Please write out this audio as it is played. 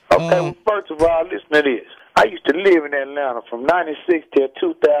Okay, well, first of all, listen to this. I used to live in Atlanta from 96 till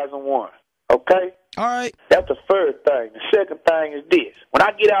 2001. Okay? All right. That's the first thing. The second thing is this. When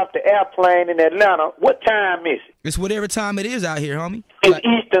I get off the airplane in Atlanta, what time is it? It's whatever time it is out here, homie. It's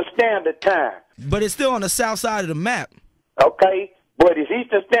Eastern Standard Time. But it's still on the south side of the map. Okay? But it's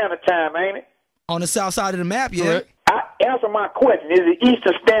Eastern Standard Time, ain't it? On the south side of the map, yeah. Correct. Answer my question. Is it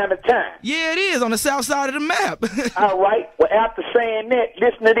Eastern Standard Time? Yeah, it is, on the south side of the map. All right. Well, after saying that,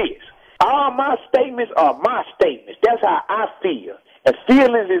 listen to this. All my statements are my statements. That's how I feel. And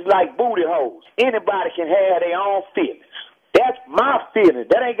feelings is like booty holes. Anybody can have their own feelings. That's my feelings.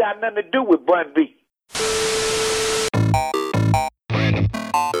 That ain't got nothing to do with Bun B. Random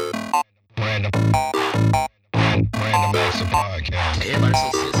Acts of Podcast. Everybody's so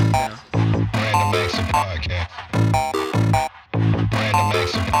sensitive now. Random Acts of Podcast. Random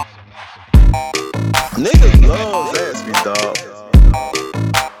Acts of Podcast. Niggas love Zaxby, dog.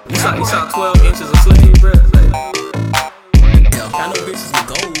 You saw 12 inches of slave, bro. I know bitches with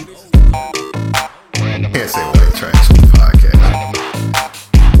gold. Can't say white trash on the podcast.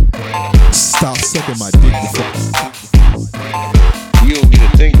 Stop sucking my dick. You don't get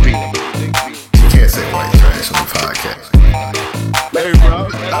to think people. You can't say white trash on the podcast. Hey, bro,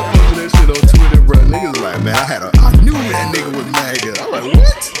 I posted that shit on Twitter, bro. Niggas like, man, I knew that nigga was mad good. I'm like,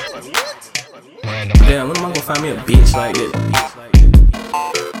 what? Damn, when am I gonna find me a bitch like that?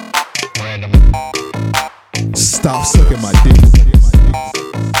 Stop sucking my dick.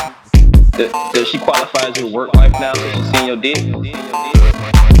 Does she qualify as your work wife now since she's seen your dick?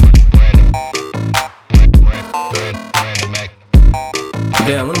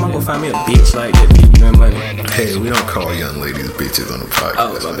 Damn, when am I gonna find me a bitch like that? Give me money. Hey, we don't call young ladies bitches on the podcast.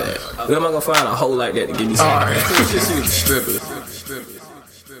 Oh, my bad. When am I gonna find a hoe like that to give me some? Alright. Stripper.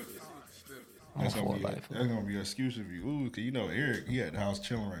 That's gonna be an excuse if you ooh, cause you know Eric, he at the house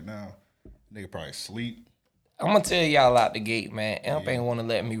chilling right now. Nigga probably sleep. I'm gonna tell y'all out the gate, man. Amp ain't wanna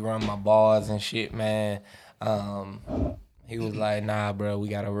let me run my bars and shit, man. He was like, nah, bro, we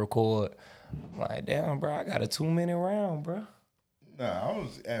gotta record. I'm like, damn, bro, I got a 2-minute round, bro. Nah,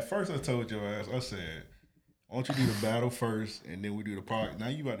 at first I told your ass, I said, why don't you do the battle first and then we do the podcast. Now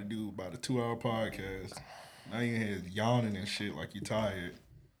you about to do about a 2-hour podcast. Now you in here yawning and shit like you tired.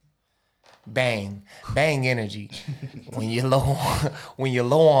 Bang energy. when you're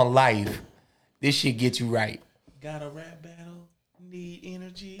low on life, this shit gets you right. Got a rap battle, need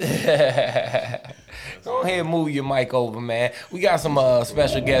energy. Go ahead and move your mic over, man. We got some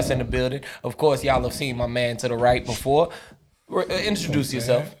special guests in the building. Of course, y'all have seen my man to the right before. Introduce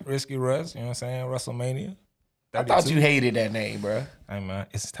yourself. Risky Russ, you know what I'm saying? WrestleMania. 32. I thought you hated that name, bro. Hey, man,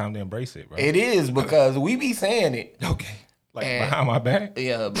 it's time to embrace it, bro. It is, because we be saying it. Okay. Like behind my back?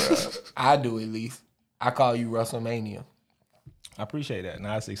 Yeah, bro. I do at least. I call you WrestleMania. I appreciate that.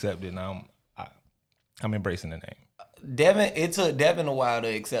 Now it's accepted. Now I'm embracing the name. Devin, it took Devin a while to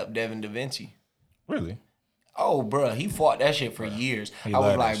accept Devin Da Vinci. Really? Oh, bro, he fought that shit for years. I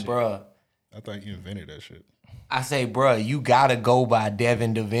was like, bro. I thought you invented that shit. I say, bro, you gotta go by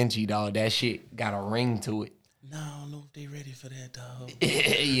Devin Da Vinci, dog. That shit got a ring to it. No, I don't know if they ready for that, dog.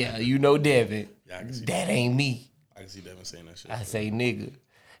 Yeah, you know Devin. Yeah, that ain't me. I can see Devin saying that shit. I say, nigga,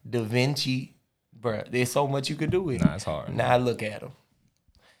 Da Vinci, bro, there's so much you could do with it. Nah, it's hard. Now look at him.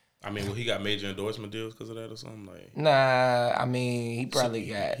 I mean, well, he got major endorsement deals because of that or something? Like, nah, I mean, he probably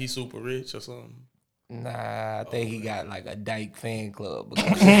got... He's super rich or something? Nah, I think he got like a dyke fan club. He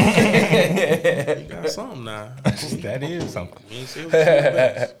got something now. That is something. You ain't see what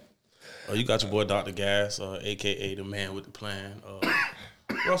best. You got your boy Dr. Gas, a.k.a. the man with the plan.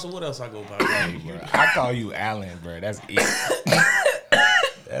 Russell, what else I go by? I call you Allen, bro. That's it.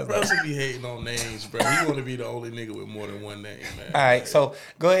 Russell be hating on names, bro. He want to be the only nigga with more than one name, man. All right, so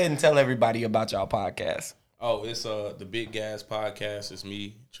go ahead and tell everybody about y'all podcast. Oh, it's the Big Gas Podcast. It's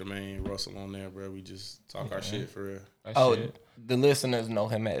me, Tremaine, Russell on there, bro. We just talk our shit for real. The listeners know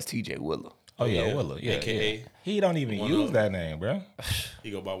him as TJ Willer. Oh yeah, Willer. Yeah, AKA. Yeah. He don't even use that name, bro. He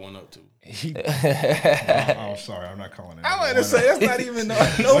go by 1 Up too. I'm sorry, I'm not calling it. I want to say that's not even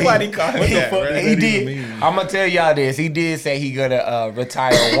nobody calling that. Right? He did. I'm gonna tell y'all this. He did say he gonna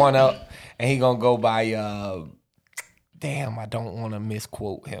retire 1 Up, and he gonna go by. Damn, I don't want to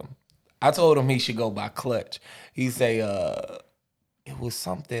misquote him. I told him he should go by Clutch. He say it was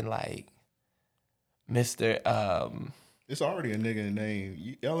something like Mr. It's already a nigga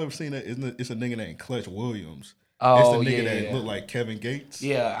name. Y'all ever seen that? It's a nigga named Clutch Williams. Oh, it's the nigga yeah, that look like Kevin Gates.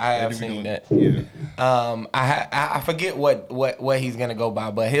 Yeah, I have seen that. Yeah. I forget what he's gonna go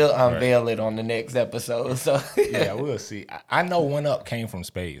by, but he'll unveil it on the next episode. So yeah, we'll see. I know 1 Up came from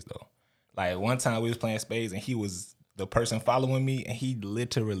Spades though. Like one time we was playing Spades and he was the person following me, and he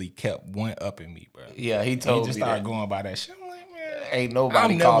literally kept one upping me, bro. Yeah, he And told he just me started that. going by that shit. I'm like, man, Ain't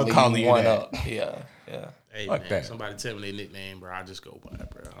nobody I'm never calling you one that. up. Yeah. Hey, Fuck man, that. somebody tell me their nickname, bro. I just go by it,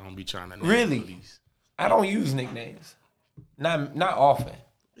 bro. I don't be trying to name Really? police. I don't use nicknames. Not often.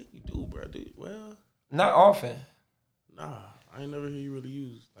 You do, bro. Dude. Well, Not often. nah. I ain't never hear you really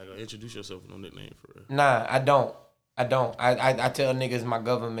use, like, introduce yourself with no nickname for real. Nah, I don't. I tell niggas my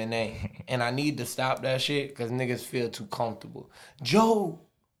government name. And I need to stop that shit because niggas feel too comfortable. Joe.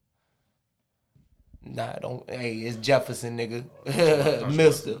 Nah, don't. Hey, it's Jefferson, nigga.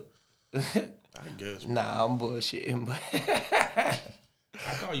 Mister. I guess. Nah, I'm bullshitting. But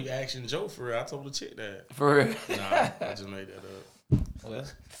I call you Action Joe for real. I told the chick that. for real. Nah, I just made that up. Well,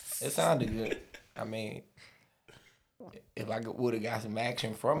 it sounded good. I mean, if I would have got some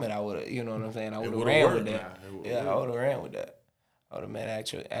action from it, I would have, you know what I'm saying? I would have would've ran worked, with that. nah. Yeah, I would have ran with that. I would have made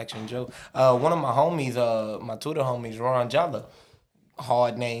Action Joe. One of my homies, my Twitter homies, Ron Jalla,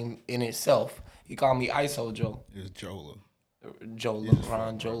 hard name in itself. He called me ISO Joe. It's Jola. Jola,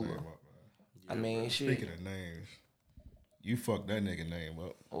 Ron Jola. I mean, shit. Speaking of names, you fucked that nigga name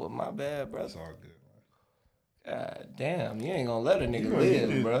up. Well, my bad, brother. It's all good, man. God damn, you ain't gonna let a nigga You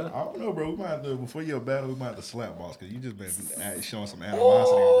live, bro. I don't know, bro. We might have to, before your battle, we might have to slap boss because you just been showing some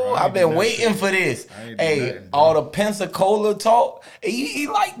animosity, bro. I've been waiting for this. Hey, all the Pensacola talk. He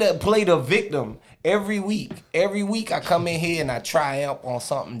like to play the victim every week. Every week I come in here and I triumph on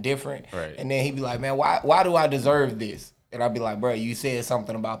something different. Right. And then he be like, man, why do I deserve this? And I be like, bro, you said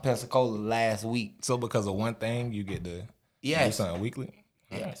something about Pensacola last week. So because of one thing, you get to do something weekly?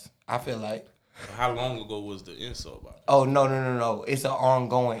 Yes. I feel like. How long ago was the insult about? Oh, no. It's an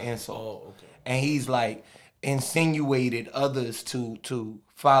ongoing insult. Oh, okay. And he's like insinuated others to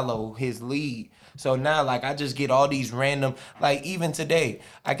follow his lead. So now, like, I just get all these random, like, even today,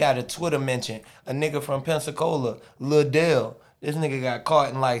 I got a Twitter mention, a nigga from Pensacola, Lil Dell. This nigga got caught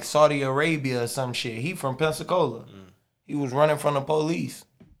in, like, Saudi Arabia or some shit. He from Pensacola. He was running from the police.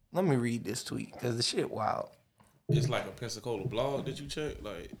 Let me read this tweet, because the shit wild. It's like a Pensacola blog that you check?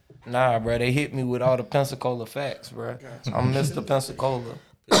 Like, Nah, bro, they hit me with all the Pensacola facts, bro. I'm Mr. Pensacola.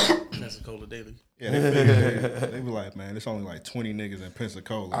 Pensacola Daily. Yeah, they be like, man, it's only like 20 niggas in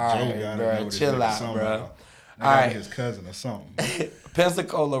Pensacola. All Joe right, got bro, to know chill this nigga out, somehow. bro. All All right. right. His cousin or something.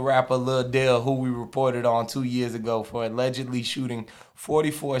 Pensacola rapper Lil Dell, who we reported on 2 years ago for allegedly shooting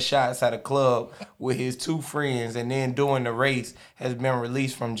 44 shots at a club with his two friends and then during the race, has been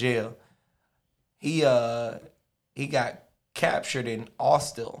released from jail. He got captured in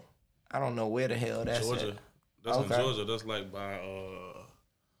Austell. I don't know where the hell that's Georgia. at. That's Okay. in Georgia. That's like by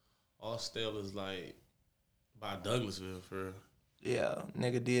Austell is like by Douglasville for real. Yeah,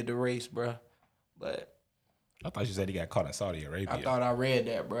 nigga did the race, bruh. But I thought you said he got caught in Saudi Arabia. I thought I read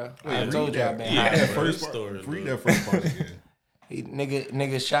that, bruh. I read told you I've that. been Yeah, high. That bro, first this part, story, read bro. that first part again. He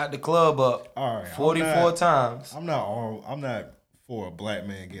nigga shot the club up All right, 44 times. I'm not for a black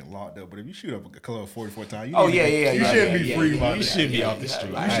man getting locked up, but if you shoot up a club 44 times, you Oh, need to yeah, be- yeah, you shouldn't yeah, be yeah, free, yeah, my yeah, nigga. should be off the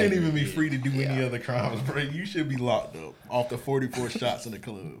street. You shouldn't even be free to do any other crimes, bro. You should be locked up off the 44 shots in the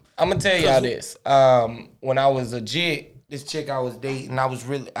club. I'm gonna tell y'all this. When I was a jit, this chick I was dating, I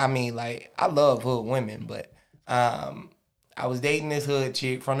love hood women, but I was dating this hood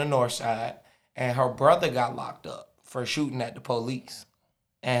chick from the north side, and her brother got locked up for shooting at the police.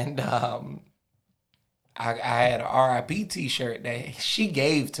 And I had a RIP t-shirt that she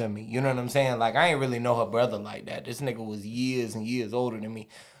gave to me. You know what I'm saying? Like, I ain't really know her brother like that. This nigga was years and years older than me.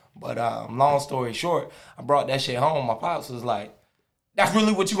 But long story short, I brought that shit home. My pops was like, that's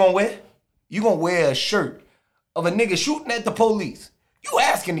really what you gonna wear? You gonna wear a shirt of a nigga shooting at the police. You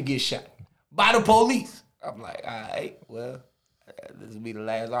asking to get shot by the police. I'm like, all right, well, this will be the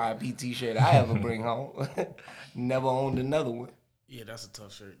last RIP t-shirt I ever bring home. Never owned another one. Yeah, that's a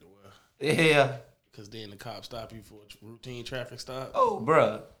tough shirt to wear. Yeah. Because then the cops stop you for a routine traffic stop. Oh,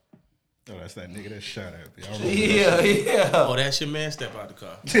 bruh. Oh, that's that nigga that shot at me. I remember that shit. Yeah. Oh, that's your man. Step out the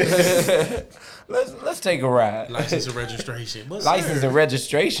car. Let's take a ride. License and registration. But License sir, and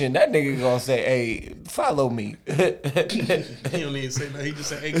registration. That nigga gonna say, "Hey, follow me." he don't even say nothing. He just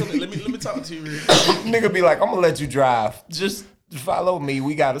say, "Hey, come here. Let me talk to you." Real quick." Nigga be like, "I'm gonna let you drive. Just follow me.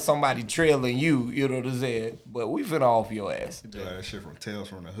 We got somebody trailing you." You know what I'm saying? But we finna off your ass. That shit from Tales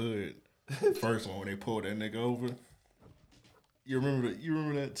from the Hood. First one when they pulled that nigga over. You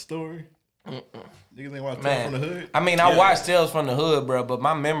remember that story? Niggas ain't watch Tales from the Hood. I mean, I watched Tales from the Hood, bro, but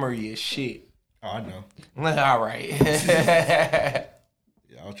my memory is shit. Oh, I know. All right. Yeah,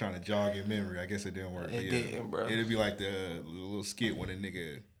 I was trying to jog your memory. I guess it didn't work. It didn't, bro. It'd be like the little skit when a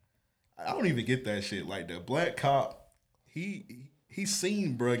nigga. I don't even get that shit. Like the black cop, he he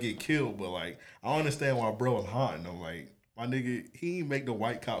seen bro get killed, but like I don't understand why bro was haunting him. Like my nigga, he ain't make the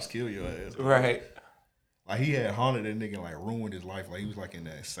white cops kill your ass. Right. Like he had haunted that nigga and like ruined his life. Like he was like in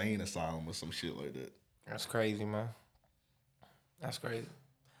that insane asylum or some shit like that. That's crazy, man. That's crazy.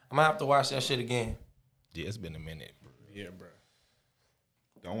 I'm gonna have to watch that shit again. Yeah, it's been a minute. Yeah, bro.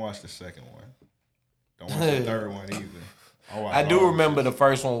 Don't watch the second one. Don't watch the third one either. I do remember the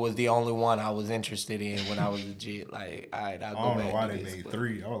first one was the only one I was interested in when I was legit. Like, all right, I'll go back. I don't know why to they this, made but-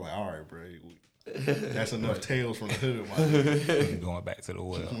 3. I was like, all right, bro. That's enough tales from the hood. My nigga. Going back to the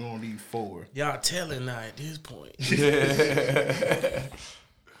well. We don't need 4. Y'all telling now at this point.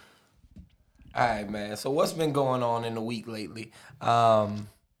 All right, man. So what's been going on in the week lately? Damn,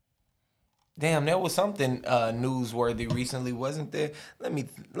 there was something newsworthy recently, wasn't there? Let me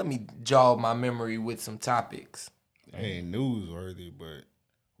jog my memory with some topics. Ain't newsworthy, but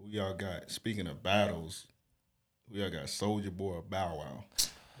who y'all got? Speaking of battles, who y'all got? Soulja Boy or Bow Wow?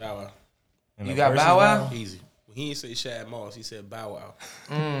 Bow Wow. You got Bow Wow? Easy. He didn't say Shad Moss. He said Bow Wow.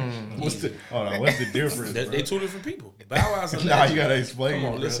 What's the difference? They two different people. Bow Wow's a legend. Nah, you gotta explain. Come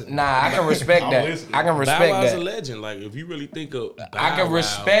on, bro. listen. Nah, I can respect that. listening. I can Bow respect Wow's a that. legend. Like if you really think of Bow I can Wow-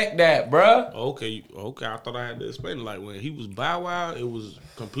 respect that, bruh. Okay. I thought I had to explain it. Like when he was Bow Wow, it was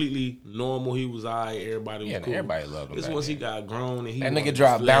completely normal. He was alright. Everybody was Yeah, cool. everybody loved him. This back once he then. got grown and he That wanted nigga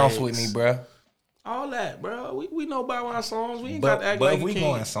dropped Bounce flex. with me, bruh. All that, bro. We know Bow Wow songs. We ain't got to act But like if we he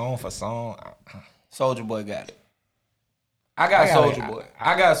can't. going song for song, Soulja Boy got it. I got Soulja Boy.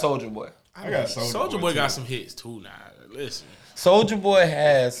 I got Soulja Boy. I got Soulja Boy got some hits too now. Listen. Soulja Boy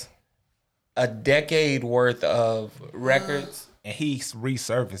has a decade worth of records. and he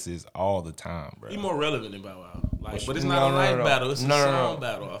resurfaces all the time, bro. He more relevant than Bow Wow. Like, but it's No, not no, a life no. battle. It's a No, no, song no.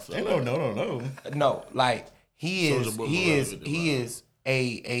 battle. I feel Ain't like. no. No, like he Soulja is Boy he more is relevant than he Bow Wow. is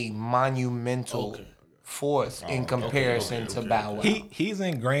a monumental Okay. force in comparison to Bow Wow. He's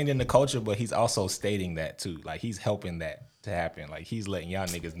ingrained in the culture, but he's also stating that too. Like he's helping that to happen. Like he's letting y'all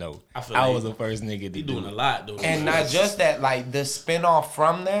niggas know I feel I like was the first nigga to He do doing a it. lot though. And not just that, like the spinoff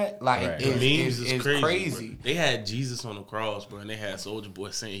from that, like Right. The memes is crazy. crazy. Bro. They had Jesus on the cross, bro, and they had Soulja Boy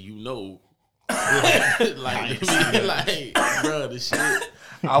saying, "You know." like, bro, the shit.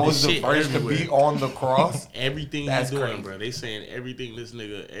 I was the shit first everywhere. to be on the cross. Everything That's he's doing, crazy. bro. They saying everything this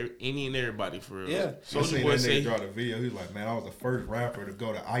nigga, any and everybody for real. Yeah. So Soulja seen Boy that say, nigga draw the video. He was like, man, I was the first rapper to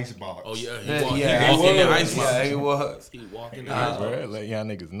go to Icebox. "Oh yeah, Yeah, he walked in the was. ice box. Yeah, he was. He walked in the Yeah, ice bro, box. let y'all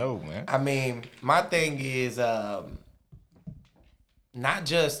niggas know, man. I mean, my thing is not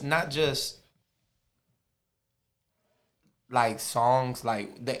just like songs,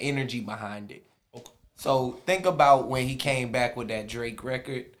 like the energy behind it. So think about when he came back with that Drake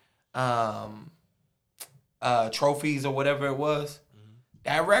record, Trophies or whatever it was.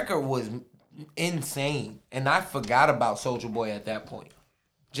 That record was insane, and I forgot about Soulja Boy at that point,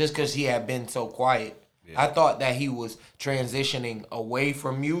 just because he had been so quiet. I thought that he was transitioning away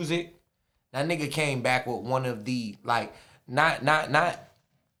from music. That nigga came back with one of the like not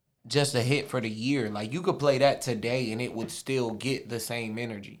just a hit for the year. Like you could play that today and it would still get the same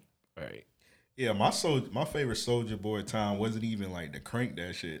energy. Right. Yeah, my favorite Soulja Boy time wasn't even like the crank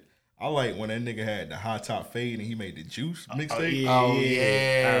that shit. I like when that nigga had the high top fade and he made the Juice mixtape. Oh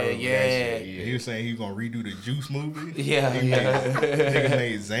yeah. He was saying he was gonna redo the Juice movie. Yeah, Nigga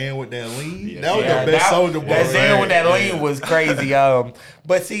made Zan with that lean. That was Yeah, the best Soulja Boy. That Zan with that right? lean was crazy.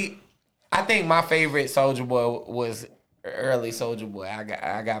 But see, I think my favorite Soulja Boy was early Soulja Boy.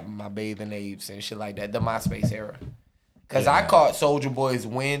 I got my bathing apes and shit like that. The MySpace era. Cause I caught Soulja Boy's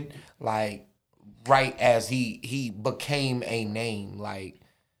win like right as he became a name. Like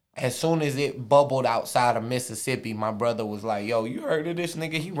as soon as it bubbled outside of Mississippi, my brother was like, "Yo, you heard of this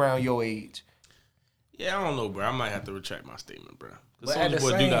nigga? He round your age." Yeah, I don't know, bro. I might have to retract my statement, bro. But at Soulja the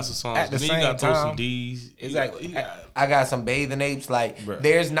Boy do same- got some songs. at the Then same you got to throw some time- D's. Exactly. He got- I got some bathing apes. Like, Bruh.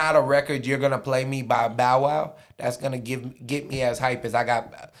 there's not a record you're gonna play me by Bow Wow that's gonna get me as hype as I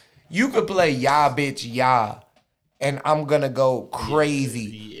got. You could play Ya Bitch Ya, and I'm gonna go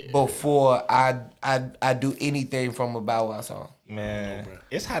crazy before I do anything from a Bow Wow song. Man,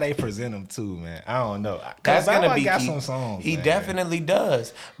 it's how they present them too, man. I don't know. That's Bow gonna Wow be got key. some songs. He man. definitely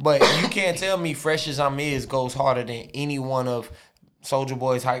does, but you can't tell me "Fresh as I'm Is" goes harder than any one of Soulja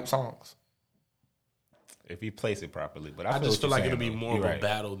Boy's hype songs. If he plays it properly, but I feel just what feel you're like saying, it'll be though. more You're of a right.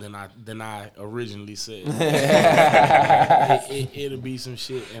 battle than I originally said. It'll be some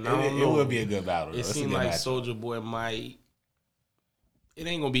shit, and I don't It know. will be a good battle. though. It It's a seems good like match. Soulja Boy might. It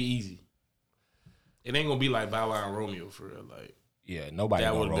ain't gonna be easy. It ain't gonna be like Bow Wow and Romeo for real. Like Yeah, nobody. that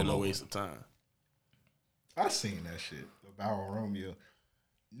gonna would have been roll a over. waste of time. I seen that shit. The Bow Wow Romeo.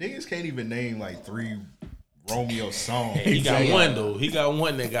 Niggas can't even name like 3 Romeo song. Hey, he got one though. He got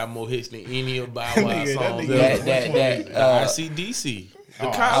one that got more hits than any of Bow Wow songs. That ICDC. The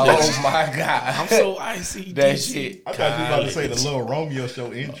college. Oh my God. I'm so ICDC. That shit. I thought you were about to say the Little Romeo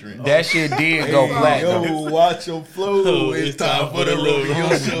show entrance. That shit did go platinum. Yo, watch your flow. It's time for the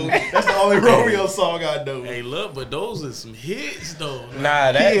Romeo show. That's the only Romeo song I know. Hey, look, but those are some hits though.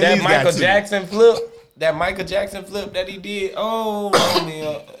 Nah, that Michael Jackson flip. That Michael Jackson flip that he did. Oh,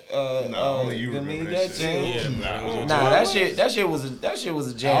 Romeo. Only you remember that shit. Yeah, that shit was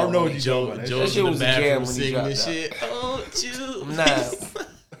a jam. I don't know what you doing. That shit was a jam when he dropped that. Shit. Oh, you. Nah.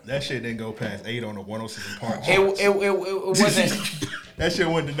 That shit didn't go past 8 on the 106 Park. It wasn't. That shit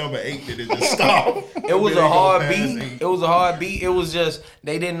went to number 8. Did it just stop? It was a hard beat. It was a hard beat. It was just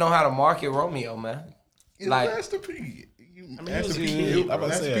they didn't know how to market Romeo, man. It's like Master P. Master P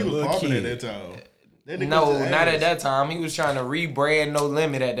was popping at that time. No, not at that time. He was trying to rebrand No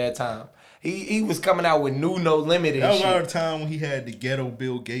Limit at that time. He was coming out with new No Limit and that was shit. around the time when he had the Ghetto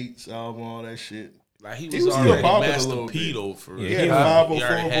Bill Gates album, all that shit. Like he was already Master P though for real. Yeah, he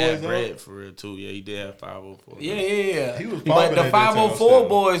already had bread for real too. Yeah, he did have 504. Yeah. He was but the at that 504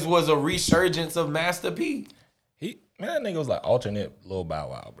 Boys was a resurgence of Master P. That nigga was like alternate Lil Bow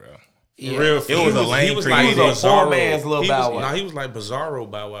Wow, bro. Yeah. Real, it was a lame. He was like a poor man's Lil Bow Wow. Nah, he was like Bizarro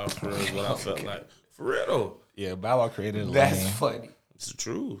Bow Wow for real. Is what I felt like. For real though. Yeah, Bow Wow created a That's lane. funny. It's the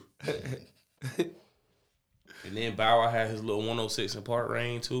truth. And then Bow Wow had his little 106 in Park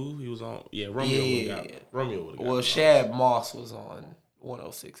reign too. He was on. Yeah, Romeo would have got. Well, Shad Moss was on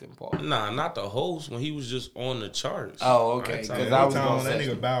 106 in Park. Nah, not the host when he was just on the charts. Oh, okay. Because I was gonna that say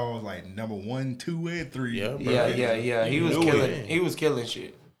nigga Bow Wow was like number 1, 2, and 3. Yeah, yeah. He was killing. He was killing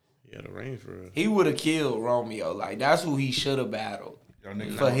shit. Yeah, the reign for real. He would have killed Romeo. Like that's who he should have battled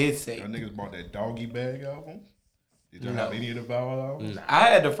for his sake. Y'all niggas bought that Doggy Bag album? Did y'all have any of the Bow Wow albums? Nah. I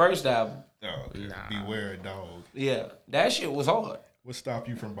had the first album. Oh, okay. Beware a Dog. Yeah, that shit was hard. What stopped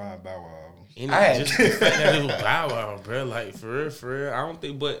you from buying Bow Wow albums? And just the fact that it was Bow Wow, bro. Like for real. I don't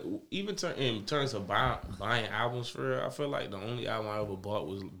think, but even in terms of buying albums for real, I feel like the only album I ever bought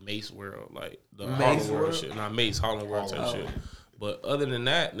was Mace World, like the Harlem World shit. Not Mace, Harlem World type shit. But other than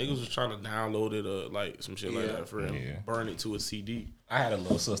that, niggas was trying to download it or like some shit like that for real. Yeah. Burn it to a CD. I had a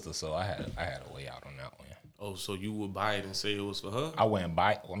little sister, so I had a way out on that one. Oh, so you would buy it and say it was for her? I wouldn't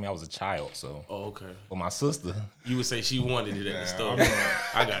buy it. I mean, I was a child, so. Oh, okay. But my sister. You would say she wanted it at the store.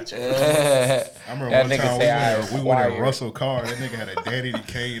 I got you. I remember that one time we went at Russell Carr. That nigga had a Daddy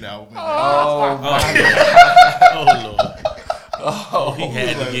Decade album. Oh, my God. Oh, Lord. Oh, he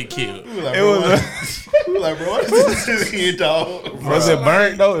had to get killed. We were like, bro, what is this here, dog? Was it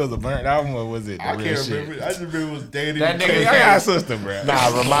burnt though? It was a burnt album, or was it the I real can't shit? remember. I just remember it was Daddy. That nigga, I got a sister, bro. Nah,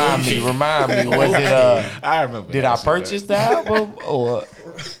 remind me. Was it? I remember. Did I purchase the album or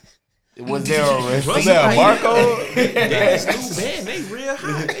was there a receipt? Was there a barcode? That's new band. They real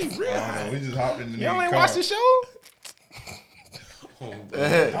hot. They real hot. We just hopped in the You ain't watch the show?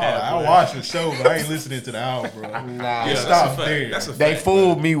 I watched the show, but I ain't listening to the album, bro. Nah, Yeah, Stop that's a there. fact. That's a they fact,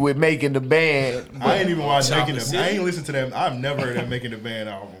 fooled me with making the band. I ain't even watched Making the City. I ain't listened to them. I've never heard them Making the Band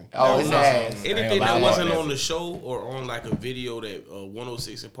album. Oh, it's ass. Anything lie that wasn't about on the show or on like a video that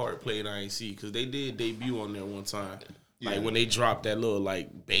 106 and Park played, I ain't see because they did debut on there one time. Like when they dropped that little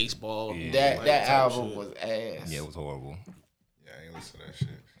like baseball. That album was ass. Yeah, it was horrible. Yeah, I ain't listen to that shit.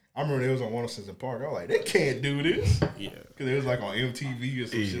 I remember they was on 106 and Park. I was like, they can't do this. Yeah. Because it was like on MTV or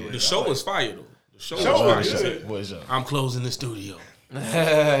some shit. Like The show was fire though. The show was was good. fire. What's up? I'm closing the studio. I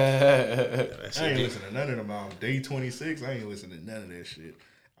ain't listening to none of them albums. Day 26, I ain't listening to none of that shit.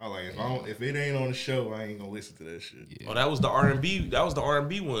 I like if it ain't on the show, I ain't gonna listen to that shit. Oh, that was the R&B. That was the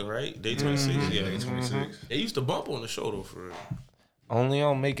R&B one, right? Day 26. Yeah, Day 26. They used to bump on the show though, for real. Only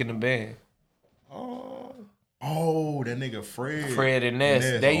on Making the Band. Oh, that nigga Fred and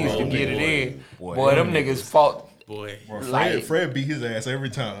Ness. They used to get it in. Boy, Boy, them niggas fought. Boy, Fred beat his ass every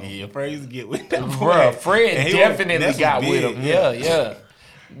time. Yeah, Fred used to get with that boy. Bruh, Fred And he definitely Ness was got with big, him. Yeah.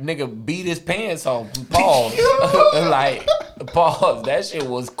 Nigga beat his pants off. Pause. Like, pause. That shit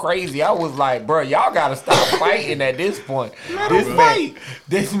was crazy. I was like, bro, y'all gotta stop fighting at this point.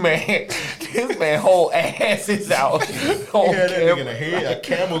 This man whole ass is out. He had that nigga in the head, a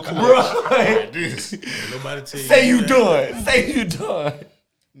camel clutch. Bro, Like this. nobody tell you. say you done. Say you done.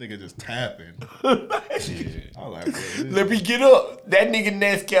 Nigga just tapping. I like, bro, Let me get up. That nigga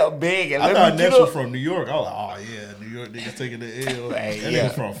Ness kept begging. I Let thought me get Ness was up. from New York. I was like, oh yeah, New York niggas taking the L. Hey, That yeah.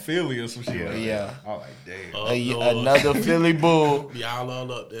 nigga from Philly or some shit. Yeah. I was like, damn. Another Philly bull. Y'all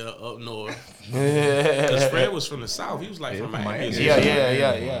all up there, up north. Because Fred was from the South. He was like from Miami.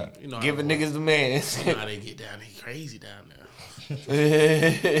 Yeah. You know Giving niggas the man. how they get down. They crazy down there.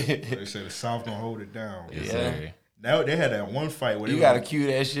 They said the South gonna hold it down. Yeah. Now they had that one fight where You they gotta was, cue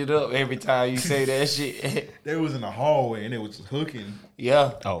that shit up every time you say that shit. they was in the hallway and they was hooking.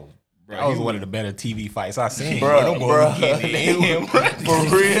 Yeah. Oh, Bro, that was he one was- of the better TV fights I seen. Bro, Them boys getting it in, bro.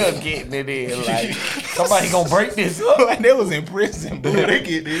 for real getting it in. Like, somebody gonna break this up. Like, they was in prison, bro. Bro, they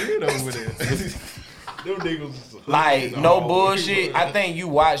get it in over there. Them niggas was hooking Like, in the no hallway. bullshit. I think you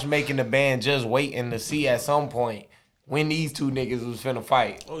watched Making the Band just waiting to see at some point when these two niggas was finna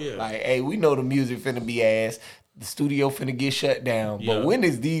fight. Oh, yeah. Like, hey, we know the music finna be ass. The studio finna get shut down. Yeah. But when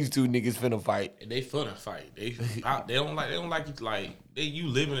is these two niggas finna fight? And they finna fight. They don't like you like you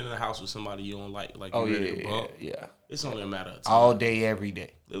living in a house with somebody you don't like Oh, you ready yeah, to bump. yeah. It's only a matter of time. All day, every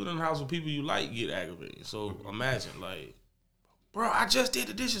day. Living in a house with people you like get aggravated. So imagine like, bro, I just did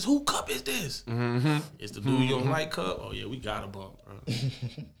the dishes. Who cup is this? Mm-hmm. It's the dude you don't like cup. Oh yeah, we got a bump, bro.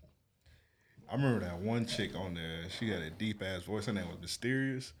 I remember that one chick on there. She had a deep ass voice. Her name was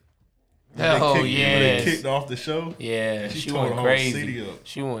Mysterious. Oh, When they yes. kicked off the show. Yeah, and she tore went the whole crazy. city up.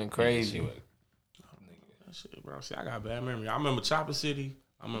 She went crazy. Shit, bro. See, I got a bad memory. I remember Chopper City.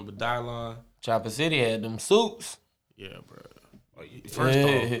 I remember Dylon. Chopper City had them suits. Yeah, bro. First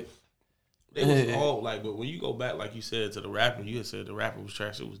off, they was all like, but when you go back, like you said, to the rapper, you had said the rapper was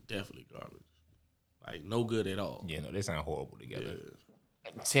trash. It was definitely garbage. Like, no good at all. Yeah, no, they sound horrible together.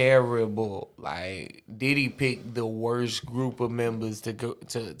 Terrible. Like, Diddy picked the worst group of members to go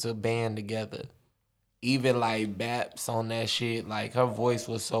to band together. Even like Baps on that shit, like her voice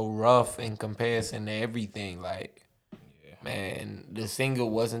was so rough in comparison to everything. Like, man, the singer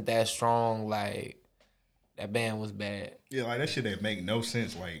wasn't that strong. Like, that band was bad. Yeah, like that shit that make no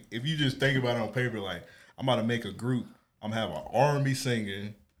sense. Like if you just think about it on paper, like I'm about to make a group. I'm gonna have an R&B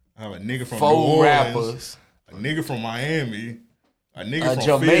singer. I have a nigga from New Four Orleans, rappers. a nigga from Miami, a nigga from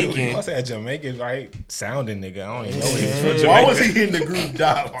Jamaican. Philly. I said a Jamaican, right? Sounding nigga. I don't even know what he's from. Why Jamaica. was he in the group?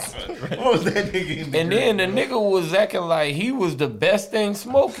 Why was that nigga in the And group? then the nigga was acting like he was the best thing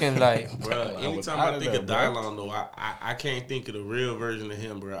smoking. Like, Bro, anytime out I of think there, of bro. Dylon, though, I can't think of the real version of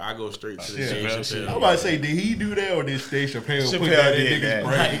him, bro. I go straight to the Dave Chappelle. I'm about to say, did he do that or did Dave Chappelle put Chappelle that in did niggas' that.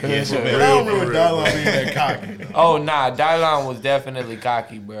 brain? Yeah, Chappelle But I don't did remember for real, Dylon being that cocky. oh nah, Dylon was definitely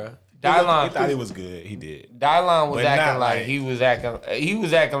cocky, bro. He thought he was good. He did. Dylon was But acting not like like- he was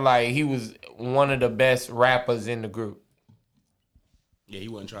acting like he was one of the best rappers in the group. Yeah, he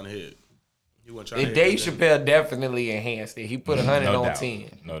wasn't trying to hit. He wasn't trying And to hit. Dave Chappelle definitely enhanced it. He put 100 No on doubt. 10.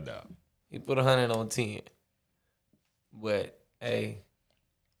 No doubt. He put 100 on 10. But hey,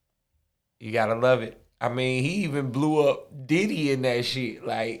 you gotta love it. I mean, he even blew up Diddy in that shit.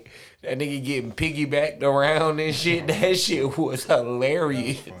 Like, that nigga getting piggybacked around and shit. That shit was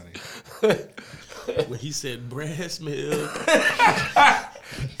hilarious. Funny. When he said breast milk.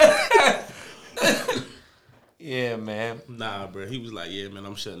 Yeah, man. Nah, bro. He was like, yeah, man,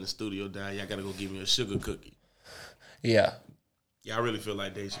 I'm shutting the studio down. Y'all gotta go give me a sugar cookie. Yeah. Yeah, I really feel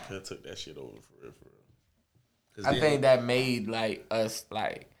like Dave Chappelle took that shit over for real, for real. 'Cause I then- think that made like us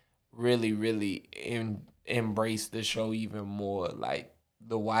like really, really embrace the show even more. Like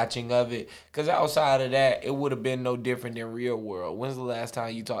the watching of it, because outside of that, it would have been no different than Real World. When's the last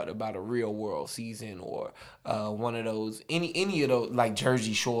time you talked about a Real World season or one of those any of those like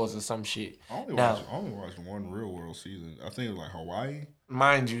Jersey Shores or some shit? I only Now, watched one Real World season. I think it was like Hawaii.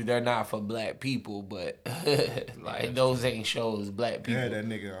 mind you, they're not for black people, but like those ain't shows black They people. had that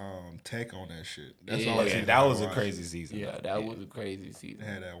nigga Tech on that shit. That's Yeah. all. Yeah, that was a crazy season. Yeah, that was a crazy season. They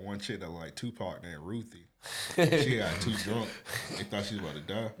had that one chick that like Tupac named Ruthie. She got too drunk. They thought she was about to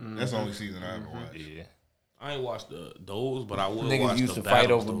die. That's the only season I ever watched. Yeah. I ain't watched those, but I would Niggas watch used the to fight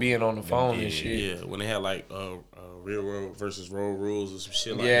battles, over though. being on the phone Yeah, and shit. yeah, when they had like Real World versus Road Rules or some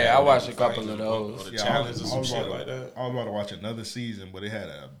shit like Yeah, that. I when watched they a couple fight of or those. the Yeah, challenge or some was shit about like to- that. I was about to watch another season, but it had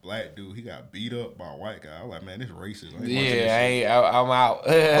a black dude. He got beat up by a white guy. I was like, man, this racist. I ain't watching this shit. I'm out.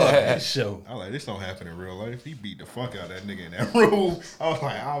 That show. I was like, this don't happen in real life. He beat the fuck out of that nigga in that room. I was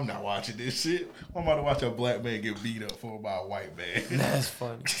like, I'm not watching this shit. I'm about to watch a black man get beat up for by a white man. That's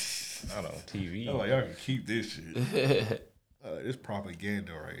funny. Not on TV. I was like, y'all can keep this shit. This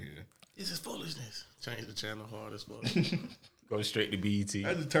propaganda right here. This is foolishness. Change the channel hard as fuck. Go straight to BET.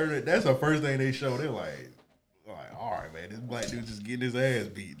 I just turned it. That's the first thing they show. They're like, all right, man, this black dude just getting his ass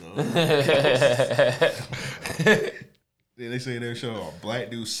beat, though. Then they say they show a black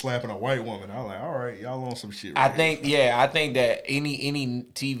dude slapping a white woman. I'm like, all right, y'all on some shit. I Right think that any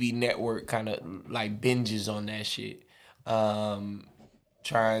TV network kind of like binges on that shit,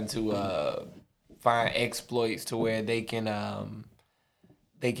 trying to find exploits to where they can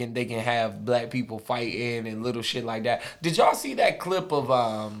have black people fighting and little shit like that. Did y'all see that clip of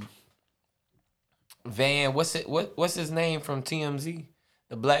What's his name from TMZ?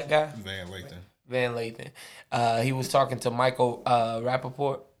 The black guy? Van Lathan. He was talking to Michael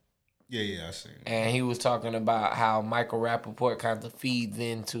Rappaport. Yeah, I seen it. And he was talking about how Michael Rappaport kind of feeds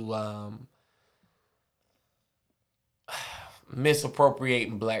into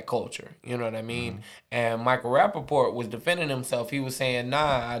misappropriating black culture. You know what I mean? Mm-hmm. And Michael Rappaport was defending himself. He was saying,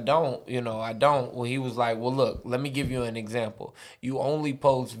 nah, I don't. Well, he was like, well, look, let me give you an example. You only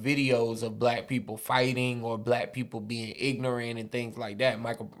post videos of black people fighting or black people being ignorant and things like that.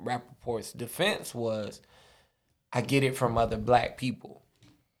 Michael Rappaport's defense was, I get it from other black people.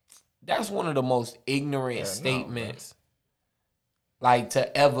 That's one of the most ignorant statements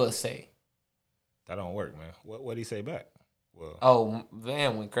to ever say. That don't work, man. What did he say back? Well,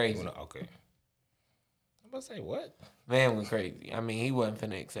 Van went crazy. Okay. I'm about to say what? Van went crazy. I mean, he wasn't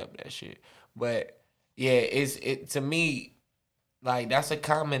finna accept that shit. But yeah, it to me, that's a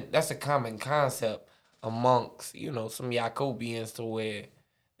common concept amongst, some Jacobians to where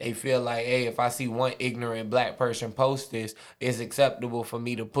they feel like, hey, if I see one ignorant black person post this, it's acceptable for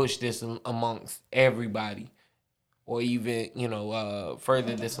me to push this amongst everybody. Or even,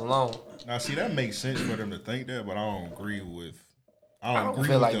 further this along. Now, see, that makes sense for them to think that, but I don't agree with. I don't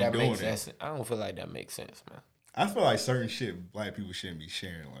feel like that makes sense. I don't feel like that makes sense, man. I feel like certain shit black people shouldn't be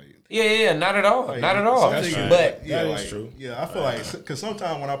sharing. Yeah, not at all, not at all. That's true. But yeah, that is true. Yeah, I feel like because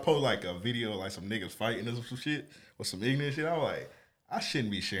sometimes when I post a video some niggas fighting or some shit or some ignorant shit, I'm like, I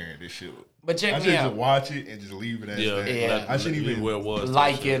shouldn't be sharing this shit. But check me out. I should just watch it and just leave it as that. Yeah. I shouldn't even where it was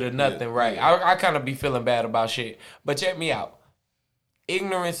like it or nothing, right? I kind of be feeling bad about shit. But check me out.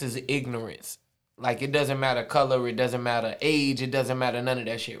 Ignorance is ignorance. It doesn't matter color, it doesn't matter age, it doesn't matter none of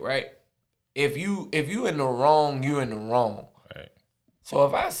that shit, right? If you in the wrong, you in the wrong. Right. So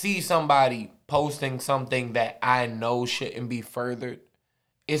if I see somebody posting something that I know shouldn't be furthered,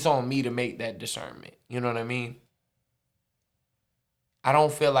 it's on me to make that discernment. You know what I mean? I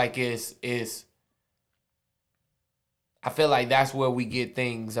don't feel like it's I feel like that's where we get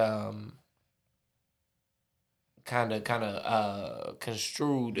things kind of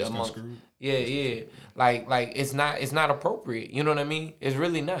construed among. Yeah. Like it's not appropriate. You know what I mean? It's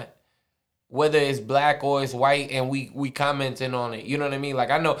really not. Whether it's black or it's white, and we commenting on it. You know what I mean?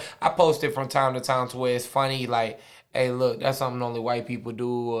 I know I post it from time to time to where it's funny. Hey, look, that's something only white people do,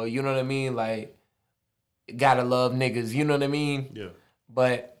 or you know what I mean? Gotta love niggas. You know what I mean? Yeah.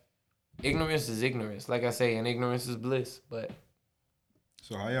 But ignorance is ignorance. Like I say, and ignorance is bliss. But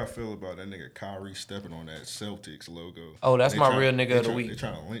so how y'all feel about that nigga Kyrie stepping on that Celtics logo? Oh, that's my real nigga of the week. They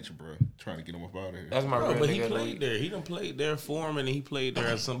trying to lynch, bro. Trying to get him up out of here. That's my real but nigga he of the played week. there. He done played there for him, and he played there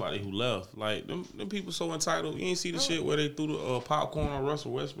as somebody who left. Them people so entitled. You ain't see the shit where they threw the popcorn on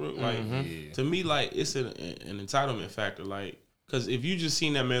Russell Westbrook. To me, it's an entitlement factor. Because if you just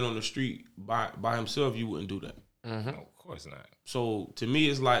seen that man on the street by himself, you wouldn't do that. Mm-hmm. Of course not. So to me,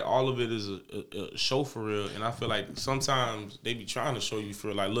 it's all of it is a show for real, and I feel like sometimes they be trying to show you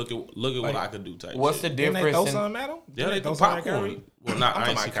for look at what I could do type. What's shit. the difference? Didn't they throw something at him? Yeah, they threw throw something at popcorn. Kyrie? Well, not I I'm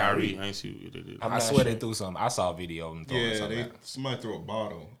ain't see talking about Kyrie. Kyrie. I ain't see what they did. I swear they threw something. I saw a video of them throwing something. Somebody threw a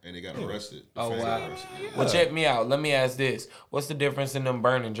bottle and they got arrested. Oh wow. Well, check me out. Let me ask this: what's the difference in them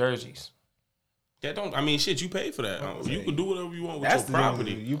burning jerseys? That don't. I mean, shit. You paid for that. You can do whatever you want with That's your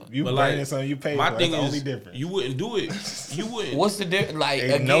property. You burning something you paid for. My thing That's the only is, difference. you wouldn't do it. You wouldn't. What's the difference?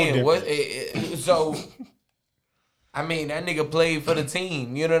 Ain't no Again, difference. so. I mean, that nigga played for the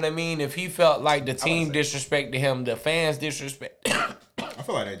team. You know what I mean? If he felt like the team disrespected him, the fans disrespect. I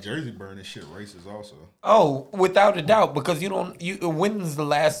feel like that jersey burning shit racist also. Oh, without a doubt, because when's the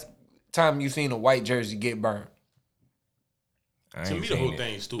last time you seen a white jersey get burned? To me, the whole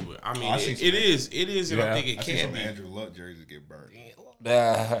thing's stupid. I mean, it is, and I think it can be. Andrew Luck jerseys get burned.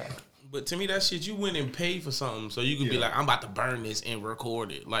 But to me, that shit, you went and paid for something, so you could be like, I'm about to burn this and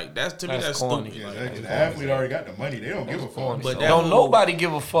record it. That's corny. stupid. Yeah, the athlete already got the money. They don't give a fuck. But don't nobody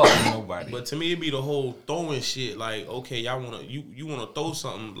give a fuck. Nobody. But to me, it be the whole throwing shit. Okay, y'all wanna you wanna throw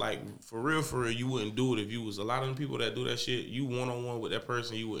something for real. You wouldn't do it if you was a lot of them people that do that shit. You 1-on-1 with that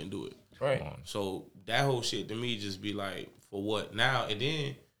person, you wouldn't do it. Right. So that whole shit to me just be for what now? And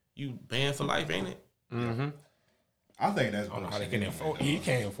then you banned for life, ain't it? Mm-hmm. I think that's bullshit. You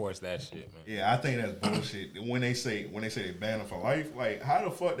can't enforce that shit, man. Yeah, I think that's bullshit. When they say they ban them for life, how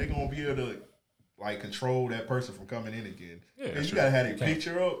the fuck they gonna be able to control that person from coming in again? Yeah, you gotta have a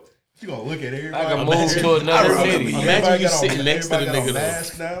picture up. You gonna look at everybody. I can move to another city. Imagine you sitting next to the nigga.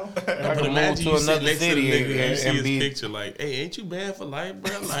 Mask now. I can imagine you sitting next to the nigga and see his be picture. Hey, ain't you banned for life,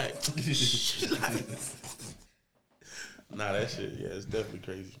 bro? Nah, that shit. Yeah, it's definitely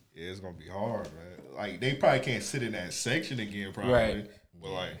crazy. Yeah, it's gonna be hard, man. They probably can't sit in that section again, probably. Right.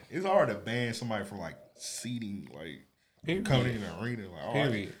 But like, it's hard to ban somebody from like seating, like Period. coming in the arena. Like, oh,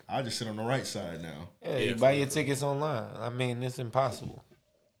 Period. I just sit on the right side now. Yeah, you buy your tickets online. I mean, it's impossible.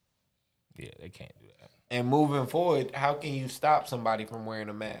 Yeah, they can't do that. And moving forward, how can you stop somebody from wearing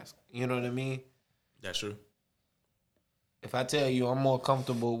a mask? You know what I mean? That's true. If I tell you I'm more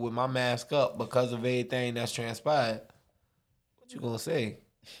comfortable with my mask up because of everything that's transpired, what you gonna say?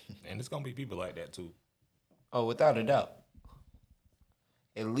 And it's gonna be people like that too. Oh, without a doubt.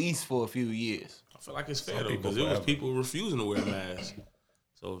 At least for a few years. I feel like it's fair, though, because it was people refusing to wear masks.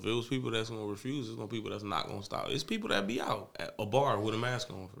 So if it was people that's going to refuse, it's going to be people that's not going to stop. It's people that be out at a bar with a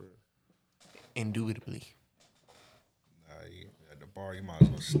mask on for real. Indubitably. At the bar, you might as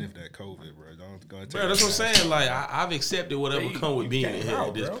well sniff that COVID, bro. Don't go. Bro, that's what I'm saying. Like, I've accepted whatever come with being in here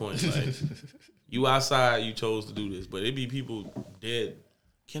at this point. Like, you outside, you chose to do this, but it be people dead.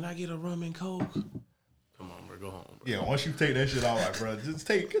 Can I get a rum and coke? Come on, bro, go home. Bro. Yeah, once you take that shit off, like, bro, just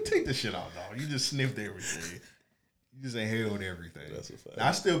take the shit out, dog. You just sniffed everything. You just inhaled everything. That's a fact. Now,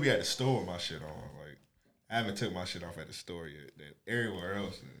 I still be at the store with my shit on. Like, I haven't took my shit off at the store yet. That everywhere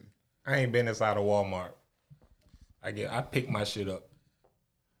else. I ain't been inside of Walmart. I pick my shit up.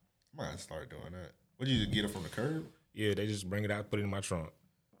 Might start doing that. What, you just get it from the curb? Yeah, they just bring it out, put it in my trunk.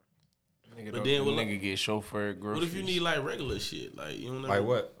 But then nigga get chauffeured groceries. What if you need like regular shit? Like you don't know. Like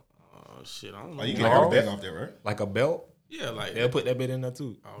what? Shit, I don't know. Like you get everything off there, right? Like a belt? Yeah, like they'll put that bit in there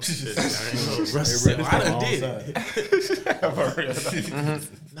too. Oh shit! I ain't know. Russ said, I done did it.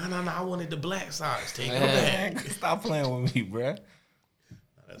 No. I wanted the black socks. Take them back. Stop playing with me, bruh.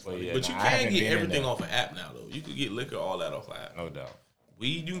 That's funny. Yeah, but you can get everything off an app now, though. You could get liquor, all that off an app. No doubt.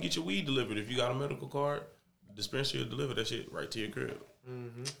 Weed, you can get your weed delivered if you got a medical card. The dispensary will deliver that shit right to your crib.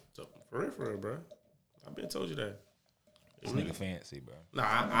 Mm-hmm. So for real, bro. I've been told you that. This nigga fancy, bro. Nah,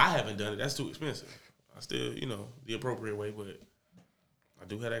 I haven't done it. That's too expensive. I still, the appropriate way, but I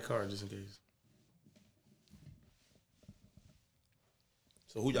do have that card just in case.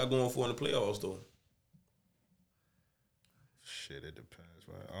 So who y'all going for in the playoffs, though? Shit, it depends,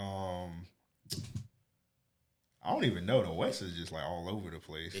 right? I don't even know. The West is just like all over the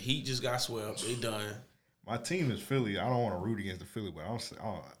place. The Heat just got swept. They done. My team is Philly. I don't want to root against the Philly, but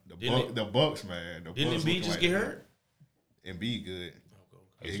the Bucks, man. Didn't Embiid just get hurt? Embiid good.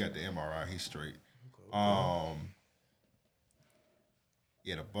 Yeah, he got the MRI. He's straight. Yeah,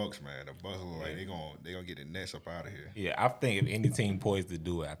 the Bucks, man. The Bucks look like they gonna get the Nets up out of here. Yeah, I think if any team poised to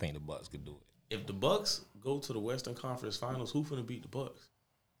do it, I think the Bucks could do it. If the Bucks go to the Western Conference Finals, who finna beat the Bucks?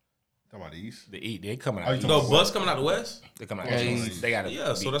 Talking about the East? The East, they coming out. The Bucks coming out the West? They coming out the East. They got so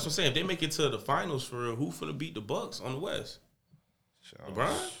that's what I'm saying. If they make it to the finals for real, who finna beat the Bucks on the West?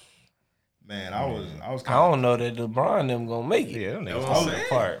 LeBron? Man, I was. I don't know that LeBron them gonna make it. Yeah, them niggas falling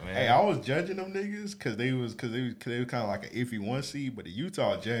apart, man. Hey, I was judging them niggas because they was kind of like an iffy 1 seed, but the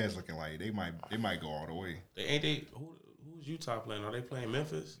Utah Jazz looking like they might go all the way. Who's Utah playing? Are they playing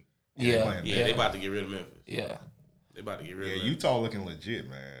Memphis? Yeah, they about to get rid of Memphis. Yeah, they about to get rid of Memphis. Utah looking legit,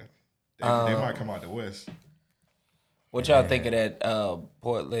 man. They might come out the West. What y'all think of that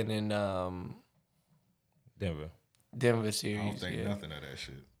Portland and Denver series? I don't think nothing of that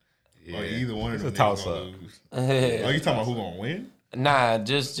shit. Yeah. Like either one of them It's a toss gonna up. lose. Oh, you talking about who gonna win? Nah,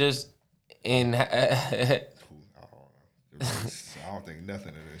 just in. I don't think nothing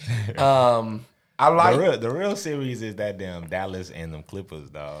of this shit. I like the real series is that damn Dallas and them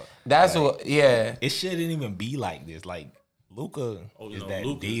Clippers, dog. That's like, what. Yeah, it shouldn't even be like this. Like Luka is that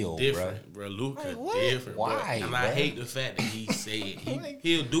Luka's deal, different, bro. Luka different. Why? Bro. And I hate the fact that he said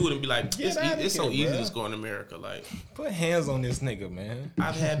he'll do it and be like, it's so easy to score in America. Like, put hands on this nigga, man.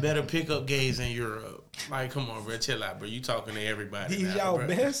 I've had better pickup games in Europe. Like, come on, bro, chill out, bro. You talking to everybody? He's now, y'all bro.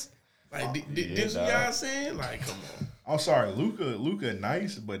 best. Like, this what y'all saying? Like, come on. I'm sorry, Luka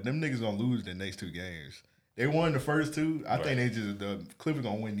nice, but them niggas gonna lose the next 2 games. They won the first 2. I think the Clippers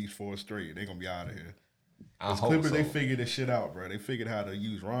gonna win these 4 straight. They gonna be out of here. The Clippers, they figured this shit out, bro. They figured how to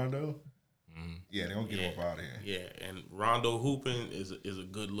use Rondo. Yeah, they gonna get him up out of here. Yeah, and Rondo hooping is a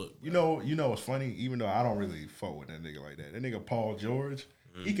good look. Bro. You know what's funny? Even though I don't really fuck with that nigga like that. That nigga Paul George,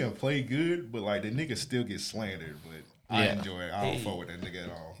 he can play good, but like the nigga still gets slandered. But I enjoy it. I don't fuck with that nigga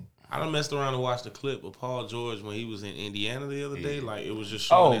at all. I done messed around and watched the clip of Paul George when he was in Indiana the other day. Like, it was just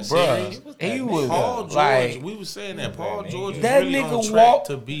showing that series. He was Paul George. like, We was saying that Paul George was that really nigga on track walked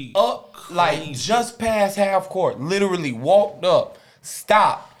to be up crazy. like just past half court. Literally walked up,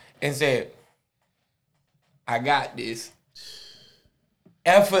 stopped, and said, "I got this."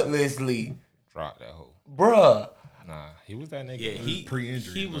 Effortlessly, Drop that hoe, bruh. Nah, he was that nigga. Yeah, he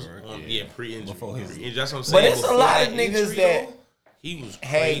pre-injury. He was right? pre-injury. Before his, that's what I'm saying. But it's a lot of niggas that he was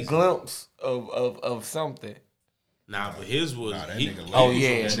had crazy. glimpse of something. Nah, but his was. Nah, that he, nigga leg, Oh,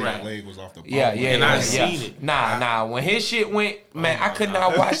 yeah, that nah. nigga leg was off the ball. Yeah. And I seen it. Nah. When his shit went, man, I could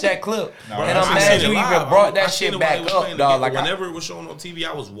not watch that clip. Nah, And I I'm seen mad it you live. even brought I that seen shit it when back they was playing up, the dog. game. Like, Whenever it was shown on TV,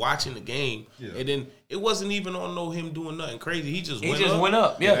 I was watching the game, Yeah. and then it wasn't even on him doing nothing crazy. He just he went just up. went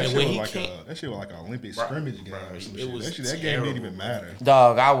up. Yeah. That And shit when was he like can't- that shit was like an Olympic Bruh, scrimmage game. bruh, or some it shit. was That game didn't even terrible, matter.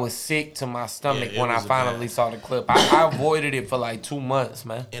 Dog, I was sick to my stomach Yeah, it when I was finally bad. saw the clip. I avoided it for like 2 months,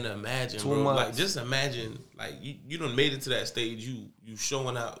 man. And imagine, 2 bro, months. like just imagine, like you done made it to that stage. You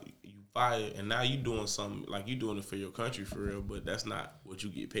showing out, you fired, and now you doing something like you doing it for your country for real. But that's not what you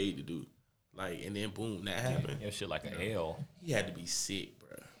get paid to do. Like, and then boom, that happened. Yeah, shit like a L. He had to be sick, bro.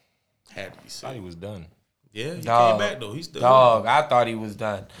 Had to be Thought he sick. was done. Yeah, he Dog, came back though. He's still Dog, I thought he was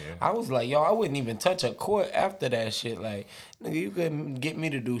done. Yeah. I was like, yo, I wouldn't even touch a court after that shit. Like, nigga, you couldn't get me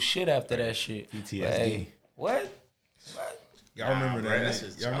to do shit after that shit. PTSD. But, hey, what? Y'all remember bro, that? that's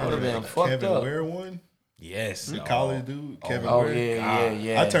just- Y'all I remember would've been that fucked Kevin up. Ware one? Yes. The college dude, Kevin Oh, Ware.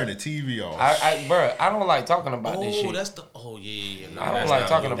 yeah. I turned the TV off. Bro, I don't like talking about this Oh, shit. that's the. Oh yeah. No, I don't that's like not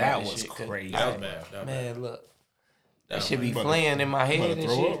talking good. about That this was shit, 'cause crazy. That was bad. That was bad. Man, look. That was shit be bad. You flaying in my about head to and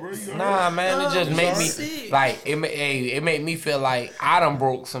throw shit. up, bro? You Nah, alright? man, it just No, made you me sick. like it made me feel like I done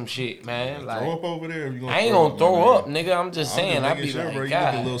broke some shit, man. Like Throw up over there. If you gonna I ain't gonna throw my up, nigga. nigga. I'm just I'm saying. just I making be sure, like, bro, you look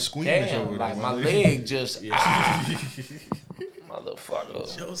a God, little squeamish over damn, there, like my my nigga. leg just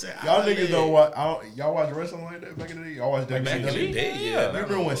motherfucker. Joe said, Y'all "Ah, niggas yeah." don't watch. Y'all watch wrestling like that back in the day. Y'all watch Back in the WCW. day, yeah.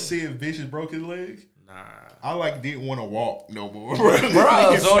 Remember when Sid Vicious broke his leg? Nah. I like didn't want to walk no more, Bro,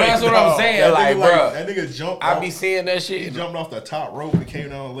 so that's what I'm saying. Like, bro, that nigga jumped. I off, be seeing that he shit. jumped off the top rope and came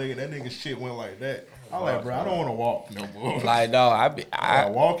down the leg, and that nigga shit went like that. I like, bro, I don't want to walk no more. Like, dog,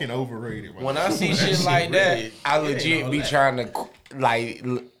 walking overrated. when I see That shit shit like that, really- I it ain't legit all be that. trying to like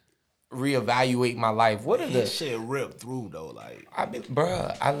reevaluate my life. What are the shit ripped through though, like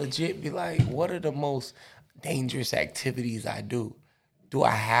I legit be like, what are the most dangerous activities I do? Do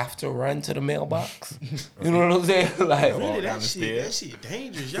I have to run to the mailbox? You know what I'm saying? Like, Really, down that the shit stairs.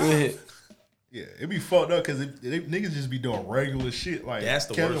 dangerous, y'all. Yeah, it be fucked up because they niggas just be doing regular shit. Like That's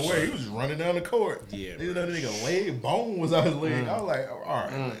the Kevin worst Ware, part. he was just running down the court. Yeah, you bro. know, the nigga leg bone was out his leg. I was like, all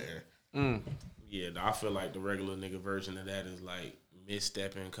right, man. Yeah, I feel like the regular nigga version of that is like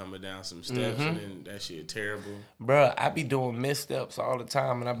misstepping, coming down some steps, and then that shit terrible. bruh, I be doing missteps all the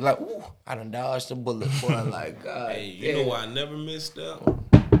time, and I be like, ooh, I done dodged a bullet, boy. Like, God, Hey, you damn. know why I never missed up?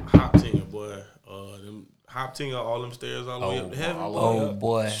 Hop Tinger, boy. Them Hop Tinger, all them stairs all the way up to heaven. Oh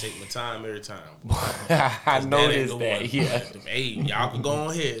boy, Take my time every time. I noticed ain't that. the one. Yeah, Hey, y'all can go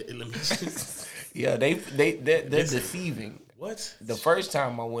on ahead. Let me. yeah, they're deceiving. What? The first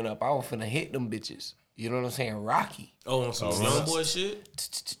time I went up, I was finna hit them bitches. You know what I'm saying? Rocky. Oh, on some young boy shit?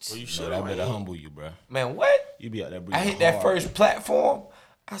 Well, you no, should that have. better humble you, bro. Man, what? You be out there I breathing hit that hard. first platform.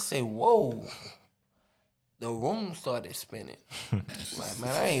 I say, whoa. The room started spinning. Like, man,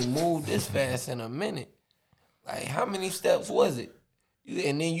 I ain't moved this fast in a minute. Like, how many steps was it?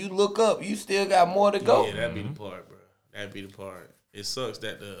 And then you look up, you still got more to go. Yeah, that'd be the part, bro. That'd be the part. It sucks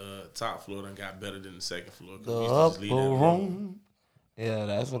that the top floor done got better than the second floor. 'Cause we The used to just upper leave that alone. room. Yeah,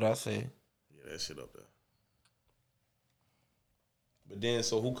 that's what I say. Yeah, that shit up there. But then,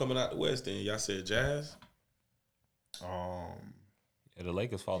 so who coming out the West then? Y'all said Jazz? Yeah, the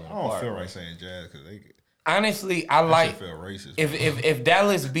Lakers falling I don't apart. feel bro. right saying Jazz because they Honestly, I that like shit feel racist. if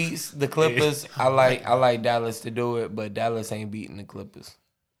Dallas beats the Clippers, I like Dallas to do it, but Dallas ain't beating the Clippers.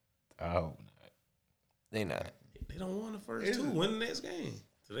 Oh, They not. They don't want the first two. Win the next game.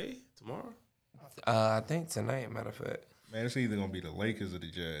 Today? Tomorrow? I think tonight, matter of fact. Man, it's either gonna be the Lakers or the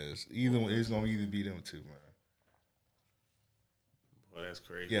Jazz. It's gonna either be them two, man. Well, that's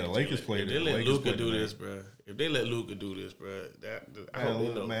crazy. Yeah, the Lakers played. If they the let Lakers Luka played do tonight. this, bro. If they let Luka do this, bro, I hope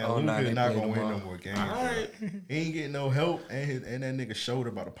they know. Man, Oh, Luka nah, is they not play gonna win tomorrow. no more games. All bro. right. He ain't getting no help, and that nigga shoulder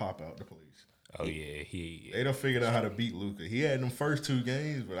about to pop out the police. oh yeah, he. They done figured out how to beat Luka. He had them first two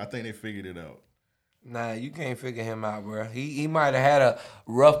games, but I think they figured it out. Nah, you can't figure him out, bro. He might have had a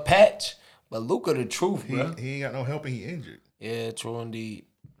rough patch, but Luka the truth, bro. He ain't got no help, and he injured. Yeah, true indeed.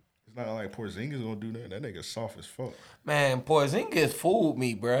 It's not like Porzingis gonna do nothing. That nigga soft as fuck. Man, Porzingis fooled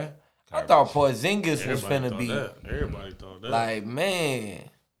me, bro. I thought Porzingis was Everybody finna thought be that. Everybody thought that. like, man,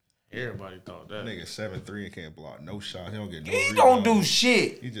 Everybody thought that. That nigga 7'3" and can't block no shot. He don't get no. he don't do rebounds.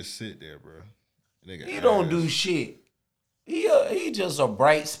 shit. He just sit there, bro. Nigga He don't ass. do shit. He just a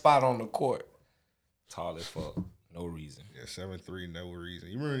bright spot on the court. Tall as fuck, no reason. Yeah, 7'3", no reason.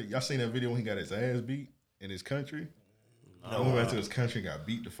 You remember y'all seen that video when he got his ass beat in his country? He went back to his country and got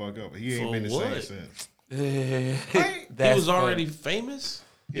beat the fuck up. But he ain't For been the what? same since. He was already famous?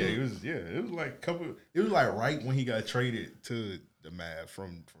 Yeah, it was. Yeah, it was like right when he got traded to the Mavs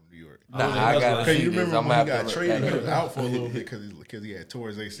from New York. Nah, I gotta Because see you this. remember I'm when he gonna have got to traded, look he that was up. out for a little bit because he had tore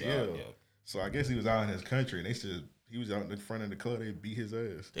his ACL. Yeah. So I guess he was out in his country, and they said he was out in front of the club. They beat his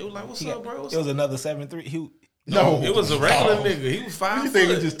ass. They was like, "What's up, bro?" What's It was up? another 7'3". No, It was a regular nigga. He was 5 You foot.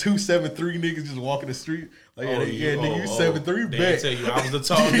 think it's just 2'7" niggas just walking the street? Like, nigga, you 7'3", They bet. tell you I was the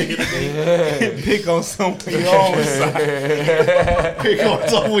tall nigga today. Pick on some of your own side. Pick on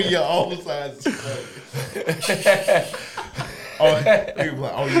some of your own sides.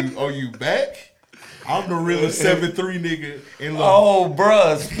 Are you back? I'm the realest 7'3" nigga in love. Oh,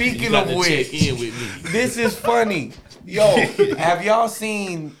 bruh, You speaking got of to which, check in with me. this is funny. Yo, have y'all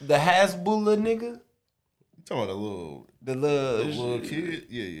seen the Hasbulla nigga? You talking about The the little little kid?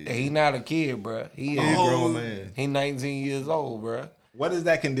 Yeah. He not a kid, bruh. He He a is grown man. He 19 years old, bruh. What is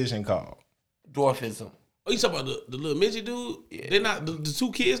that condition called? Dwarfism. Oh, you talking about the little midget dude? Yeah. They're not the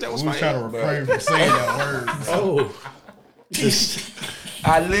two kids that was We was fighting. trying to refrain from saying that word. Oh,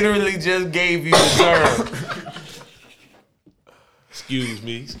 I literally just gave you the term. excuse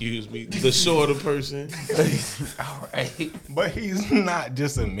me. The shorter person. All right. But he's not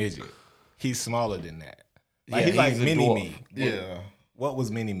just a midget. He's smaller than that. Like, Yeah, he's like he's a mini dwarf. me. Yeah. What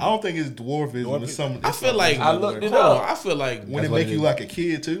was mini me? I don't think it's dwarfism. It's something. I feel like I looked it hold on, up. I feel like when it what make it you is. like a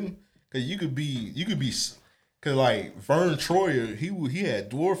kid too, because you could be, because like Vern Troyer, he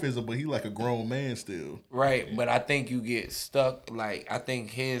had dwarfism, but he like a grown man still. Right, but I think you get stuck. Like I think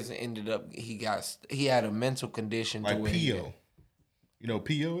his ended up. He had a mental condition to Like where P.O. You know what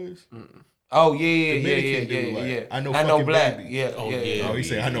P.O. is? Oh The yeah. Dominican dude, like, I know I know fucking black. baby. Yeah. Oh, yeah. yeah. Oh, he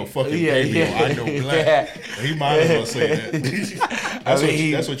said, I know fucking Yeah, baby. yeah. Or, I know black. Yeah. He might as well say that.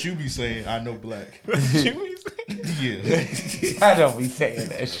 mean, That's what you be saying. I know black. Yeah. I don't be saying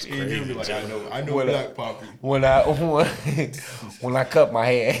that shit. You be like, I know What black poppy. When I cut my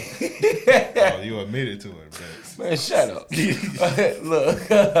hair. Oh, you admitted to it, man. Man, shut up. Look,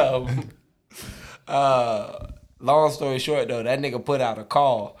 long story short though, that nigga put out a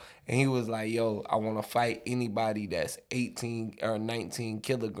call and he was like, yo, I want to fight anybody that's 18 or 19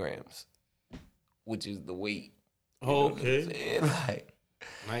 kilograms, which is the weight. Oh, okay. Like,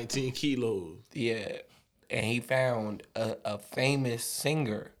 19 kilos. yeah. And he found a famous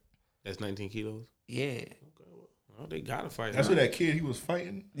singer. That's 19 kilos. Yeah. Oh, they gotta fight. That's huh? what that kid he was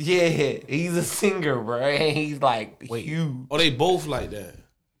fighting. Yeah, he's a singer, bro. And he's like huge. Oh, they both like that.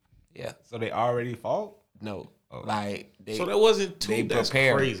 Yeah. So they already fought? No. Like they, So that wasn't too. they That's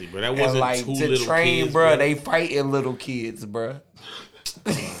prepare. crazy, bro. That And wasn't like two to little train, kids, bro. They fighting little kids, bro.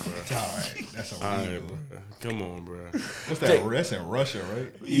 All right, that's All right, illegal. bro. Come on, bro. What's that? That's in Russia,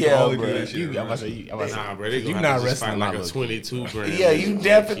 right? Yeah, only do bro. that shit in I'm about to Russia. say, I'm about to say, Nah, bro. They you gonna not have to just fight wrestling like my a little 22 gram. Yeah, you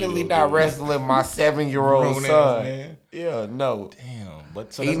definitely not kilo, wrestling my 7-year-old Grown ass son. man. Yeah, no. Damn.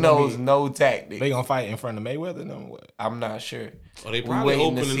 But so He that's gonna knows be- no tactics. They gonna fight in front of Mayweather? No, what? I'm not sure. Oh, they We probably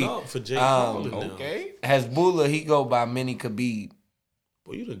waiting to opening see. up for Jake Paul and them. Okay. Hasbulla, he go by Mini Khabib.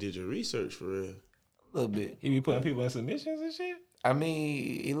 Boy, you done did your research for real. A little bit. He be putting people in submissions and shit? I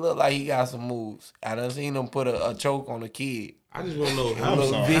mean, he look like he got some moves. I done seen him put a choke on a kid. I just want to know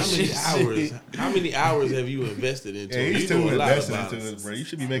I'm sorry. how many hours have you invested into Yeah, it? he's You know too a lot invested about into it. it, bro. You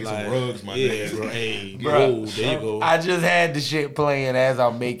should be making Like, some rugs, my yeah, nigga. bro. Hey, Bro, bro, there you go. I just had the shit playing as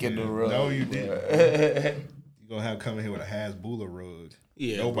I'm making the rug. No, you didn't. You gonna have come in here with a Hasbulla rug.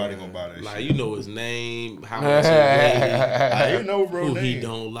 Yeah, Nobody bro. gonna buy that like, shit. you know his name, how much he weigh, I didn't know, bro. who he name.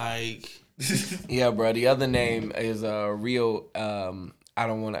 don't like. Yeah, bro. The other name is Rio. I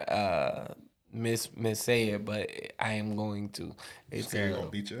don't want to miss say it, but I am going to. It's Ain't gonna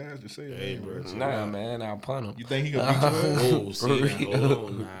beat your ass. Just say it. Hey, bro. nah, man. I'll punt him. You think he gonna beat your ass? Oh, see, hold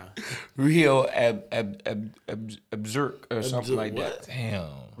on now. Rio Abzurk or something like that. Damn.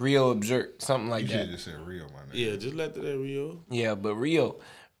 Rio Abzurk, something like You should that. have just said real, my nigga. Yeah, just let that Rio. Yeah, but Rio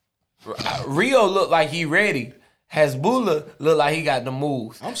look like he ready. Hasbulla look like he got the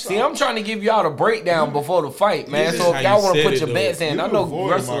moves. See, I'm trying to give y'all the breakdown before the fight, man. This So is if how y'all you want to said put it, your though. bets in, I You know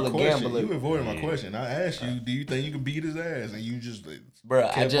avoided Russell my a question. gambler. You avoided my question. I asked you, do you think you can beat his ass? And you just Bruh,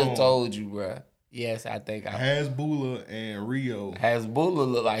 I kept just on. told you, bruh. Yes, I think I Hasbulla and Rio. Hasbulla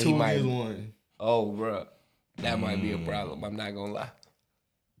look like he Two might. against one. Oh, bruh. That might be a problem. I'm not gonna lie.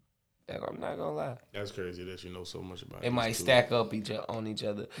 I'm not gonna lie. That's crazy that you know so much about. They these might two. stack up on each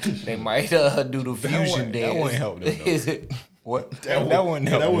other. They might do the fusion dance. that wouldn't help them, though. Is it what? That wouldn't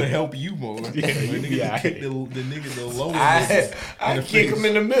help. That would me. help you more. Yeah, the you nigga be just all kick right. the nigga the lower. I the kick face. him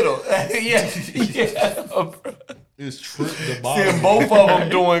in the middle. yeah, bro. It's trip the bottom. Seeing both of them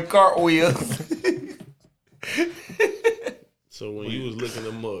doing cartwheels. So when you was looking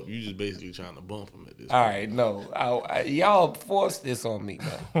them up, you just basically trying to bump them at this. All right, no, y'all forced this on me,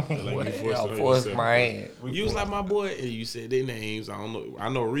 man. Y'all forced my hand. You was like my boy, and you said their names. I don't know. I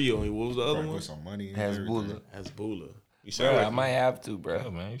know Rio. And what was the other one? Some money. Hasbulla. You Bro, I might have to, bro. Yeah,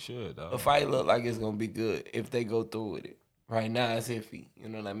 man, you should. Dog. The fight look like it's gonna be good if they go through with it. Right now it's iffy, you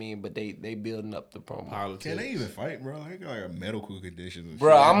know what I mean? But they building up the promo. Can they even fight, bro? They got like a medical condition.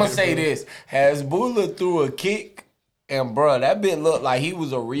 Bro, I'm gonna say this: Hasbulla threw a kick, and bro, that bit looked like he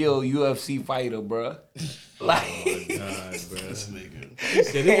was a real UFC fighter, bro. Like, oh my God, bro, this nigga. He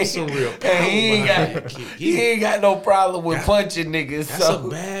said it was some real power. He ain't got no problem with punching niggas. That's so. a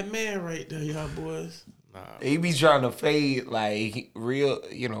bad man right there, y'all boys. Nah. He be trying to fade like real,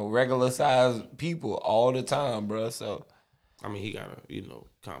 regular sized people all the time, bro. So. I mean, he got a,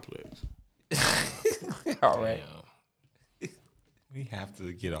 complex. All right. We have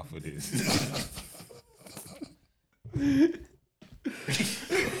to get off of this.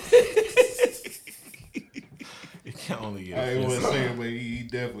 It can only get I ain't want to say it, but he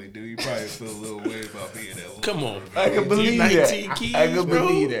definitely do. He probably feel a little way about being that. Come on, bro. I can believe that. 19 keys, I can bro.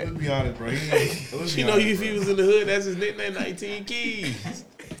 believe that. Let's be honest, bro. If he was in the hood, that's his nickname, 19 keys.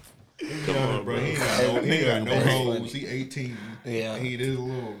 Come on, bro. He ain't got no hoes. He 18. Yeah. He is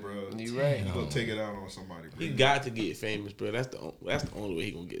little, bro. You right. He gonna take it out on somebody, bro. He got to get famous, bro. That's the only way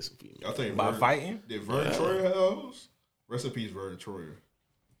he gonna get some females. I think by fighting. Did Vern Troyer have hoes? Rest in peace, Vern Troyer.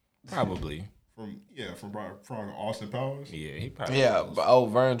 Probably. From Austin Powers. Yeah, he probably. Yeah, but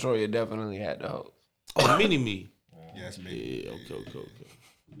Vern Troyer definitely had the hoes. Oh, Mini Me. Yes, Mini. Yeah, okay.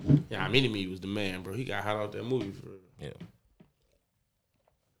 Yeah, Mini Me was the man, bro. He got hot out that movie for real. Yeah.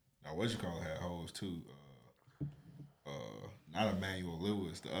 Now, what you call it had hoes too. Not Emmanuel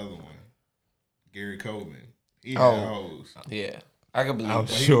Lewis, the other one, Gary Coleman. He had hoes. Yeah, I can believe. I'm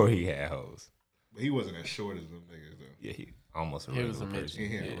sure he had hoes, but he wasn't as short as them niggas though. Yeah, he almost a He was regular a person.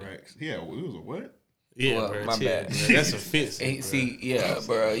 He had racks. He was a what? Yeah, Well, bro, my bad. Bro. That's offensive. See, yeah,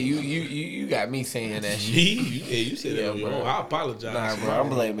 bro, you got me saying that shit. You said that on your own. I apologize. Nah, bro, I'm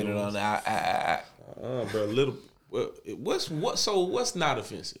blaming it on that. Bro, what's not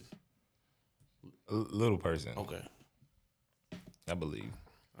offensive? Little person. Okay. I believe.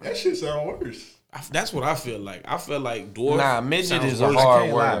 That shit sound worse. That's what I feel like. I feel like dwarf. Nah, midget is a worse. hard I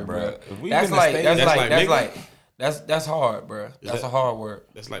can't word, lie, bro. bro. That's hard, bro. That's a hard word.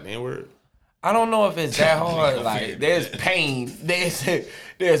 That's like the N-word. I don't know if it's that hard. Like, there's pain. There's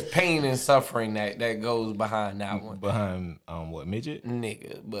pain and suffering that goes behind that one. Behind what, midget?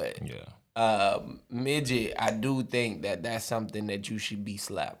 Nigga, but yeah. Midget, I do think that's something that you should be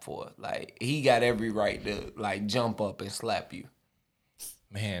slapped for. Like, he got every right to like jump up and slap you.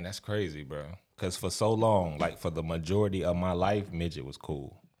 Man, that's crazy, bro. Because for so long, like for the majority of my life, midget was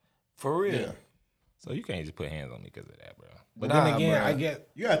cool. For real. Yeah. So you can't just put hands on me because of that, bro. But Nah, then again, bro. I get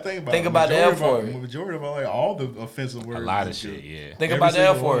You gotta think about the F word. The majority of like all the offensive words. a lot of is shit, good. yeah. Think about the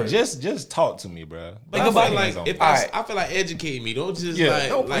F word. Just talk to me, bro. Think about like I feel like educate me. Don't just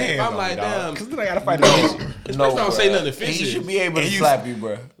don't put like if hands I'm on like me, dog. damn. Because then I gotta fight against you. Especially don't say nothing offensive. He should be able to And you- slap you,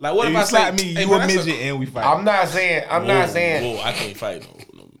 bro. Like what If if you I slap say me, hey, you bro, a that's midget, and we fight. I'm not saying. Whoa, I can't fight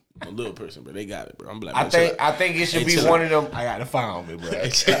no little person, but they got it, bro. I'm like, I think it should be one of them. I got to find me, bro.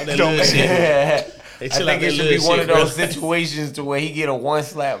 Don't make shit. I think it should be one of those situations to where he get a one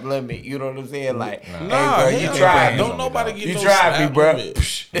slap limit. You know what I'm saying? Like, hey, bro, you hell tried. no. Don't nobody get You no tried me, slap bro.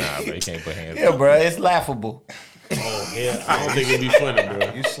 limit. Nah, bro, you can't put hands Yeah, on me. bro, it's laughable. Oh yeah, I don't think it'd be funny,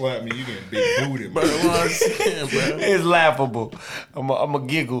 bro. You slap me, you getting big booted, Bro, bro. what I'm saying, bro. It's laughable. I'm a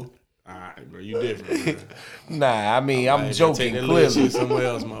giggle. All right, bro, you different, bro. Nah, I mean, I'm Take joking. that little Clearly, shit somewhere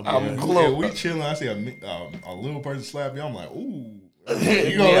else, my boy. I'm Yeah, close. we chilling. I see a little person slap me. I'm like, ooh.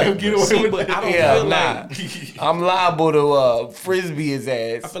 You gonna let him get away See, with but it? I don't Yeah, feel nah. like I'm liable to frisbee his I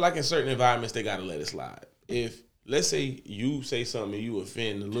ass. feel like in certain environments they gotta let it slide. If let's say you say something and you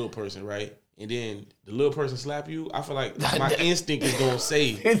offend the little person, right? And then the little person slap you, I feel like my instinct is gonna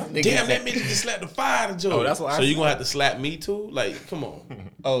say, "Damn, that midget just slapped the fire to Joe." Oh, that's what so I you gonna have to slap me too? Like, come on.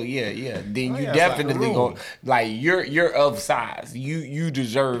 Oh yeah. Then you yeah, definitely slap the gonna like you're of size. You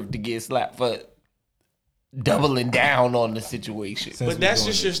deserve to get slapped for doubling down on the situation. But that's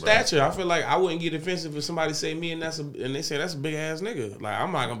just your stature. I feel like I wouldn't get offensive if somebody say me and they say that's a big ass nigga. Like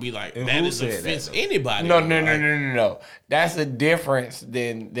I'm not gonna be like And that who is said that, offensive. though? Anybody. No. That's a difference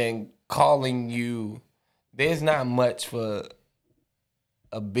than calling you. There's not much for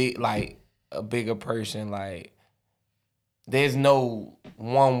a bigger person. Like there's no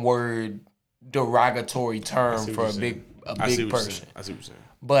one word derogatory term for a big person. I see what you're saying.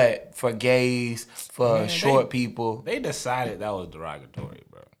 But for gays, for Man, short people, They decided that was derogatory,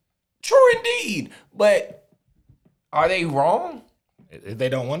 bro. true indeed. But Are they wrong? If they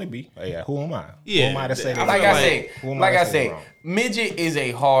don't want to be, yeah, who am I? Yeah, who am I to say that? Like I say, wrong? midget is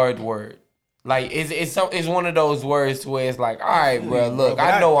a hard word. Like it's one of those words where it's like, all right, bro, look, But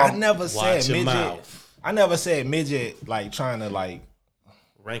I know I I'm never said Watch your midget. mouth. I never said midget like trying to like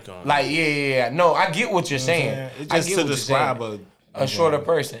Rank on. like yeah. No, I get what you're saying. It's I just get to what you're describe saying. A shorter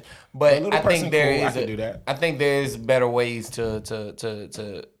person, but little I person think there cool, I is could do that. I think there is better ways to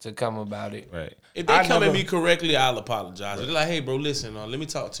come about it. Right. If they come at me correctly, I'll apologize. They're like, hey, bro, listen, let me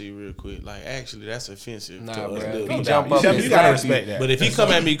talk to you real quick. Like, actually, that's offensive Nah, to bro. us. If little he jump up You and gotta slap respect you, that. But if he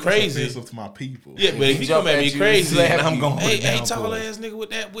come at me crazy, offensive to my people. yeah, but if he jump come at at me you, crazy, slap I'm you. gonna put hey, it down hey, tall for it. ass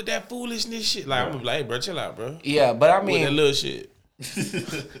nigga with that foolishness shit. Like, I'm gonna be like, hey, bro, chill out, bro. Yeah, but I With that mean, little shit.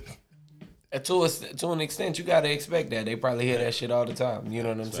 to an extent, you gotta expect that. They probably hear that shit all the time. You know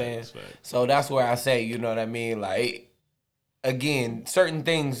what I'm saying? Facts. So that's where I say, you know what I mean? Like, again, certain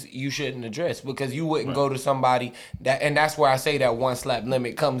things you shouldn't address because you wouldn't go to somebody that, and that's where I say that one slap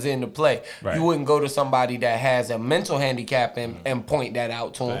limit comes into play. Right. You wouldn't go to somebody that has a mental handicap and point that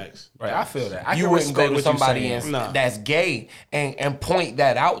out to them. Facts. Right, I feel that. I You can wouldn't go respect to what you're somebody saying. that's gay and point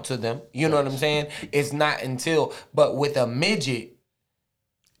that out to them. You know what I'm saying? It's not until, but with a midget,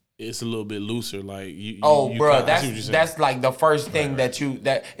 It's a little bit looser. Like, you bro, I see what you're saying. that's like the first thing that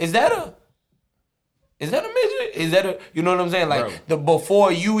is that a midget? Is that a, you know what I'm saying? Like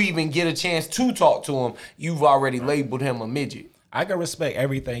before you even get a chance to talk to him, you've already labeled him a midget. I can respect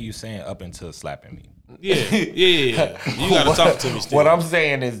everything you saying up until slapping me. Yeah. You gotta talk to me still. What I'm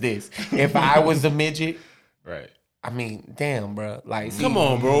saying is this: if I was a midget, Right. I mean, damn, bro. Like, Come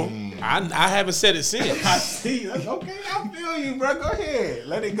on, bro. I haven't said it since. I see. That's okay. I feel you, bro. Go ahead.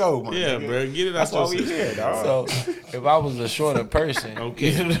 Let it go, man. Yeah, bro. Get it out That's why your we system. here, dog. So if I was a shorter person, Okay.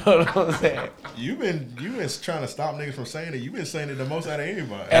 you know what I'm saying? You've been trying to stop niggas from saying it. You've been saying it the most out of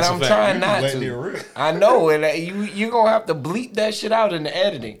anybody. And a I'm fact. trying You not letting it to. rip. I know, and you're gonna have to bleep that shit out in the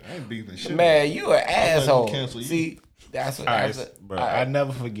editing. I ain't beefing shit. Man, you an letting them asshole. cancel you. See, that's what. All right, That's bro. I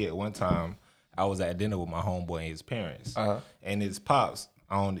never forget one time I was at dinner with my homeboy and his parents, and his pops.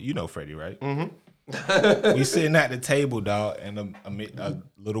 You know Freddie, right? Mm-hmm. We sitting at the table, dog, and a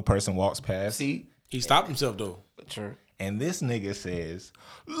little person walks past. See, He stopped himself though. true. And this nigga says,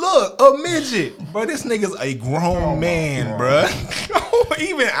 "Look, a midget, bro. This nigga's a grown man, bro."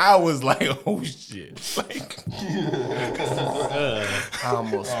 Even I was like, "Oh shit!" Like, I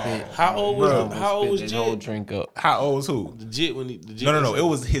almost spit. How old was the whole Jit? drink up? how old's who? The Jit when the Jit No. was- It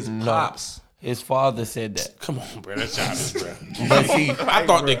was his pops. His father said that. Come on, bro. That's childish, bro. But see, I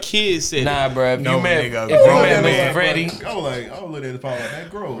thought the kid said nah, it. bro. If No, you met nigga, Mr. grown Freddie, I was looking at the power like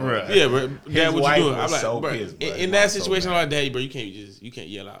that girl. Right. Yeah, bro. Dad, what wife you doing? was I'm like, so bro. pissed, bro. In that situation, I'm like, Daddy, bro, you can't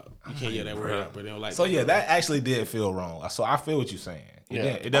yell out. You can't yell that word out, bro. They don't like. So yeah, that actually did feel wrong. So I feel what you're saying.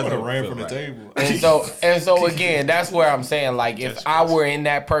 It I doesn't would have ran feel from the right. table. and so again, that's where I'm saying, like, if I were in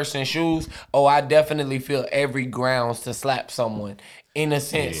that person's shoes, I definitely feel every grounds to slap someone. In a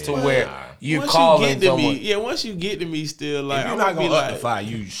sense, to where you're once calling you get to someone. me, once you get to me, still like If you're I'm not gonna be gonna up like, the fire,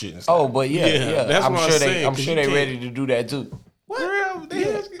 you shouldn't. Stop. Oh, but yeah. that's I'm what sure I'm they, saying, I'm 'cause sure you they can't- ready to do that too. what? They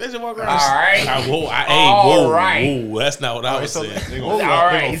just walk around. All right. Whoa, All whoa, right. whoa. That's not what I was saying. They All gonna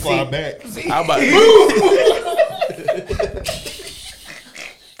right, fly see. back. How about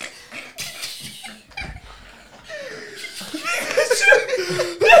Yeah, that's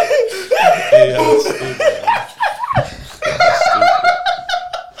stupid, man.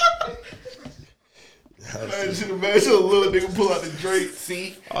 I should imagine a little nigga pull out the Drake.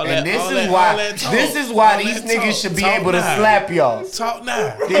 See, All and that- this all is that- why all that talk. this is why All these that niggas talk. should be Talk able to now. slap y'all. Talk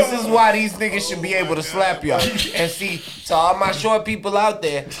now. This is why these niggas should be able to slap y'all. And see, to all my short people out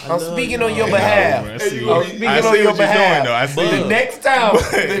there, I'm speaking on your behalf. bro. I I'm see speaking what- on I see your what you're behalf. doing, though. I see The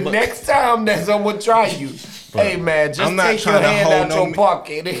it. next time that someone try you, hey man, just I'm not take your trying to hand hold out no your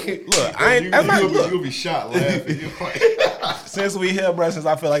pocket. Look, I ain't. I'm not, look, You'll be shot laughing. since we here, bro. Since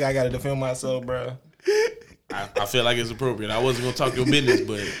I feel like I gotta defend myself, bro. I feel like it's appropriate. I wasn't gonna talk your business,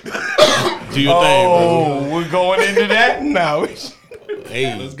 but do your thing, bro. We're going into that? No.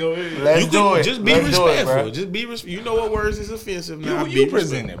 Hey, Let's go ahead. Let's you do can it. just be Let's do it, respectful. bro. Just be respectful. You know what words is offensive now. You Be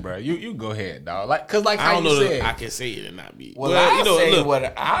present respectful. it, bro. You go ahead, dog. Like, cause like I how don't you know said. that I can say it and not be. Well, Well, I you know, say look,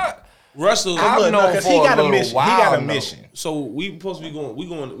 what I. Russell. I've look, known cause for he got a little mission. He while got a now. mission. So we supposed to be going.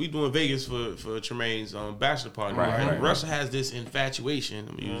 We doing Vegas for Tremaine's bachelor party, right? right. Russell has this infatuation.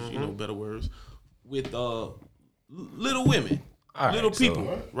 I'm gonna use better words with little women, All right, little so-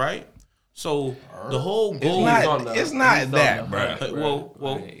 people, right? So the whole goal. It's not that, bro.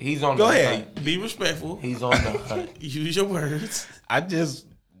 Whoa. He's on Go the ahead. hunt. Be respectful. He's on the hunt. Use your words.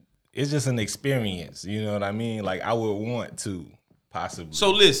 It's just an experience. You know what I mean? Like I would want to possibly.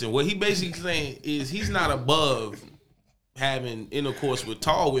 So listen, what he basically saying is he's not above having intercourse with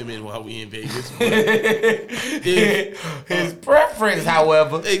tall women while we in Vegas. His preference,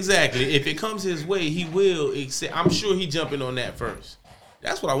 however. Exactly. If it comes his way, he will accept. I'm sure he jumping on that first.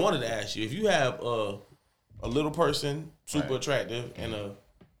 That's what I wanted to ask you. If you have a little person, super attractive, and a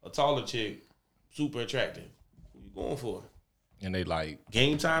taller chick, super attractive, who you going for? And they like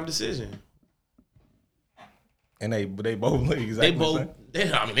game time decision. And they both look exactly the same.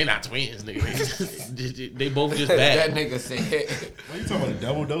 They're not twins, nigga. They both just bad. That nigga said. What you talking about?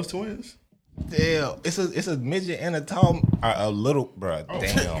 Double dose twins? Damn, it's a midget and a tall, a little, bro. Oh,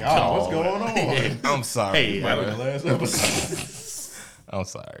 damn, God, what's going on? I'm sorry, Hey, bro. The last episode. I'm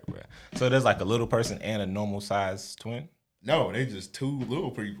sorry, bro. So there's like a little person and a normal size twin. No, they just two little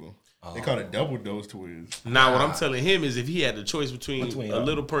people. They call it double dose twins. Now, what I'm telling him is, if he had the choice between a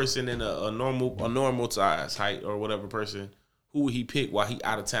little person and a normal size height or whatever person, who would he pick while he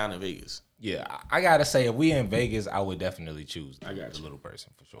out of town in Vegas? Yeah, I gotta say, if we in Vegas, I would definitely choose. I got the little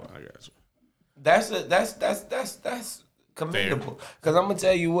person for sure. I got you. That's commendable. Because I'm gonna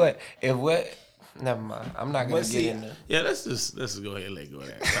tell you what, never mind. I'm not gonna get in there. Yeah, let's just go ahead and let go of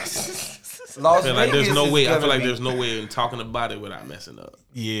that. Las I feel like Vegas there's no is way. I gonna feel like be- there's no way in talking about it without messing up.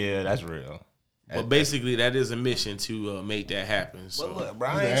 Yeah, that's real. But basically, that is a mission to make that happen. So, But look, bro,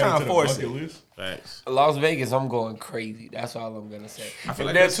 I ain't trying to force it. Facts. Las Vegas, I'm going crazy. That's all I'm gonna say. I feel If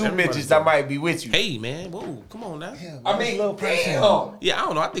like there's that's two everybody's midgets, I might be with you. Hey, man, whoa, come on now. I mean, damn. Yeah, I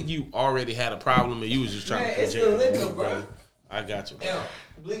don't know. I think you already had a problem and you was just trying Man, to it's project the it, liquor, bro. I got you. Damn,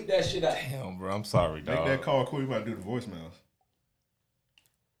 bleep that shit out. Damn, bro, I'm sorry, Make dog. that call quick. We about to do the voicemails.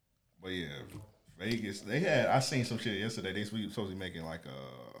 But yeah, Vegas. I seen some shit yesterday. They supposed to be making like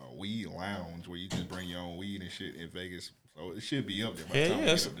a weed lounge where you just bring your own weed and shit in Vegas. So it should be up there. By the time we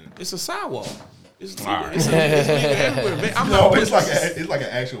Yeah, get up there. it's a sidewalk. It's right. it's everywhere. I'm No, not it's like an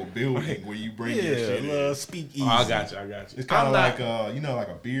actual building where you bring your shit in. speakeasy. Oh, I got you. It's kind of like like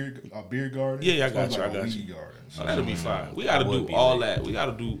a beer garden. Yeah, I It's got you. like I a got weed you. garden. Oh, that'll be fine. We got to do all that. We got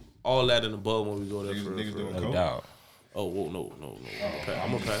to do all that in the bubble when we go there. Niggas doing No coke? doubt. Oh, whoa, no.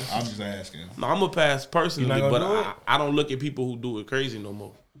 I'm gonna pass. I'm just asking. No, I'm gonna pass personally, You not but gonna do it? I don't look at people who do it crazy no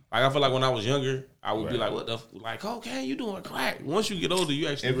more. Like I feel like when I was younger, I would be like, "What the like? Okay, you doing crack?" Once you get older, you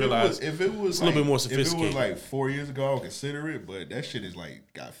actually realize if it was it's a little bit more If it sophisticated. was like 4 years ago, I would consider it, but that shit is like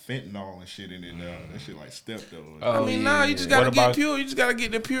got fentanyl and shit in it now. That shit like stepped over. I mean, nah, you just gotta get pure. You just gotta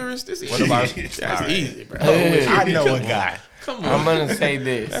get the purest. This is What about- that's All right. easy, bro. I know a guy. Come I'm on, gonna say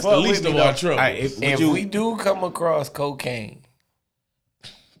this. that's the least of our trouble. Right, if If we do come across cocaine,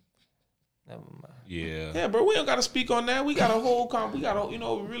 never mind. yeah. Yeah, bro, we don't gotta speak on that. We got a whole we got we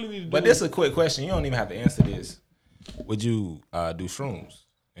really need to. But do this is a quick question. You don't even have to answer this. Would you do shrooms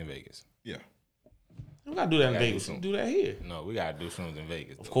in Vegas? Yeah. we gotta do that in Gotta do Vegas. some- Do that here, No, we gotta do shrooms in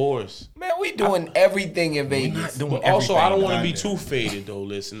Vegas. of course. Man, we doing everything in Vegas. But also, I don't want to be goddamn. too faded though.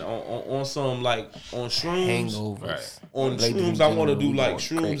 Listen, on some like on shrooms. Hangovers. Right. On Ladies and shrooms, I want to gentlemen, do we like going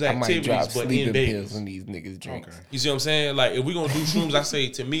shrooms crazy. I might activities, drop but in sleeping Vegas. pills when these niggas drink. Okay. You see what I'm saying? Like if we gonna do shrooms, I say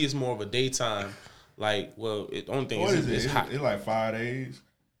to me it's more of a daytime. Like, well, the only thing What is is it's it? hot. It's like 5 days.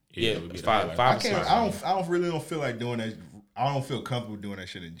 Yeah, it would be five like- I or can't. six. I don't feel like doing that. I don't feel comfortable doing that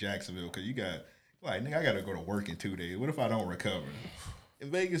shit in Jacksonville because you got like nigga. I got to go to work in 2 days. What if I don't recover?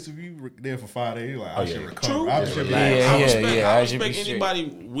 In Vegas, if you there for 5 days, like I should recover. True. I should Yeah, relax. I should be respect straight. anybody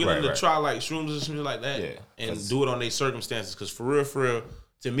willing to Right. try like shrooms or something like that, Yeah, and 'cause- do it on their circumstances. Because for real,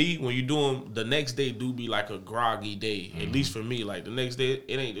 to me, when you do them, the next day do be like a groggy day. At least for me, like the next day,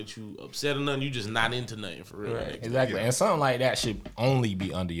 it ain't that you upset or nothing. You just not into nothing for real. the next day. Exactly. And something like that should only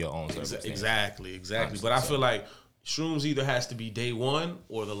be under your own circumstances. Exactly. But I feel like shrooms either has to be day one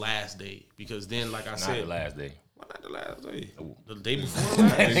or the last day, because then, like I Not said, the last day. why not the last day? The day before the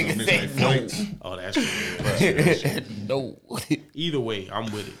last? Niggas miss their flights. Oh, that's true. No. Either way,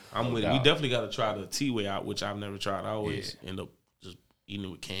 I'm with it. We doubt. definitely got to try the tea way out, which I've never tried. I always end up just eating it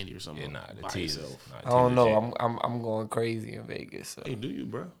with candy or something. Yeah, nah, the by tea is. itself. nah, I don't tea is know. shit. I'm going crazy in Vegas. So. Hey, do you,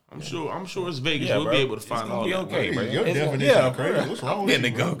 bro? I'm sure it's Vegas. Yeah, We'll bro. be able to It's find gonna all be that. okay, Hey, bro. your It's definition gonna- is crazy. What's wrong with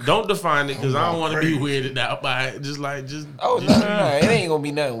you? Bro? Don't define it, because I don't want to be crazy. weirded out by it. Just Oh no, it ain't gonna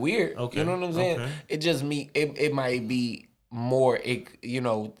be nothing weird. Okay, You know what I'm saying? okay. It just it might be more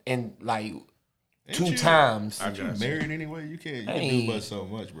in like Ain't two you- times. I You got you. married anyway? You can Hey. do but so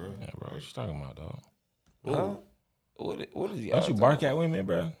much, bro. Yeah, bro. What you talking about, dog? Huh? What is he? Don't you bark at women,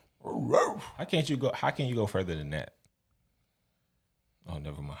 bro? How can you go further than that? Oh,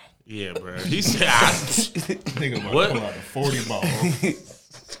 never mind. Yeah, bro. He said, Nigga about What? to pull out the 40 ball.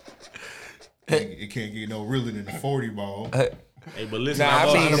 It can't get no realer than the 40 ball. "Hey, but listen, Nah, I've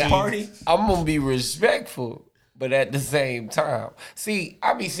I mean, seen party? I'm gonna be respectful, But at the same time, see,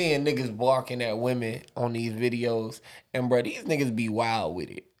 I be seeing niggas barking at women on these videos, and bro, these niggas be wild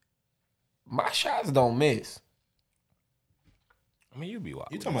with it. My shots don't miss. I mean, you be wild.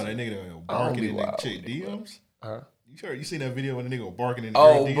 You talking about that nigga that was barking in that chick DMs? Huh? You seen that video when the nigga was barking in the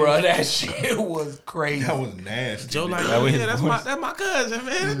Oh, DMs? bro, that shit was crazy. That was nasty. Joe like, dude. yeah, that's my cousin,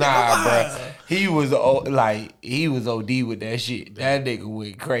 man. Nah, bro. He was OD with that shit. That nigga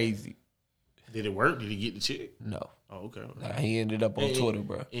went crazy. Did it work? Did he get the chick? No. Oh, okay. Nah, he ended up on Twitter,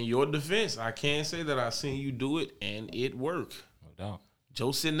 bro. In your defense, I can say that I seen you do it and it worked. No doubt.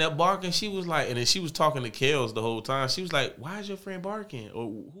 Joe sitting there barking. She was like, and then she was talking to Kels the whole time. She was like, "Why is your friend barking?" Or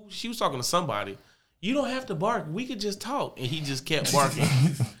who? She was talking to somebody. You don't have to bark. We could just talk. And he just kept barking.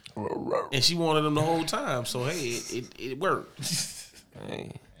 And she wanted him the whole time. So hey, it worked.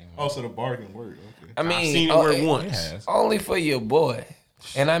 Hey. Also, the barking worked. Okay. I mean, I've seen it work once. Only for your boy.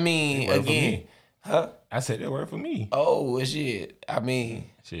 And I mean, again, huh? I said it worked for me. Oh shit. I mean,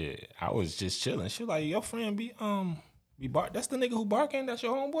 shit. I was just chilling. She was like, your friend be bark. That's the nigga who barking. That's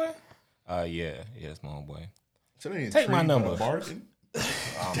your homeboy. Yeah, it's my homeboy. So they Take my number. Barking.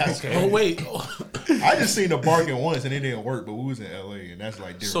 Okay. Oh wait, I just seen the barking once and it didn't work. But we was in LA and that's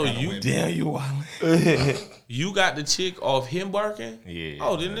like different. So kind of you women. Damn, you wild. You got the chick off him barking? Yeah.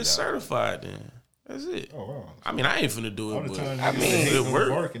 Oh, then it's certified then. That's it. Oh wow. I mean, I ain't finna do All it, the but time I mean, it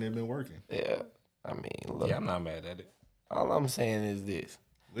worked. barking, it been working. yeah. I mean, look. Yeah, I'm not mad at it. All I'm saying is this.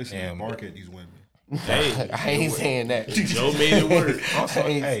 Listen, Damn, bark at these women. Hey, I ain't saying that. Joe made it work.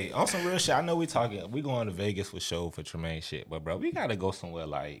 On some real shit, I know we going to Vegas for show for Tremaine shit, but bro, we gotta go somewhere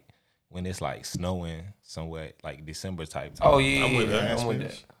like when it's like snowing somewhere like December type time. Oh yeah, I'm with that. I'm with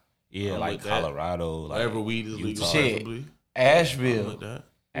that. Yeah, I'm like with that. Colorado, like Wherever weed is legal, Utah. Shit. possibly. I'm Asheville. with that.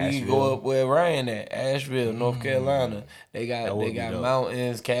 We can go up where Ryan at. Asheville, North Carolina. They That got would they be got dope.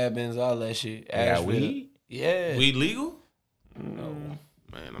 mountains, cabins, all that shit. They got Asheville. weed? Yeah. Weed legal? No.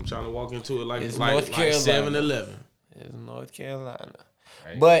 Man, I'm trying to walk into it like It's like North Carolina. 7-Eleven. It's North Carolina.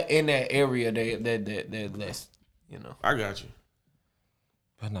 Right. But in that area they're less, you know. I got you.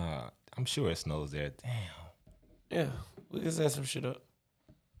 But nah, I'm sure it snows there. Damn. Yeah. We can set some shit up.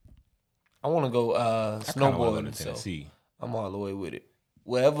 I wanna go I kinda wanna go snowboarding, to so Tennessee. I'm all the way with it.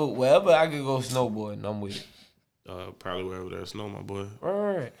 Wherever I could go snowboarding, I'm with it. Probably wherever there's snow, my boy.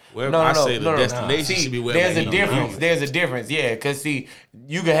 Right. Wherever I say the destination See, should be wherever there's they a know difference. you. There's a difference, yeah. Cause see,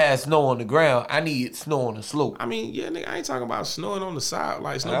 you can have snow on the ground. I need snow on the slope. I mean, yeah, nigga, I ain't talking about snowing on the side,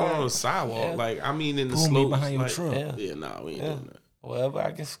 like snowing on the sidewalk. Yeah. Like, I mean, in the Boom, slopes. behind your like, truck. Yeah, nah, we ain't doing that. Wherever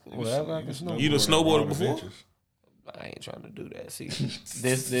I can snow. You done snowboarded before? I ain't trying to do that. See,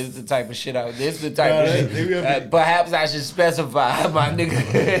 this is the type of shit. This is the type of shit. Perhaps I should specify, my nigga.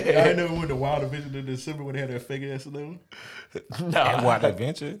 I ain't never went to Wild Adventure in December when they had that fake ass snow. And Wild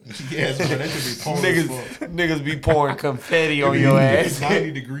Adventure? Yes, bro, that should be pouring. Niggas be pouring confetti on your ass.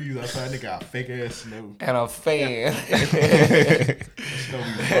 90 degrees outside, nigga got fake ass snow. And a fan. Snow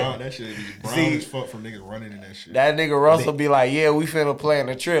be brown. That shit be brown as fuck from niggas running in that shit. That nigga Russell be like, yeah, we finna plan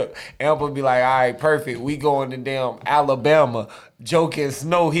a trip. Amber be like, all right, perfect. We going to damn Alabama. Joking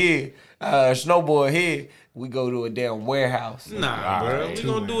snow here, snowboard here. We go to a damn warehouse. Nah, bro. We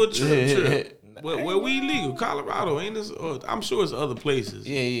gonna do a trip. Where we legal? Colorado, ain't this? I'm sure it's other places.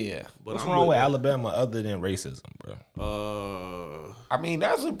 Yeah. But What's I'm wrong with Alabama other than racism, bro? I mean,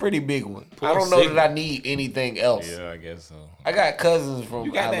 that's a pretty big one. Poor I don't know Sigma. that I need anything else. Yeah, I guess so. I got cousins from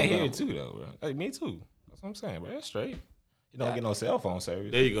You got that Alabama. here too, though, bro. Like, me too. That's what I'm saying, bro. That's straight. You don't get no cell phone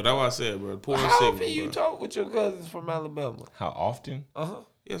service. There you go. That's what I said, bro. Poor How Sigma, often you bro. talk with your cousins from Alabama? How often?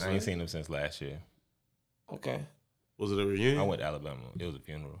 Yes, I ain't sir. seen them since last year. Okay. Was it a reunion? I went to Alabama. It was a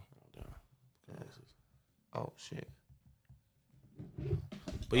funeral. Oh shit.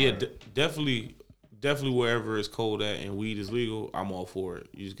 But yeah, definitely wherever it's cold at and weed is legal, I'm all for it.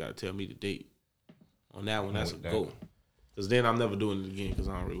 You just gotta tell me the date. On that one, that's a go. Cause then I'm never doing it again because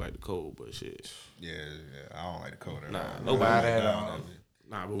I don't really like the cold. But shit. Yeah, I don't like the cold. Nah, all. nobody. Down.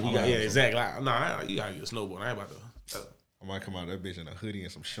 Nah, but we got exactly. Nah, you gotta get a snowboard. I ain't about to. I might come out of that bitch in a hoodie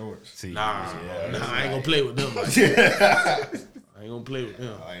and some shorts. See, Nah, I ain't gonna play with them. Like that. I ain't gonna play with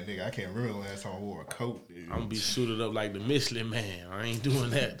them. Like, nigga, I can't remember the last time I wore a coat. Dude. I'm gonna be suited up like the Michelin Man. I ain't doing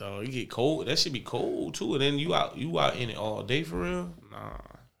that, dog. You get cold. That should be cold too. And then you out in it all day for real. Nah,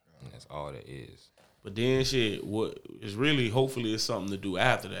 that's all that is. But then shit, what is really hopefully it's something to do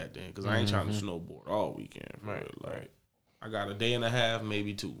after that then, because I ain't trying to snowboard all weekend. Right, like I got a day and a half,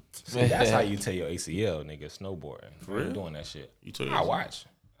 maybe two. See, that's how you tear your ACL, nigga. Snowboarding. For real? Doing that shit. You tear your I ACL? watch.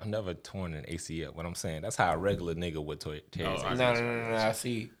 I've never torn an ACL. What I'm saying, that's how a regular nigga would tear his ACL. No.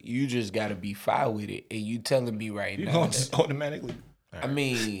 See, you just gotta be fine with it, and you telling me right You now. gonna just automatically. I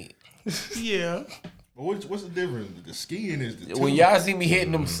mean, yeah. What's the difference? The skiing is the when y'all see me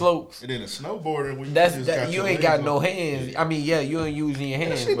hitting them slopes, and then the snowboarding. When you ain't got no hands. I mean, yeah, you ain't using your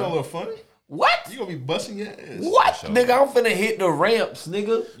hands. That shit don't look funny. What? You gonna be busting your ass? What, nigga? I'm finna hit the ramps,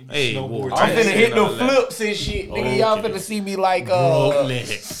 nigga. Hey, I'm finna hit the flips and shit, nigga. Y'all finna see me like all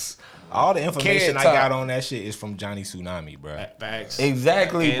the information I got on that shit is from Johnny Tsunami, bro. Facts.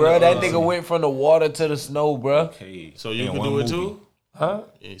 Exactly, bro. That nigga went from the water to the snow, bro. Okay. So you can do it too? Huh?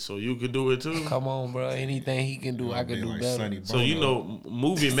 Yeah, so you could do it too? Come on, bro. Anything he can do, I can do better. So you know,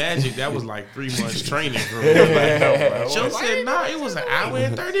 movie magic, that was like 3 months training for me. Joe said, nah, it was an hour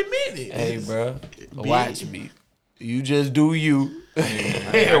and 30 minutes. Hey, bro. Watch me. You just do you.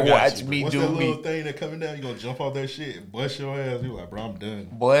 Watch me What's do that me. little thing that coming down? You gonna jump off that shit and bust your ass? You like, bro, I'm done.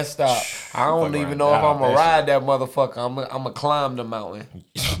 Boy, stop. I don't even know if I'm gonna ride that motherfucker. I'm gonna climb the mountain.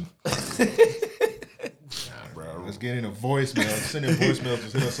 Let's get in a voicemail. Send in voicemail.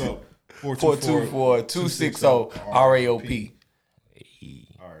 Just hit us up. 424-260-RAOP.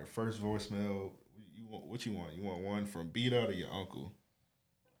 All right, first voicemail. What you want? You want one from B-Dot or your uncle?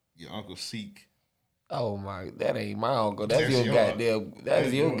 Your uncle Seek. Oh my, that ain't my uncle. That's your goddamn.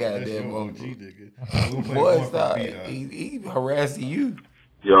 That's your goddamn uncle. Boy, stop. He harassing you.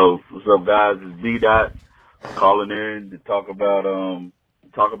 Yo, what's up, guys? It's B-Dot calling in to talk about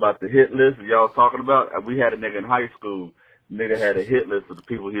the hit list that y'all was talking about. We had a nigga in high school. Nigga had a hit list of the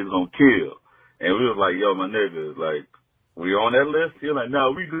people he was gonna kill, and we was like, "Yo, my nigga, like, we on that list?" He was like,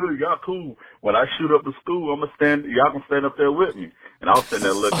 "No, we good. Y'all cool. When I shoot up the school, I'ma stand. Y'all can stand up there with me." And I was sitting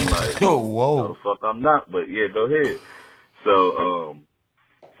there looking like, "Oh, whoa, no, the fuck, I'm not." But yeah, go ahead. So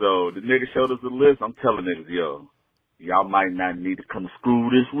the nigga showed us the list. I'm telling niggas, yo, y'all might not need to come to school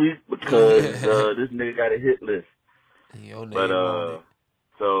this week because this nigga got a hit list.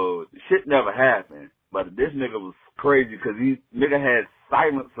 So shit never happened. But this nigga was crazy because nigga had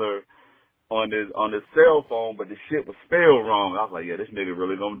silencer on his cell phone, but the shit was spelled wrong. I was like, yeah, this nigga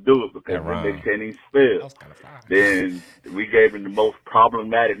really gonna do it because this nigga can't even spell. Then we gave him the most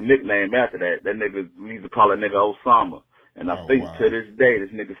problematic nickname after that. That nigga, we used to call that nigga Osama. And I think to this day,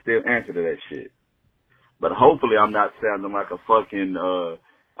 this nigga still answer to that shit. But hopefully I'm not sounding like a fucking,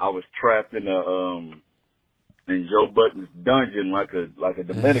 I was trapped in Joe Budden's dungeon like a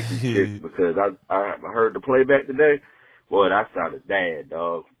Dominican chick because I heard the playback today. Boy, that sounded bad,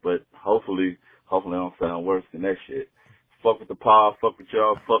 dog. But hopefully I don't sound worse than that shit. Fuck with the pod, fuck with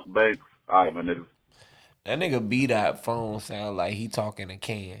y'all, fuck banks. All right, my niggas. That nigga B-Dot phone sound like he talking a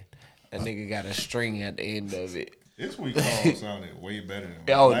can. That nigga got a string at the end of it. This week call sounded way better than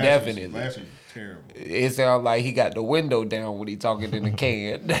last definitely. Last week was terrible. It sounds like he got the window down when he talking in the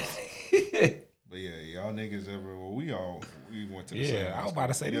can. But yeah, y'all niggas we went to the same. I was about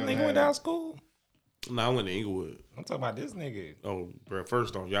to say, this nigga went down school. No, I went to Inglewood. I'm talking about this nigga. Oh, bro,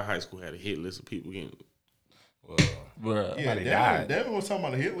 first off, y'all high school had a hit list of people getting... Bro, yeah, Devin was talking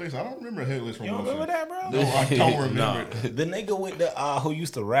about the hit list. I don't remember a hit list from You don't remember that, bro? No, I don't remember. The nigga with the who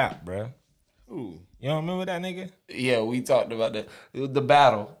used to rap, bro. Who? You don't remember that nigga? Yeah, we talked about the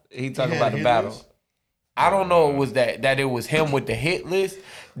battle. He talking about the battle. List? I don't know it was that it was him with the hit list.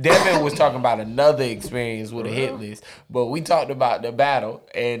 Devin was talking about another experience with a hit list. But we talked about the battle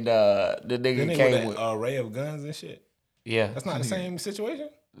and the nigga came with an array of guns and shit. Yeah. That's not the same situation?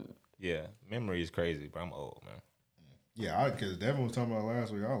 Yeah. Memory is crazy, but I'm old, man. Yeah, because Devin was talking about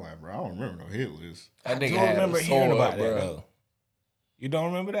last week. I was like, bro, I don't remember no hit list. I don't remember hearing about that, though. You don't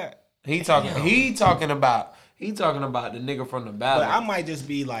remember that? He talking about the nigga from the battle. But I might just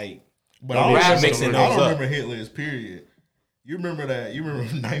be like, but I don't remember hit list, period. You remember that? You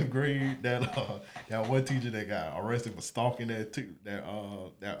remember ninth grade that one teacher that got arrested for stalking that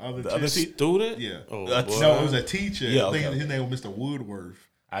other student? Yeah. Oh, no, it was a teacher. Yeah, I think his name was Mr. Woodworth.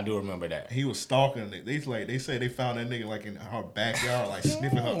 I do remember that. He was stalking it. They say they found that nigga like in her backyard, like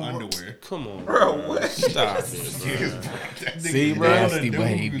sniffing her underwear. Come on, bro. What? Stop it, bro. See, bro. Nasty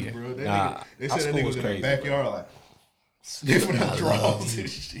behavior. Bro. They said that nigga was in the backyard, like sniffing her drawers and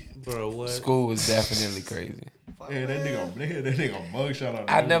shit. Bro, what? School was definitely crazy. Yeah, that nigga mugshot on.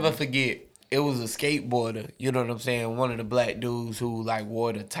 I never forget. It was a skateboarder, you know what I'm saying? One of the black dudes who like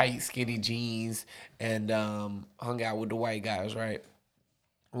wore the tight, skinny jeans and hung out with the white guys, right?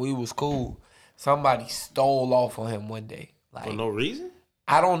 We was cool. Somebody stole off on him one day. Like, for no reason?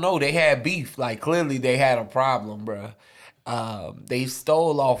 I don't know. They had beef. Like, clearly they had a problem, bro. They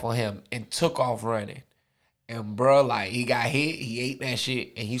stole off on him and took off running. And, bro, like, he got hit. He ate that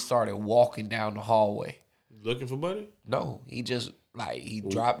shit, and he started walking down the hallway. Looking for buddy? No. He just, like, he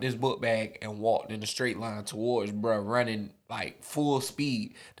dropped his book bag and walked in a straight line towards, bro, running, like, full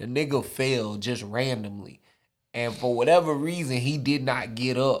speed. The nigga fell just randomly. And for whatever reason, he did not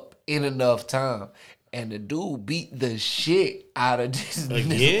get up in enough time. and the dude beat the shit out of this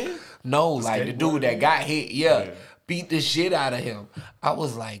Again? No, like the dude that got hit, beat the shit out of him. I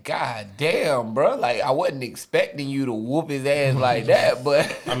was like, God damn, bro. Like, I wasn't expecting you to whoop his ass like that,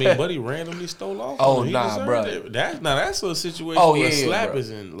 but I mean, buddy randomly stole off. Oh, He nah, deserved bro. it. That's a situation Oh, where yeah, slap bro.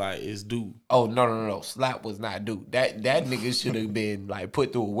 isn't like is due. Oh, no. Slap was not due. That nigga should have been like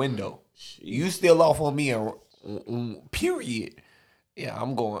put through a window. You still off on me, period. Yeah,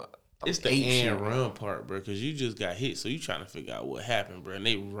 I'm going. It's the and run part, bro, because you just got hit, so you trying to figure out what happened, bro. And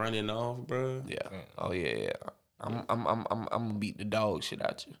they running off, bro. Yeah. Oh yeah. I'm gonna beat the dog shit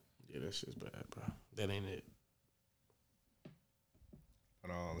out you. Yeah, that shit's bad, bro. That ain't it.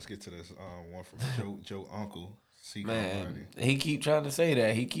 But let's get to this one from Joe Uncle. C. Man, he keep trying to say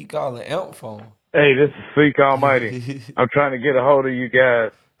that. He keep calling Elk phone. Hey, this is Seek Almighty. I'm trying to get a hold of you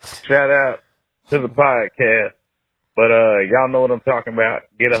guys. Shout out to the podcast. But y'all know what I'm talking about.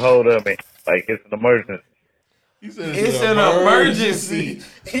 Get a hold of me. Like, it's an emergency. It's an emergency.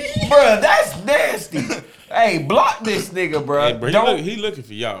 Bruh, that's nasty. Hey, block this nigga, bruh. Hey, bro, he looking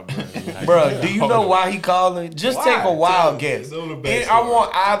for y'all, bro. Bruh, do you know why he calling? Just take a wild guess. And I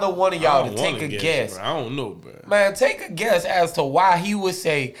want either one of y'all to take a guess. Bro. I don't know, bro. Man, take a guess as to why he would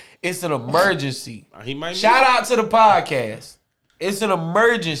say it's an emergency. He might Shout out to the podcast. It's an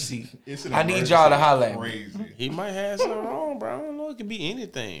emergency. I need y'all to holler at me. He might have something wrong, bro. I don't know. It could be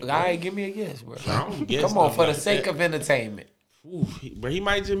anything. All right, give me a guess, bro. I don't guess. Come on, for the like sake that. of entertainment. Ooh, bro, he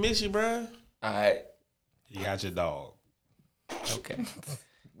might just miss you, bro. All right. You got your dog. Okay.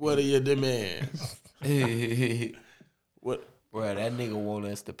 What are your demands? What? Bro, that nigga want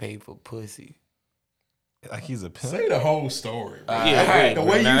us to pay for pussy. Like he's a pimp. Say the whole story, bro. Yeah, the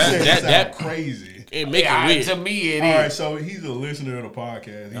way you said it that sound crazy. It make it weird. To me, it All is. right, so he's a listener of the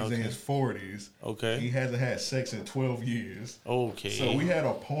podcast. He's in his 40s. Okay. He hasn't had sex in 12 years. Okay. So we had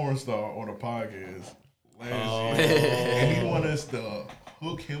a porn star on the podcast last year. And he wanted us to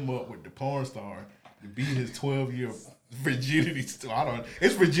hook him up with the porn star to be his 12-year virginity.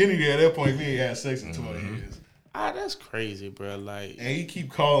 It's virginity at that point. We ain't had sex in 12 years. That's crazy, bro. Like, and he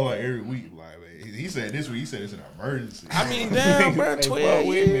keep calling like every week. Like, he said this week, he said it's an emergency. I mean, damn, bro, 12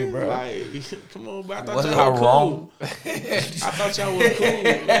 with me, years, bro. Like, come on, bro. I thought Was y'all I were wrong? cool. I thought y'all was cool,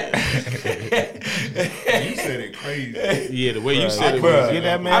 man. You said it crazy. Yeah, the way you said it. Bro, get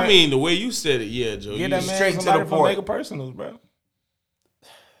that man. I mean, the way you said it, yeah, Joe. Get You that man straight to somebody the from point. Mega Personals, bro.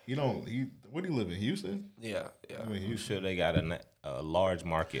 Where do you live in Houston? Yeah. I mean, You sure they got a large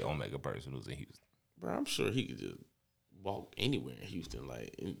market on Mega Personals in Houston? Bro, I'm sure he could just walk anywhere in Houston.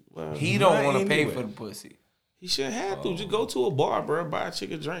 Like, well, He don't Not want to pay anywhere. for the pussy. he shouldn't have to. Just go to a bar, bro, buy a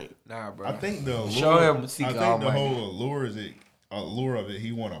chick a drink. Nah, bro. I think the allure, Show him I Seek think the Almighty. whole allure of it,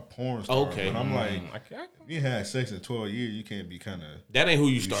 he want a porn star. Okay. But I'm like, Okay. you had sex in 12 years, you can't be kind of. That ain't who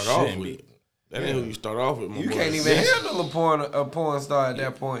you start off shouldn't with. be. That ain't who you start off with, my You boy. can't even handle a porn star at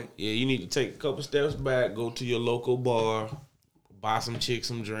that point. Yeah, you need to take a couple steps back, go to your local bar, buy some chicks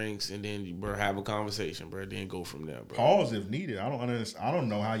some drinks, and then bro have a conversation, bro. Then go from there, bro. Pause if needed. I don't understand. I don't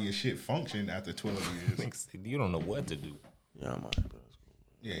know how your shit function after 12 years. You don't know what to do. Yeah, I'm out, bro.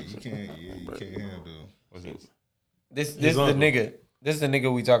 Yeah, you can't. Yeah, you can't handle. What's this? This His the uncle. nigga. This the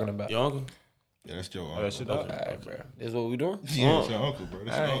nigga we talking about. Your uncle? Yeah, that's your Oh, uncle. that's your dog. All right, bro. This is what we doing? Yeah, that's your uncle, bro.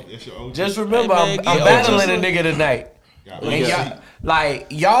 That's your uncle. That's your OG. Just remember, Hey, man, I'm get battling OG. a nigga tonight. Yeah,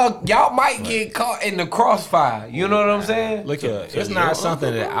 And y'all might get caught in the crossfire. You know what I'm saying? Look here, it's not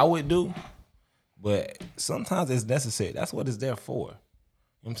something that I would do, but sometimes it's necessary. That's what it's there for. You know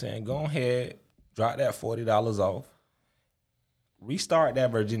what I'm saying? Go ahead, drop that $40 off. Restart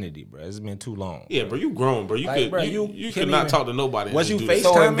that virginity, bro. It's been too long. Yeah, bro, you grown, bro. You Like, could bro, you you could can't not even- talk to nobody. Was and you just do face-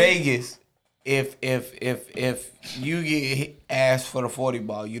 that. So in FaceTime Vegas, if you get asked for the 40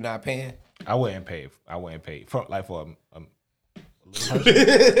 ball, you not paying? I wouldn't pay. For a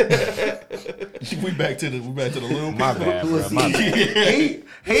we back to the little. my bad, bro. My bad.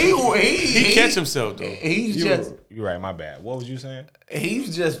 He catch himself though. You're right. My bad. What was you saying?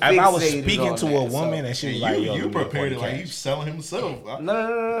 He's just If I was fixated speaking on to that, a woman and she was like, "Yo, you give me prepared it 40K." like he's selling himself.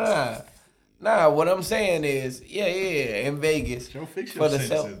 Nah, what I'm saying is, yeah, in Vegas, Joe, fix for your the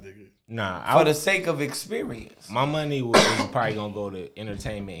sentences, nigga. Nah, for the sake of experience. my money was probably gonna go to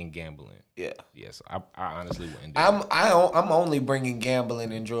entertainment and gambling. Yeah, Yes, I honestly wouldn't. Do I'm only bringing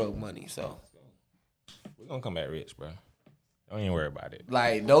gambling and drug money, so We're gonna come back rich, bro. Don't even worry about it.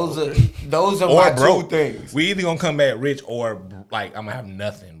 like those are Or my broke. two things. We either gonna come back rich or like I'm gonna have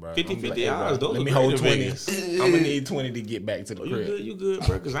nothing, bro. 50, I'm gonna 50 be like, hey, hours, bro, those let are me great hold in 20. Vegas. I'm gonna need 20 to get back to the crib. You good,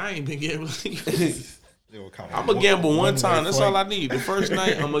 bro? Because I ain't been gambling. Yo, I'm gonna gamble one time. That's all I need. The first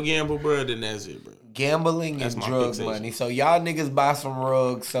night, I'm gonna gamble, bro. Then that's it, bro. Gambling That's and my drug fixation. money. So y'all niggas buy some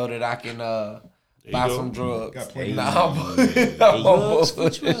rugs so that I can buy go. some drugs. Got plenty Nah, of I'm drugs.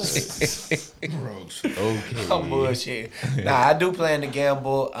 bullshit. drugs. Okay. I'm bullshit. Nah, I do plan to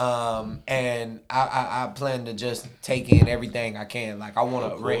gamble, and I plan to just take in everything I can. Like I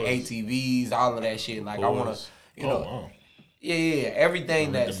want to rent ATVs, all of that shit. Like I want to, you know, wow. yeah,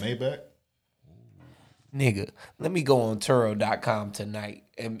 everything Rent that's the Maybach. nigga. Let me go on Turo.com tonight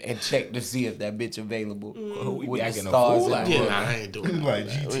and check to see if that bitch available we with the acting a stars fool and out the here. Yeah, I ain't doing Like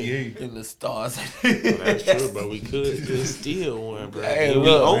that. GTA. in the stars. That's true, bro. We could just steal one, bro. Hey, And we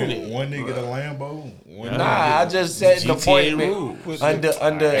look. own it. One nigga the Lambo. One Nah, nigga I just set an GTA appointment rule. under a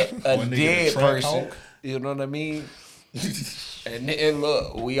One nigga dead the track person. hawk. You know what I mean? and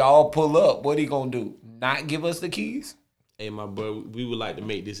look, we all pull up. What he gonna do? Not give us the keys? Hey, my boy, we would like to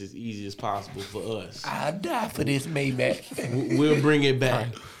make this as easy as possible for us. I die for this Maybach. We'll bring it back.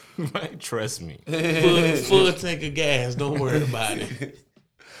 Trust me. Full tank of gas. Don't worry about it.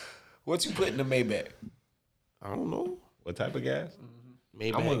 What you put in the Maybach? I don't know. What type of gas?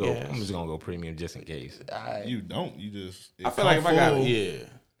 Maybe I'm gonna go. gas. I'm just gonna go premium just in case. You don't. You just. I feel like if I got it,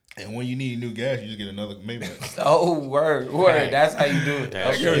 And when you need new gas, you just get another Maybach. Oh, word. That's how you do it.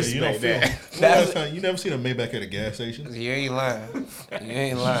 That's Okay. You don't feel. That's- You never seen a Maybach at a gas station? You ain't lying. You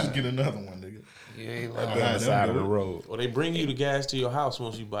ain't Just lying. get another one, nigga. You ain't On lying. the side of the road. Well, they bring you the gas to your house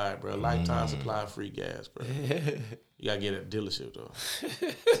once you buy it, bro. Lifetime supply of free gas, bro. You gotta get it at a dealership though.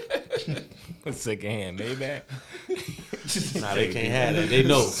 Secondhand Maybach. Nah, they can't have that. They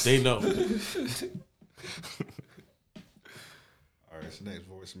know. All right, so next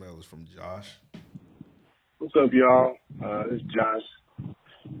voicemail is from Josh. What's up, y'all? It's Josh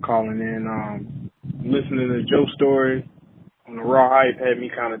calling in. Listening to Joe's story on the Raw Hype had me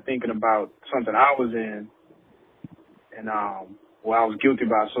kind of thinking about something I was in. And, I was guilty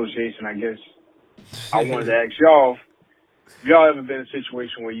by association, I guess. I wanted to ask y'all, if y'all ever been in a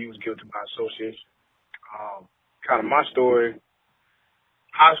situation where you was guilty by association? Kind of my story,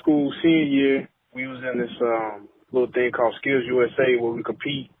 high school senior year, we was in this little thing called Skills USA where we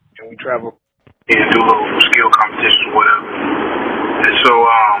compete and we travel and do little skill competitions or whatever. And so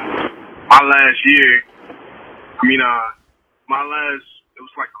my last year, it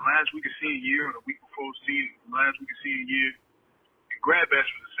was like the last week of senior year or the week before last week of senior year, and grad bash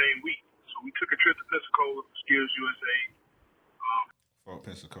was the same week. So we took a trip to Pensacola for Skills USA. Fuck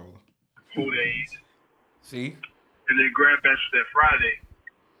Pensacola. 4 days. See? And then grad bash was that Friday.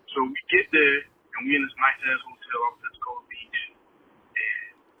 So we get there, and we in this nice ass hotel off Pensacola Beach.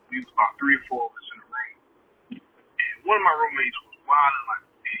 And we was about 3 or 4 of us in the room. And one of my roommates was wilding like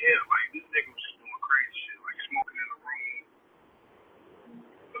hell. Like this nigga was just doing crazy shit, like smoking in the room,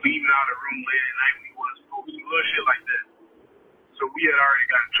 leaving out of the room late at night when he wasn't supposed to, little shit like that. So we had already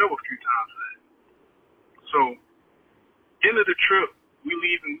got in trouble a few times for that. So, end of the trip, we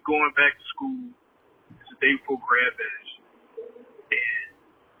leaving, going back to school. It's the day before grad bash. And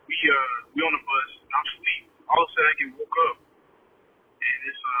we on the bus, and I'm asleep. All of a sudden I get woke up. And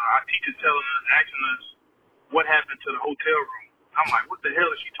it's our teacher telling us, asking us what happened to the hotel room. I'm like, what the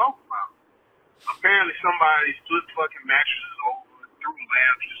hell is she talking about? Apparently somebody flipped fucking mattresses over, threw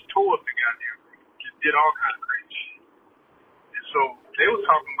lamps, just tore up the goddamn room. Just did all kind of crazy shit. And so they was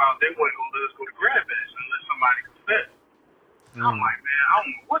talking about they wasn't gonna let us go to grad bash unless somebody confessed. I'm like, man, I don't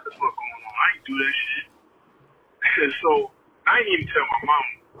know what the fuck going on. I ain't do that shit. And so I didn't even tell my mom.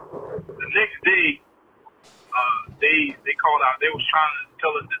 The next day, they called out. They was trying to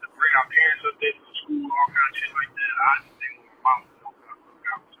tell us that to bring our parents up there to the school, all kind of shit like that. I didn't think my mom was no kind of fuck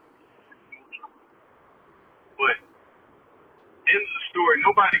out. But end of the story,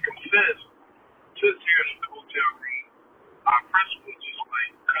 nobody confessed to tearing up the hotel room. Our principal just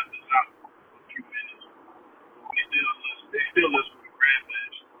like cut this out for a few minutes. They still listen to the grad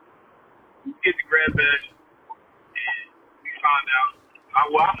bash. We get the grad bash, and we found out. I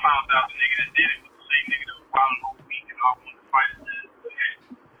found out the nigga that did it was the same nigga that was wilding the whole week, and I wanted to fight his ass. But he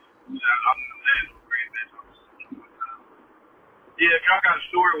was out in the land of the grad bash. Yeah, if y'all got a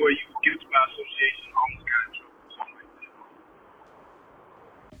story where you was guilty by association, almost got in trouble or something like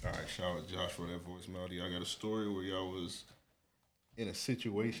that. All right, shout out Josh for that voicemail. Y'all got a story where y'all was in a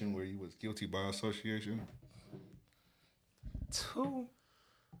situation where you was guilty by association? Too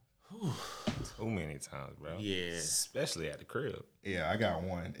many times, bro. Yeah. Especially at the crib. Yeah, I got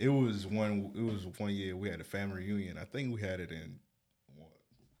one. It was one year we had a family reunion. I think we had it in,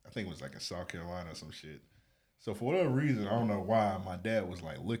 I think it was like in South Carolina or some shit. So for whatever reason, I don't know why, my dad was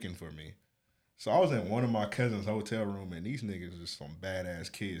like looking for me. So I was in one of my cousin's hotel room, and these niggas just some badass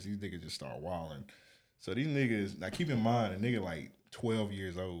kids. These niggas just start wilding. So these niggas, now keep in mind, a nigga like 12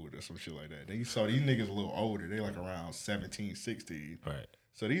 years old or some shit like that. Then you saw these niggas a little older. They like around 17, 16. Right.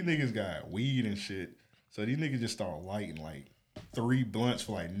 So these niggas got weed and shit. So these niggas just start lighting like 3 blunts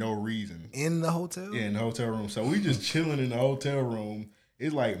for like no reason. In the hotel? Yeah, in the hotel room. So we just chilling in the hotel room.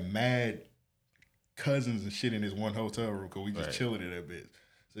 It's like mad cousins and shit in this one hotel room because we just chilling in that bitch.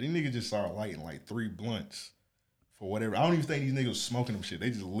 So these niggas just started lighting like 3 blunts. For whatever. I don't even think these niggas was smoking them shit.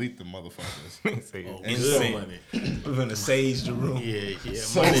 They just lit the motherfuckers. And we're gonna sage the room. Yeah.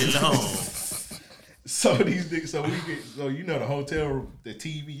 So, Money long. so these niggas, so you know the hotel room, the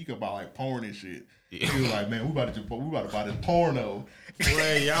TV, you can buy like porn and shit. Yeah. He was like, man, we about to buy this porno.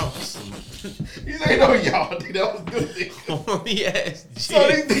 Well, y'all. He ain't no y'all. Dude, that was good. Yes. So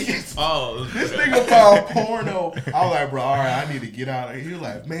these niggas, this nigga found porno. I was like, bro, all right, I need to get out of here. He was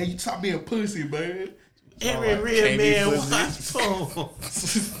like, man, you taught me a pussy, man. Every real man wants porn.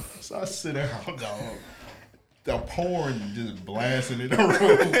 So I sit there, dog. The porn just blasting in the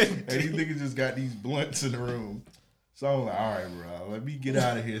room. And these niggas just got these blunts in the room. So I'm like, all right, bro, let me get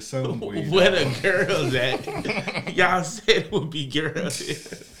out of here somewhere. Where the girls at? Y'all said it would be girls here.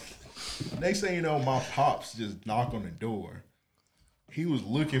 They say, you know, my pops just knocked on the door. He was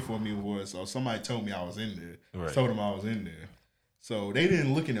looking for me, so somebody told me I was in there. Right. Told him I was in there. So they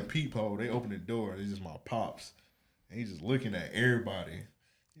didn't look in the peephole. They opened the door. It's just my pops. And he's just looking at everybody.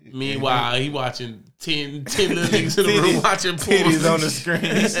 Meanwhile, he watching 10 little niggas in the room watching porn. Titties on the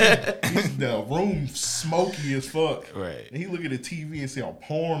screen. The room smoky as fuck. Right. And he look at the TV and see a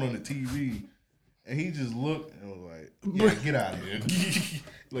porn on the TV. And he just looked and was like, yeah, get out of here.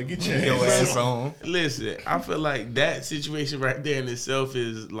 Like, get your ass on. Listen, I feel like that situation right there in itself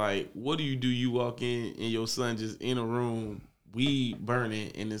is like, what do? You walk in and your son just in a room, weed burning,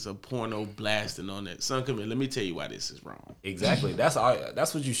 and it's a porno blasting on it. Son, come here. Let me tell you why this is wrong. Exactly. That's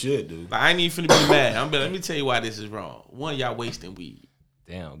what you should do. Like, I ain't even finna be mad. Let me tell you why this is wrong. One, y'all wasting weed.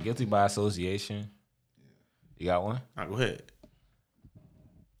 Damn. Guilty by association. You got one? All right, go ahead.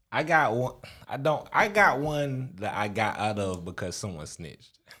 I got one. I got one that I got out of because someone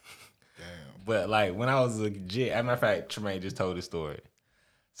snitched. Damn. But like when I was legit, as a matter of fact, Tremaine just told the story.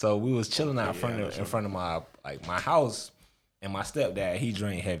 So we was chilling out in front of my house. And my stepdad, he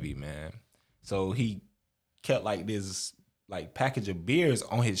drank heavy, man. So he kept like this like package of beers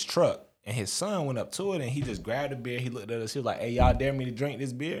on his truck. And his son went up to it and he just grabbed a beer. He looked at us. He was like, hey, y'all dare me to drink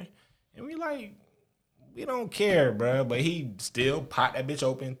this beer? And we like, we don't care, bro. But he still popped that bitch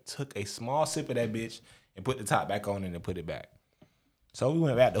open, took a small sip of that bitch, and put the top back on and then put it back. So we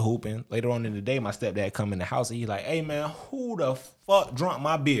went back to hooping. Later on in the day, my stepdad come in the house and he's like, hey, man, who the fuck drunk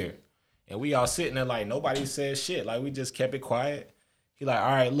my beer? And we all sitting there like nobody said shit. Like we just kept it quiet. He like,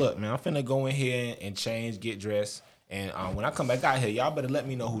 all right, look, man, I'm finna go in here and change, get dressed. And when I come back out here, y'all better let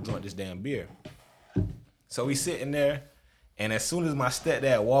me know who drunk this damn beer. So we sitting there. And as soon as my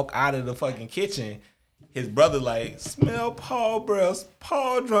stepdad walk out of the fucking kitchen, his brother like, smell Paul breath.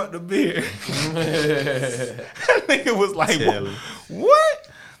 Paul drunk the beer. That nigga was like, what?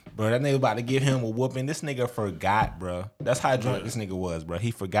 Bro, that nigga about to give him a whooping. This nigga forgot, bro. That's how drunk this nigga was, bro.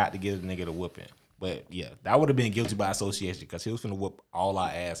 He forgot to give the nigga the whooping. But yeah, that would have been guilty by association because he was finna whoop all our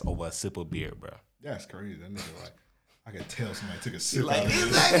ass over a sip of beer, bro. That's crazy. That nigga like, I could tell somebody took a sip like, out of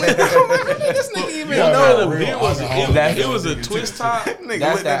this. This nigga even know the beer was a twist top.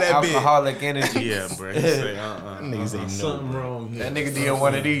 That's that alcoholic energy. Yeah, bro. He say, niggas ain't something wrong here. That nigga did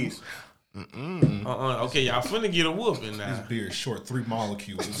one of these. Okay, y'all finna get a whooping now. This beer is short 3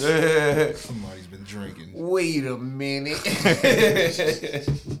 molecules. Somebody's been drinking. Wait a minute.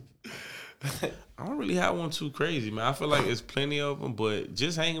 I don't really have one too crazy, man. I feel like there's plenty of them, but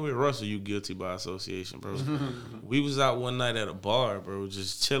just hanging with Russell, you guilty by association, bro. We was out one night at a bar, bro,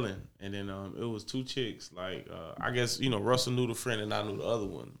 just chilling, and then it was 2 chicks. Like I guess Russell knew the friend and I knew the other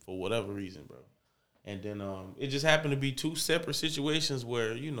one for whatever reason, bro. And then it just happened to be 2 separate situations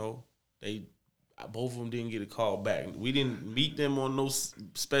where they both of them didn't get a call back. We didn't meet them on no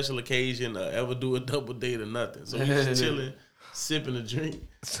special occasion or ever do a double date or nothing. So we just chilling, sipping a drink.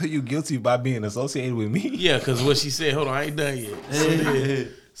 So you guilty by being associated with me? Yeah, because what she said, hold on, I ain't done yet.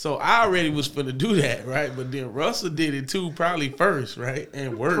 So I already was finna do that, right? But then Russell did it too, probably first, right?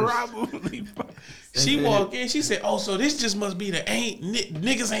 And worse. Probably. She walked in, she said, oh, so this just must be the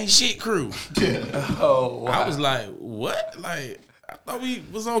niggas ain't shit crew. Oh, wow. I was like, what? Like, I thought we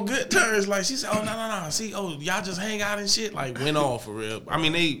was on good terms. Like, she said, oh, no. See, y'all just hang out and shit. Like, went off for real. I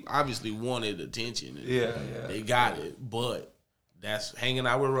mean, they obviously wanted attention. Yeah. They got it. But that's hanging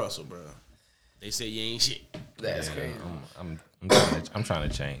out with Russell, bro. They say you ain't shit. That's crazy. I'm trying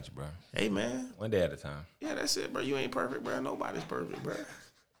to change, bro. Hey, man. One day at a time. Yeah, that's it, bro. You ain't perfect, bro. Nobody's perfect, bro.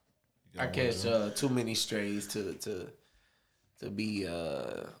 I catch too many strays to be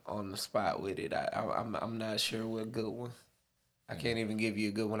on the spot with it. I'm not sure what good one. I can't even give you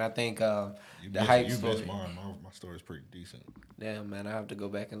a good one. I think the hype story. You mine. My story's pretty decent. Damn, man, I have to go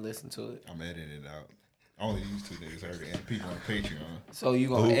back and listen to it. I'm editing it out. Only these 2 niggas heard it, and people on Patreon. So you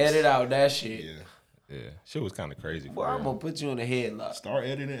gonna edit out that shit? Yeah, shit was kind of crazy. Boy, I'm gonna put you in a headlock. Start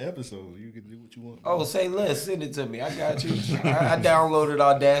editing episodes. You can do what you want. Oh, say less. Send it to me. I got you. I downloaded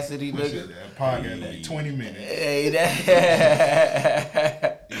Audacity, nigga. That podcast like 20 minutes. Hey,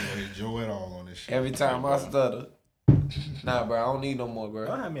 that. You gonna enjoy it all on this shit. Every time I stutter. Nah, bro, I don't need no more, bro.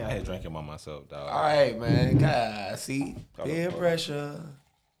 Don't have me out here drinking by myself, dog. All right, man. God, see? Peer pressure.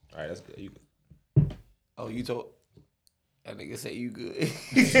 All right, that's good. You good. Oh, you told... That nigga say you good.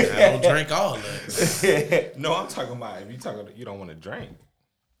 I don't drink all that. No, I'm talking about if you don't want to drink.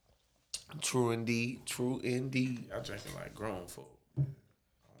 True indeed. True indeed. Y'all drinking like grown folk. I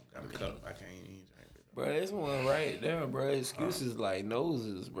don't got a cup. I can't even drink it. Bro, there's one right there, bro. Excuses like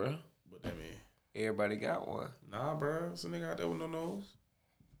noses, bro. What that mean? Everybody got one. Nah, bro. It's a nigga out there with no nose.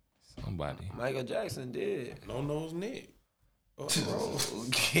 Somebody. Michael Jackson did. No nose Nick. Bro,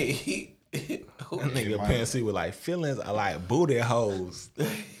 okay. That nigga PNC with like feelings are like booty holes. Yeah,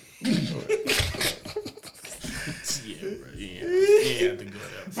 bro. Yeah, have to go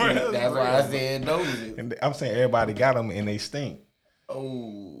there. That's why I said noses. And I'm saying everybody got them and they stink.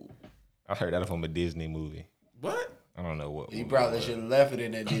 Oh. I heard that from a Disney movie. What? I don't know what. He probably should have left it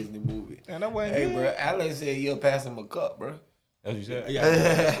in that Disney movie. And that wasn't hey, good. bro, Alex said you'll pass him a cup, bro. That's what you said?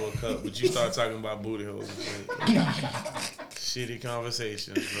 Yeah, for a cup, but you start talking about booty holes and shit. Shitty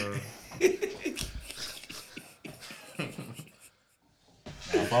conversations, bro.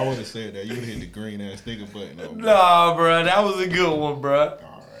 If I would have said that, you would have hit the green ass nigga button. Nah, bro, that was a good one, bro.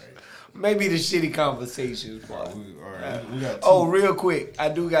 Maybe the shitty conversations part. We got real quick, I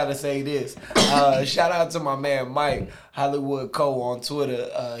do gotta say this. Shout out to my man Mike Hollywood Cole on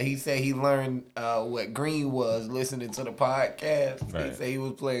Twitter. He said he learned what green was listening to the podcast. Right. He said he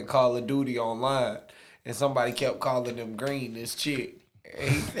was playing Call of Duty online, and somebody kept calling him green. This chick, and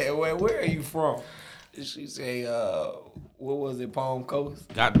he said, "Well, where are you from?" And she said, "What was it? Palm Coast?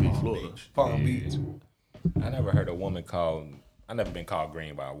 Got to be Florida. Palm Beach." I never heard a woman called. I never been called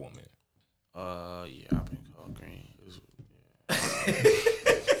green by a woman. Yeah, I've been called green.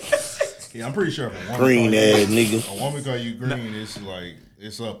 Yeah, I'm pretty sure if a woman Green ass nigga. A woman call you green, it's like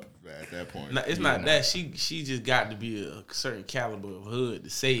it's up at that point. No, it's not that. She just got to be a certain caliber of hood to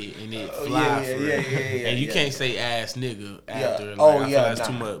say it and it fly for it. And you can't say ass nigga after. Like, I feel that's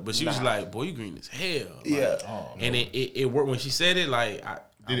too much. But she was like, "Boy, you green as hell." Like, and it worked when she said it. Like,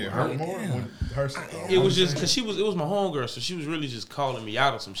 did it hurt more? It was just because it was my homegirl, so she was really just calling me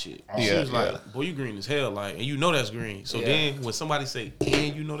out of some shit. She was like, "Boy, you green as hell," like, and you know that's green. So then when somebody say,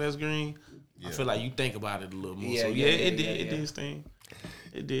 "And you know that's green," I feel like you think about it a little more. It did its thing.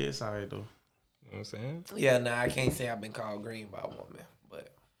 It did. It's alright though. You know what I'm saying? Yeah, nah, I can't say I've been called green by a woman,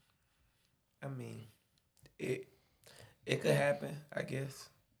 but I mean, it could happen, I guess.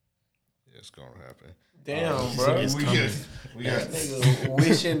 Yeah, it's gonna happen. Damn, bro. We got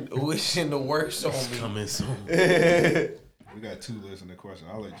nigga wishing the worst on me. Coming soon. We got 2 listener questions.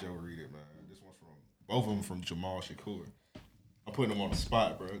 I'll let Joe read it, man. This one's from both of them from Jamal Shakur. I'm putting him on the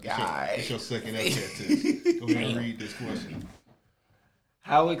spot, bro. It's your second FCAT test. Go ahead and read this question.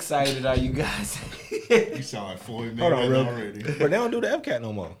 How excited are you guys? You sound like 40 minutes already. But they don't do the FCAT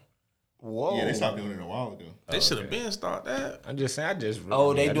no more. Whoa. Yeah, they stopped doing it a while ago. They should have been start that. I'm just saying. They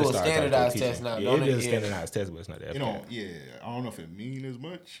do a standardized test now. Yeah, it is a standardized test, but it's not the FCAT. I don't know if it mean as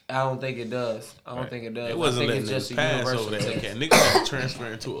much. I don't think it does. I don't think it does. It wasn't letting just us pass over that FCAT. Niggas had to transfer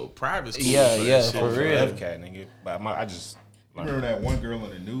into a private school. Yeah, for real. FCAT, nigga. But I just remember that one girl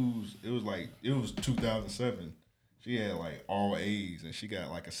in the news. It was 2007. She had like all A's and she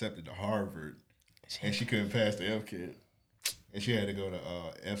got like accepted to Harvard, and she couldn't pass the FCAT, and she had to go to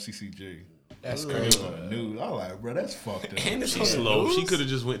FCCJ. That's crazy. On the news, I was like, bro, that's fucked up. She's slow. She could have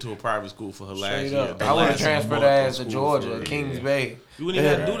just went to a private school for her last year. I would have transferred her ass to Georgia, Kings Bay. You wouldn't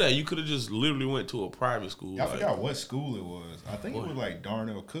even have to do that. You could have just literally went to a private school. I forgot what school it was. I think it was like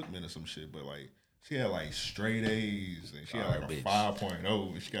Darnell Cookman or some shit, but like she had like straight A's and she had like a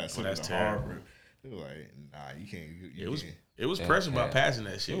 5.0 and she got accepted to Harvard. It was like, nah, you can't. It was pressure about passing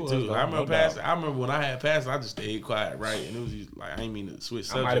that shit too. I remember when I had passed, I just stayed quiet, right? And it was just, like I ain't mean to switch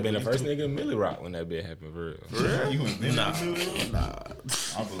subject. I might have been the first nigga in Millie Rock when that bit happened for real. For real? You went Nah.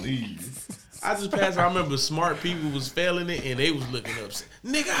 I believe you. I just passed. I remember smart people was failing it and they was looking up, saying,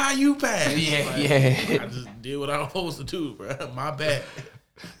 "Nigga, how you pass?" I just did what I was supposed to do, bro. My bad.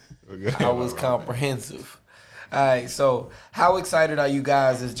 I was comprehensive. All right, so how excited are you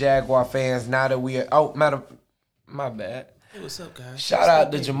guys as Jaguar fans now that we are... Oh, my bad. Hey, what's up, guys? Shout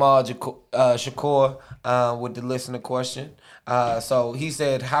out to Jamal Shakur with the listener question. So he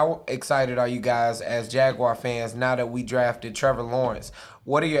said, how excited are you guys as Jaguar fans now that we drafted Trevor Lawrence?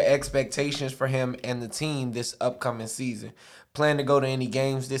 What are your expectations for him and the team this upcoming season? Plan to go to any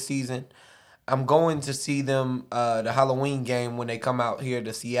games this season? I'm going to see them the Halloween game when they come out here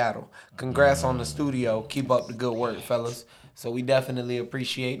to Seattle. Congrats on the studio. Keep up the good work, fellas. So we definitely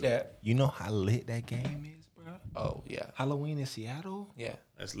appreciate that. You know how lit that game is, bro? Oh, yeah. Halloween in Seattle? Yeah.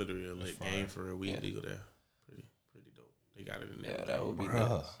 That's literally a lit game for a week. Legal there. Pretty dope. They got it in there. Yeah, that would be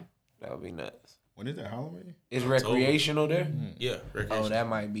nuts. That would be nuts. When is that, Halloween? Is recreational there? Yeah, recreational. Oh, that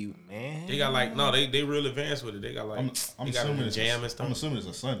might be, man. They got like, no, they real advanced with it. They got like, I'm they got assuming a jam and stuff. I'm assuming it's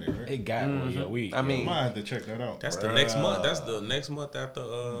a Sunday, right? It got a week. I mean, I might have to check that out. That's the next month. That's the next month after,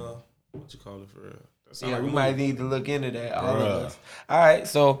 what you call it for real? Yeah, we might need to look into that, all of us. All right,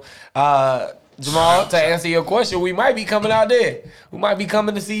 so Jamal, to answer your question, we might be coming out there. We might be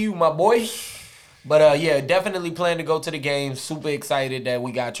coming to see you, my boy. But yeah, definitely plan to go to the game. Super excited that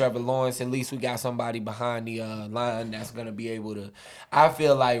we got Trevor Lawrence. At least we got somebody behind the line that's gonna be able to, I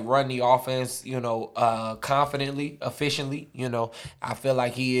feel like, run the offense, confidently, efficiently. I feel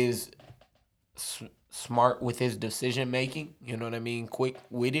like he is smart with his decision making. You know what I mean? Quick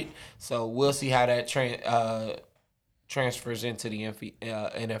with it. So we'll see how that transfers into the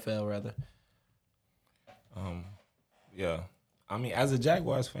NFL rather. Yeah. I mean, as a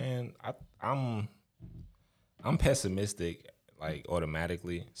Jaguars fan, I'm pessimistic, like,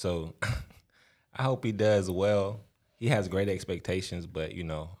 automatically. So I hope he does well. He has great expectations, but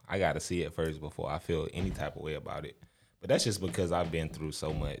I got to see it first before I feel any type of way about it. But that's just because I've been through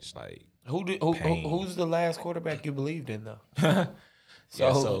so much, like, who's the last quarterback you believed in though?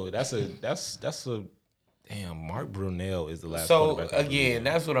 So that's a damn, Mark Brunell is the last quarterback. So again,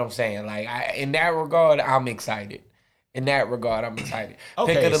 that's what I'm saying. Like, in that regard, I'm excited.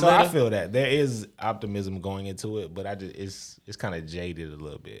 Okay, so I feel that there is optimism going into it, but it's kind of jaded a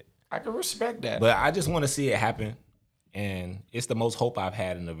little bit. I can respect that, but I just want to see it happen, and it's the most hope I've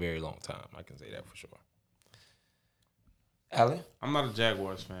had in a very long time. I can say that for sure. Allen? I'm not a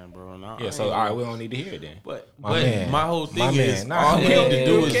Jaguars fan, bro. No, so all right, we don't need to hear it then. But my whole thing is all he need to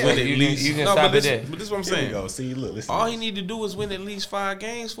do is win at least. You can stop it there. But this is what I'm saying. Go. See, look, listen. All he need to do is win at least 5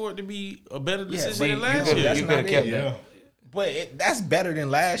 games for it to be a better decision than last year. You could have kept that. But that's better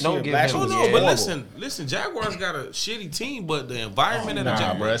than last year. But listen, Jaguars got a shitty team, but the environment of the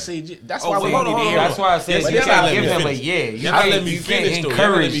Jaguars. Bro. See, that's why we need to hear. That's why I said you gotta give him a year. You can't let me finish though.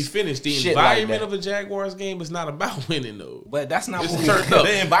 Let me finish. The environment like of a Jaguars game is not about winning though. But that's not it's what turned up.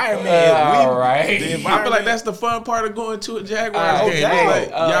 The environment. All right. I feel like that's the fun part of going to a Jaguars game. Like,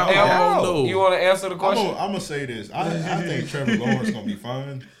 y'all know. You want to answer the question? I'm gonna say this. I think Trevor Lawrence gonna be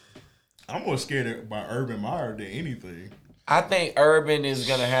fine. I'm more scared by Urban Meyer than anything. I think Urban is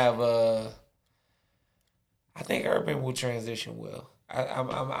gonna have I think Urban will transition well.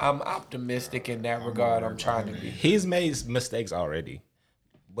 I'm optimistic in that regard. I'm trying to be. He's made mistakes already,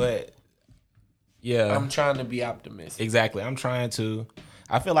 but yeah, I'm trying to be optimistic. Exactly, I'm trying to.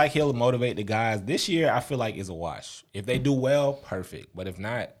 I feel like he'll motivate the guys. This year, I feel like it's a wash. If they do well, perfect. But if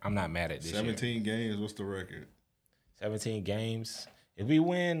not, I'm not mad at this 17 games, what's the record? 17 games. If we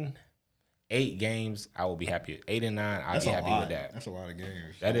win 8 games, I will be happy. 8 and 9, I'll be happy with that. That's a lot of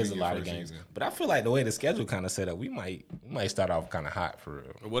games. That is a lot of games. Season. But I feel like the way the schedule kind of set up, we might start off kind of hot for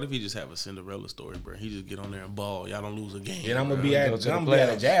real. Or what if he just have a Cinderella story, bro? He just get on there and ball. Y'all don't lose a game. Then I'm gonna be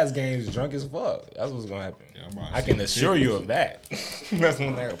at Jazz games drunk as fuck. That's what's gonna happen. Yeah, I can assure you of that. That's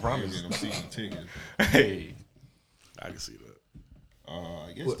one thing I promise. I'm season tickets. Hey, I can see that.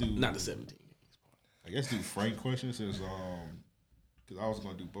 I guess not the 17 games. I guess do Frank questions since because I was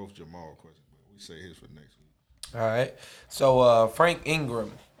gonna do both Jamal questions. We say his for next week. All right. So Frank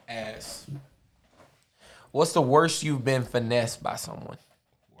Ingram asks, "What's the worst you've been finessed by someone?"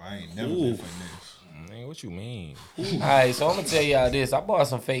 Well, I ain't never been finessed. Man, what you mean? All right. So I'm gonna tell y'all this. I bought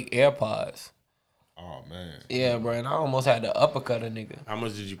some fake AirPods. Oh man. Yeah, bro. And I almost had to uppercut a nigga. How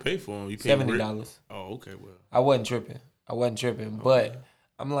much did you pay for them? You paid $70. Oh, okay. Well, I wasn't tripping. Okay. But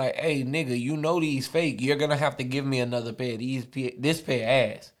I'm like, hey, nigga, you know these fake. You're gonna have to give me another pair of these. This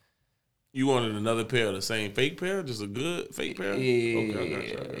pair ass. You wanted another pair of the same fake pair? Just a good fake pair? Yeah, Okay, I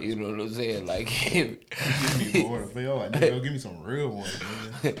got you. you know what I'm saying? Like, Give me more to feel like, nigga, give me some real ones,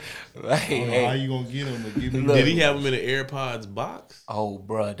 man. Like, I don't know how you gonna get them, but give me. Did he have them in the AirPods box? Oh,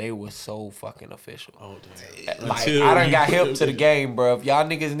 bro, they were so fucking official. Oh, damn. Like, I done got hip to the game, bro. If y'all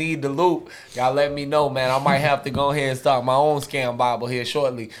niggas need the loot, y'all let me know, man. I might have to go ahead and start my own scam Bible here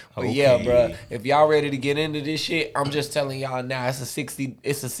shortly. But yeah, bro, if y'all ready to get into this shit, I'm just telling y'all now, it's a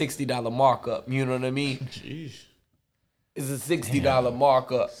 $60 markup. You know what I mean? Jeez. It's a $60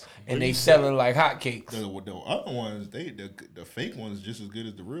 markup, and they selling like hotcakes. The other ones, the fake ones, just as good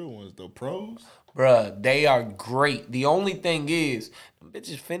as the real ones. The pros, Bruh, they are great. The only thing is, them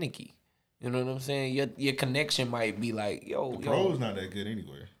bitches finicky. You know what I'm saying? Your connection might be like, yo, the pros not that good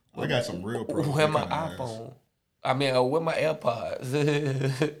anyway. I got some real pros. With my iPhone. I mean, with my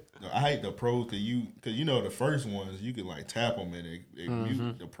AirPods. I hate the pros because you know the first ones you can like tap them and it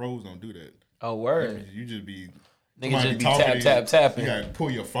mute. The pros don't do that. Oh, word. You just be niggas just be tapping. You gotta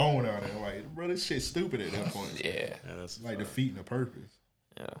pull your phone out and like, bro, this shit's stupid at that point. Yeah, that's like defeating the purpose.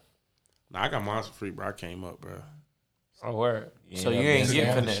 Yeah. Nah, I got Monster Free, bro. I came up, bro. Oh, word. So you ain't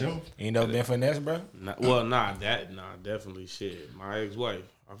getting finesse. You ain't never been finesse, bro? Definitely shit. My ex-wife.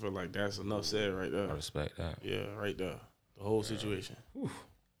 I feel like that's enough said right there. I respect that. Yeah, right there. The whole situation.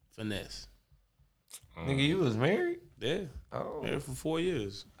 Finesse. Nigga, you was married? Yeah. Oh. Married for 4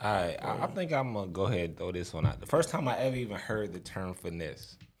 years. All right, I think I'm gonna go ahead and throw this one out. The first time I ever even heard the term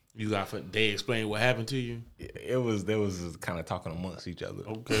finesse, they explained what happened to you? They was just kind of talking amongst each other.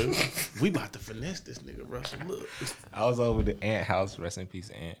 Okay. We about to finesse this nigga, Russell. Look. I was over the Ant house, rest in peace,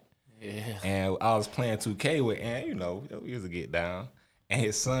 Ant. Yeah. And I was playing 2K with Ant, you know, he was a get down. And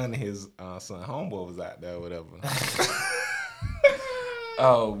his son and his son homeboy was out there or whatever.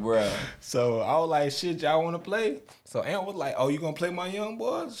 Oh, bro. So I was like, shit, y'all want to play? So Ant was like, oh, you going to play my young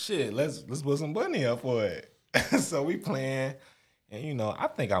boy? Shit, let's put some money up for it. So we playing. And, you know, I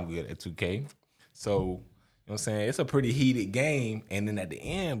think I'm good at 2K. So, you know what I'm saying? It's a pretty heated game. And then at the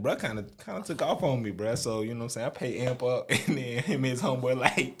end, bro, kind of took off on me, bro. So, you know what I'm saying? I paid Amp up. And then him and his homeboy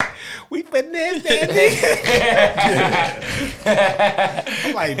like, we finessed that nigga.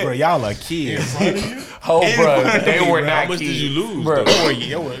 I'm like, bro, y'all are kids. Oh, bro, they were not How much kids. did you lose, bro?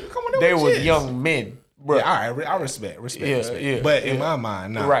 They were young men. Bro. Yeah, all right, I respect. Yeah. But in my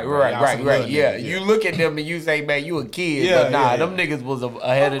mind, nah. Right. Yeah, you look at them and you say, man, you a kid. Yeah, but nah, yeah. them niggas was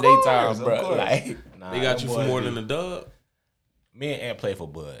ahead of their time, bro. Like, They got you for more than a dub? Me and Ant play for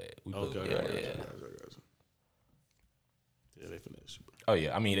Bud. We Okay, play, I got you. Yeah, they finessed you, bro. Oh,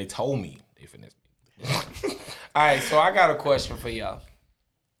 yeah. I mean, they told me they finessed me. all right, so I got a question for y'all.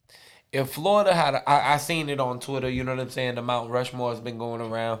 If Florida had, I seen it on Twitter, you know what I'm saying? The Mount Rushmore has been going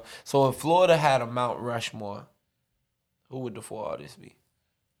around. So if Florida had a Mount Rushmore, who would the 4 artists be?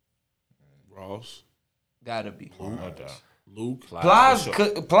 Ross. Gotta be. Luke. Plies.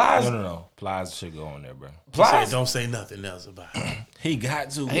 No. Plies should go on there, bro. Plies. Don't say nothing else about it. He got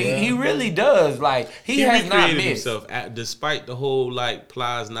to. He really does. Like he has not recreated missed. himself despite the whole like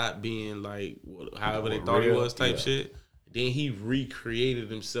Plies not being like however they thought he was type shit. Then he recreated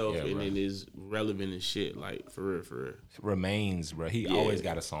himself and then is relevant and shit. Like for real. Remains, bro. He always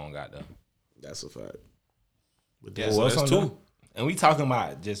got a song out there. That's a fact. But that's two. And we talking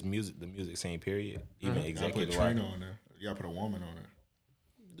about just music, the music scene, period. Even executive. Put Trina on there. You gotta put a woman on there.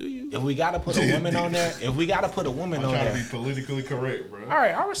 Do you? If we gotta put a woman on there, I'm trying to be politically correct, bro. All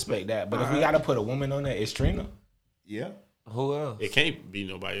right, I respect that. But if we gotta put a woman on there, it's Trina. Yeah. Who else? It can't be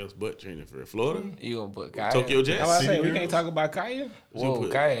nobody else but Trina for Florida. You gonna put Kaya? Tokyo Jets? I say we can't talk about Kaya. Whoa,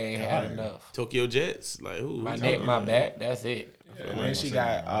 Kaya ain't had enough. Tokyo Jets, like who? My neck, my back. That's it. And she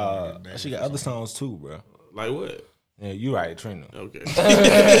got other songs too, bro. Like what? Yeah, you right, Trina. Okay.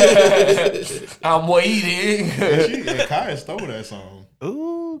 I'm waiting. Kaya stole that song.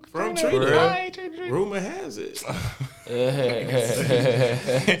 Ooh, from Trina. Rumor has it.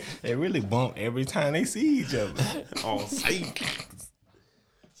 They really bump every time they see each other. On sight.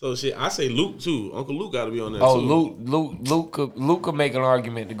 So shit, I say Luke too. Uncle Luke got to be on there too. Luke could make an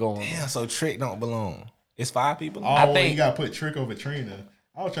argument to go on. Damn, so Trick don't belong. It's 5 people. Oh, I think you got to put Trick over Trina.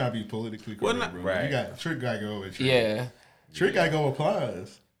 I was trying to be politically correct, bro. Right. You got Trick got to go over Trina. Yeah. Trick got to go with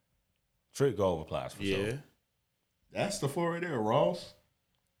Plies. Trick go over Plies for sure. That's the 4 right there. Ross,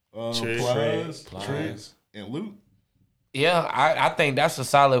 Plies, Trick, and Luke. Yeah, I think that's a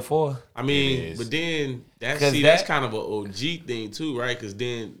solid 4. I mean, but then that's kind of an OG thing too, right? Because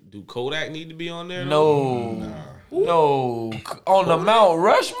then do Kodak need to be on there? No. On the Mount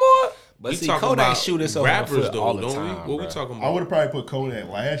Rushmore? But we see, talking Kodak about shoot himself in the rappers foot though, all the don't time, we? What bro. we talking I about? would have probably put Kodak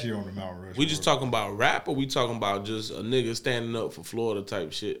last year on the Mount Rushmore. We just talking about rap, or we talking about just a nigga standing up for Florida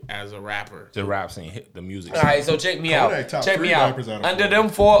type shit as a rapper? The rap scene, hit the music. All right, so check me out. Kodak top Check me 3 out. rappers out of Under Florida. them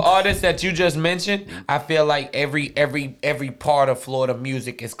 4 artists that you just mentioned, I feel like every part of Florida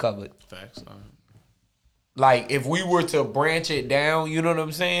music is covered. Facts. Like if we were to branch it down, you know what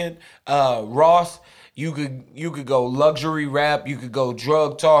I'm saying? Ross, you could go luxury rap, you could go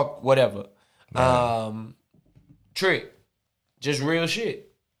drug talk, whatever. Trick, just real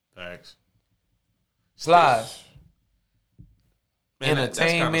shit. Facts. Slides. Man,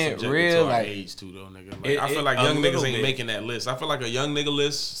 Entertainment, that's real to our like age too, though, nigga. Like, I feel like a young niggas little ain't bit. making that list. I feel like a young nigga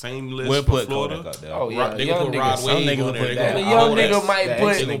list, same list We'll for put Florida. Kodak up there. Oh yeah, They young gonna put niggas. Rod some Wave niggas on there. put They that. gonna The put young all nigga that. might that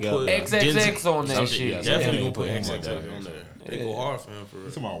put X nigga. XXX on that Some shit. shit, yeah. Definitely Yeah. gonna put Yeah. XXX on there. They go hard for him for You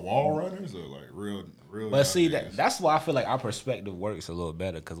real. talking about wall runners or like real? But young see, niggas? that's why I feel like our perspective works a little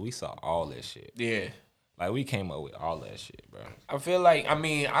better because we saw all that shit. Yeah. Like we came up with all that shit, bro. I feel like, I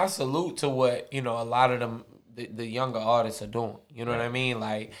mean, I salute to what, a lot of them, the younger artists are doing. You know what I mean?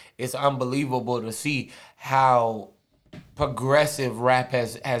 Like, it's unbelievable to see how progressive rap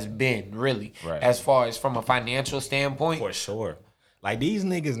has been, really, Right. as far as from a financial standpoint. For sure. Like these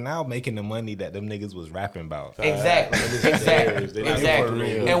niggas now making the money that them niggas was rapping about. Exactly.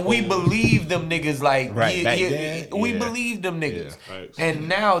 real. And we believe them niggas like, Right, back then, we yeah. believe them niggas. Yeah. And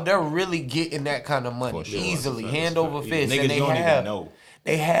now they're really getting that kind of money For sure. easily, That's hand a over fact. fist. Niggas And they don't even have, know.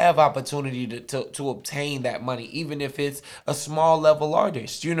 they have opportunity to obtain that money, even if it's a small level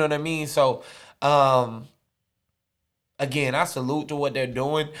artist. You know what I mean? So, again, I salute to what they're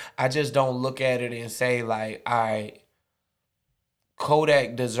doing. I just don't look at it and say like, all right,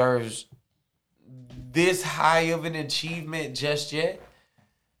 Kodak deserves this high of an achievement just yet,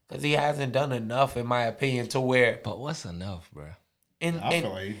 because he hasn't done enough, in my opinion, to where. But what's enough, bro? I feel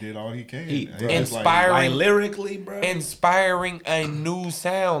like he did all he can. Inspiring, Like lyrically, bro. inspiring a new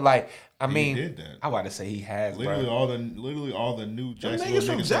sound. Like, I He mean, did that. I about to say he has, Literally bro. all the new Them Jacksonville niggas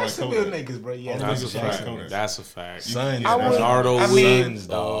from niggas Jacksonville like niggas, bro. Yeah, All That's a niggas like fact. Kodak. That's a fact. Sons, I would- Nardo I Wick, mean- Sons,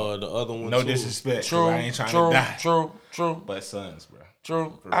 dog. the other one No too. disrespect. 'cause true, I ain't trying to die. true. But sons, bro.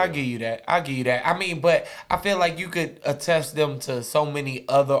 True. For I real. give you that. I mean, but I feel like you could attest them to so many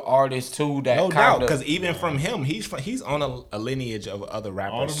other artists too that No kind doubt, of. because even from him, he's on a lineage of other All them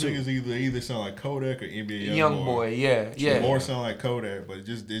rappers too. niggas either sound like Kodak or NBA Young boy, yeah. More sound like Kodak, but it's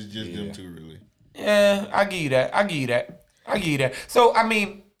just them two really. Yeah, I give you that. So I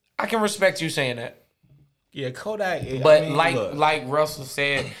mean, I can respect you saying that. Yeah, Kodak. But I mean, like look, like Russell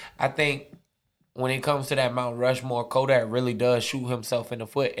said, I think when it comes to that Mount Rushmore, Kodak really does shoot himself in the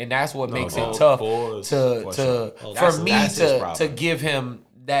foot, and that's what makes it tough for for me that's his to problem. give him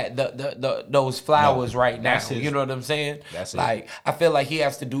that those flowers right now. that's his- You know what I'm saying? that's it. Like I feel like he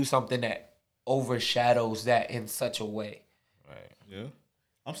has to do something that overshadows that in such a way. Yeah,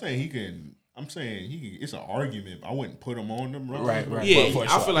 I'm saying he can. It's an argument. I wouldn't put him on them. Right. Yeah, for I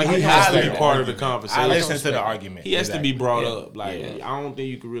sure. feel like I he has to respect be that part of the argument. conversation. I listen to the argument. He has to be Exactly. brought Yeah. up. Like I don't think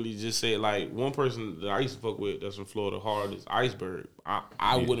you could really just say like one person that I used to fuck with that's from Florida hard is Iceberg.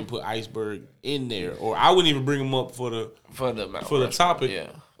 I wouldn't put Iceberg in there, or I wouldn't even bring him up for the topic. Yeah.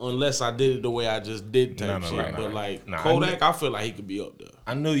 Unless I did it the way I just did type No, shit. right, but right. like Nah, Kodak, I feel like he could be up there.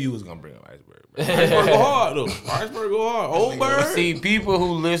 I knew you was gonna bring up Iceberg. Bro. Iceberg go hard though. Iceberg go hard. Old Bird. See, people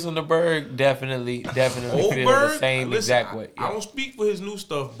who listen to Berg definitely Old feel Bird. the same Listen, exact way. I don't speak for his new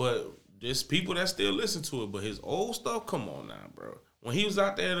stuff, but there's people that still listen to it. But his old stuff, come on now, bro. When he was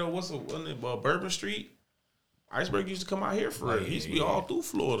out there, wasn't it Bourbon Street? Iceberg used to come out here for it. He used to be all through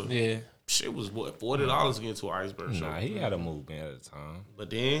Florida. Yeah. Shit was what $40 to get to an Iceberg show. Nah, he had a movement at the time. But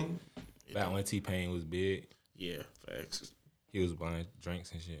then, Back when T-Pain was big, yeah, facts. he was buying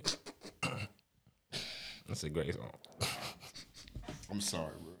drinks and shit. That's a great song. I'm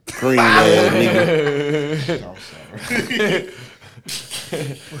sorry, bro. Green ass nigga. I'm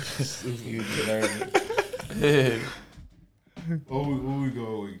sorry. You deserve it. Who we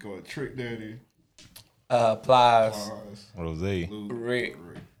go? We go Trick Daddy. Plies. Rose. Rick.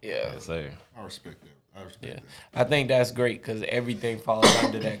 Yeah. Yes, sir. I respect that. Yeah, I think that's great because everything falls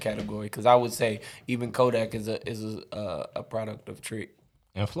under that category. Because I would say even Kodak is a product of Trick.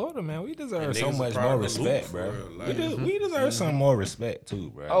 In Florida, man, we deserve And so niggas much proud more of the respect, loop, bro. for real. Like, We deserve some more respect too,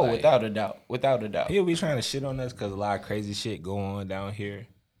 bro. Oh, Like, without a doubt. He'll be trying to shit on us because a lot of crazy shit go on down here.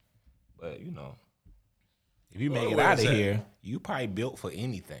 But you know, if you make it where out it's of at. here, you probably built for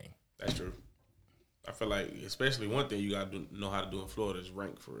anything. That's true. I feel like, especially one thing you gotta know how to do in Florida is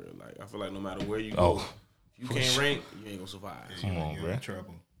rank for real. Like I feel like no matter where you go, if you can't rank, you ain't gonna survive. Come on, You're bro. in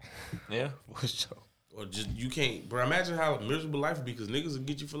trouble. Yeah, For sure. Or just you can't, bro. Imagine how miserable life would be because niggas will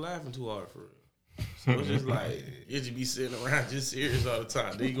get you for laughing too hard for real. So it's just like you just be sitting around just serious all the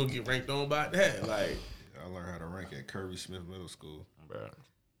time. Then you gonna get ranked on by that. Like I learned how to rank at Kirby Smith Middle School, bro.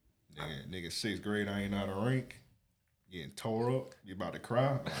 Nigga, 6th grade, I ain't know how to rank. Getting tore up, you about to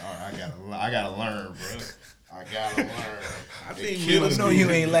cry. Like, all right, I gotta learn, bro. I gotta learn. I think you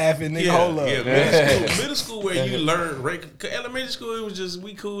ain't laughing, nigga. Hold up. Yeah, middle school where you learn rank. Elementary school, it was just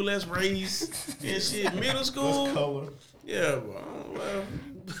we cool, let's race and shit. Middle school, let's color. Yeah, well,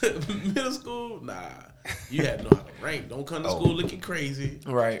 middle school, nah. You had to know how to rank. Don't come to school looking crazy.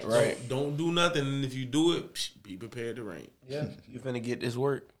 Right. Don't do nothing. And if you do it, be prepared to rank. Yeah, you finna get this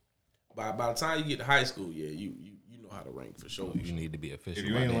work. By the time you get to high school, yeah, you know how to rank for sure. You need to be official. If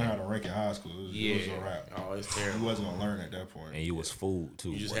you ain't learn how to rank in high school, it was a wrap. Oh, it's terrible. You wasn't gonna learn at that point. And you was fooled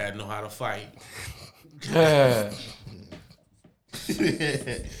too. You just had to know how to fight.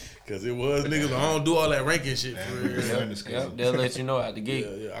 Cause it was niggas. I don't do all that ranking shit for real. Yep, they'll let you know out the gate.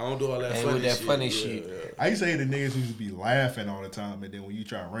 Yeah, I don't do all that and funny with that shit. funny shit. Yeah. I used to say the niggas who used to be laughing all the time, and then when you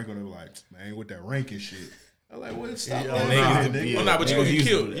try to rank on them, like, man, ain't with that ranking shit. I'm like, what? Stop that. Well, nah, but you gonna get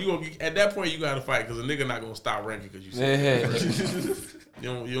killed. You gonna at that point you gotta fight because a nigga not gonna stop ranking because you say you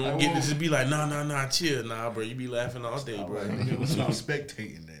don't get to just be like nah chill bro. You be laughing all day, bro. Stop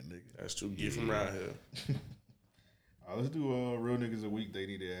spectating that nigga. That's true. Get from around here. Let's do real niggas a week. They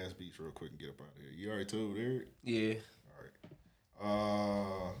need their ass beats real quick and get up out of here. You already told Eric? Yeah.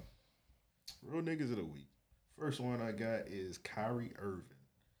 All right. Real niggas of the week. First one I got is Kyrie Irving.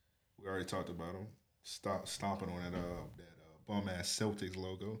 We already talked about him. Stomping on that bum ass Celtics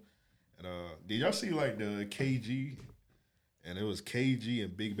logo. And did y'all see like the KG? And it was KG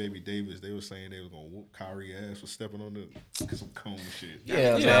and Big Baby Davis. They were saying they was gonna whoop Kyrie ass for stepping on some cone shit.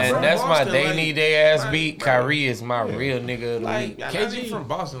 Yeah, man, that's my they need their ass beat. Kyrie is my real nigga of the week. KG from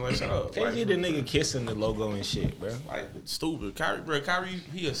Boston, like shut up. KG the nigga kissing the logo and shit, bro. Like stupid. Kyrie,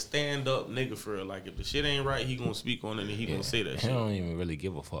 he a stand up nigga for real. Like if the shit ain't right, he gonna speak on it and he gonna say that he shit. He don't even really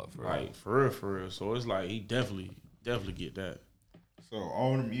give a fuck for real. Like for real. So it's like he definitely get that. So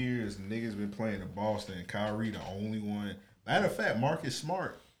all them years niggas been playing in Boston and Kyrie the only one. Matter of fact, Marcus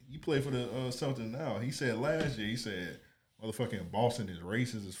Smart, he played for the Celtics now. He said last year, motherfucking Boston is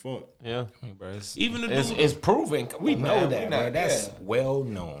racist as fuck. Yeah. Bro, even the it's proven. We know that, bro. That's well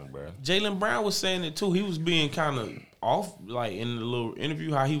known, bro. Jaylen Brown was saying it too. He was being kind of off, like in the little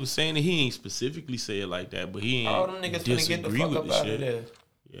interview, how he was saying it. He ain't specifically say it like that, but he ain't all them niggas finna get the fuck up out of there.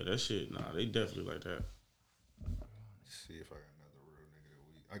 Yeah, that shit, nah, they definitely like that. Let's see if I got another real nigga of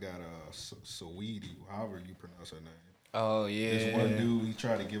the week. I got Saweetie, however you pronounce her name. Oh yeah. This one dude, he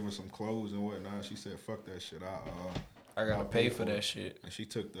tried to give her some clothes and whatnot. She said, "Fuck that shit. I gotta pay for that shit." And she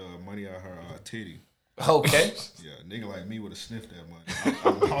took the money out of her titty. Okay. Yeah, nigga like me would have sniffed that money.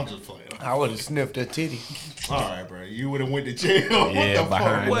 I'm just playing. I would have sniffed her titty. All right, bro. You would have went to jail. Yeah,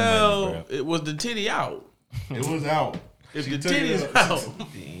 behind. Well, it was the titty out. It was out. If the titty's out,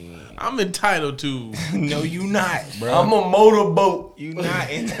 I'm entitled to. No, you not, bro. I'm a motorboat. You not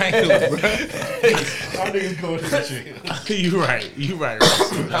entitled, bro. Y'all niggas going to the jail. You right. She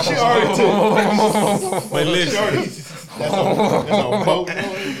already took. But listen. That's a boat.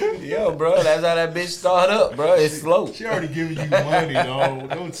 Yo, bro, that's how that bitch start up, bro. It's slow. She already giving you money, dog.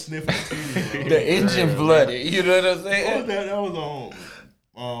 Don't sniff the titty, bro. The engine flooded. You know what I'm saying? What was that? That was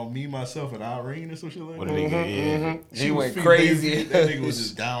on Me, Myself, and Irene or some shit like that. Mm-hmm. He went was crazy. That nigga was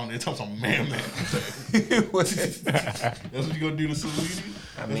just down there talking some man. That's what you gonna do to Saweetie?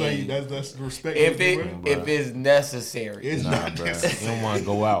 I mean, that's the respect. If it's necessary, it's not bro. necessary. You don't want to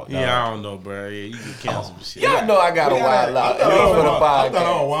go out. Dog. Yeah, I don't know, bro. Yeah, you can cancel the shit. Y'all know I got a wild out. I thought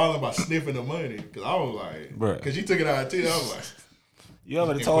I was wild about sniffing the money because I was like, bro, because you took it out of titty. I was like, you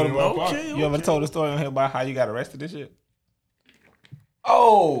ever told him? You ever told the story on here about how you got arrested and shit?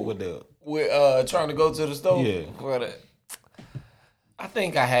 Oh, with trying to go to the store. Yeah, I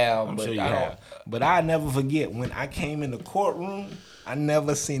think I have. I'm but sure you I don't. have. But I never forget when I came in the courtroom. I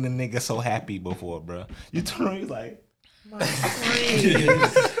never seen a nigga so happy before, bro. You turn around, he's like, my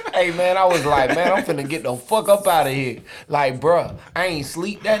friend. Hey, man, I was like, man, I'm finna get the fuck up out of here. Like, bruh, I ain't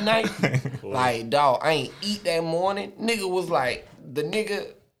sleep that night. Like, dog, I ain't eat that morning. Nigga was like, the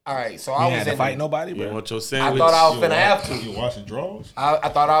nigga. All right, so I was had to fight nobody, bro. You want your I sandwich? thought I was finna have to. You washing drawers? I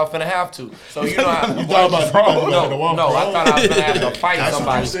thought I was finna have to. So you know how You thought about drawers? No, I thought I was finna have to fight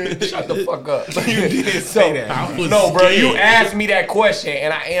somebody. Shut the fuck up. You did say that. No, bro, you asked me that question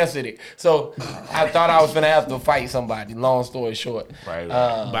and I answered it. So I thought I was finna have to fight somebody. Long story short, right.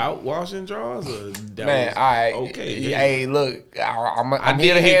 About washing drawers, or that man, was, all right. Okay. Hey, look, I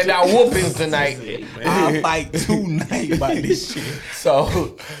need to hand out whoopings tonight. I'll fight tonight about this shit.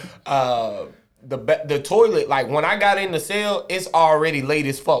 So, the toilet, like when I got in the cell, it's already late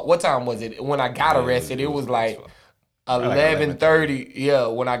as fuck. What time was it? When I got arrested, it was like 11:30. Yeah,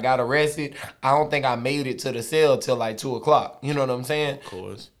 when I got arrested, I don't think I made it to the cell till like 2:00. You know what I'm saying? Of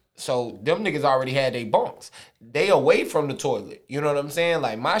course. So them niggas already had their bunks. They away from the toilet. You know what I'm saying?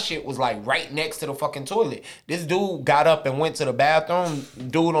 Like my shit was like right next to the fucking toilet. This dude got up and went to the bathroom.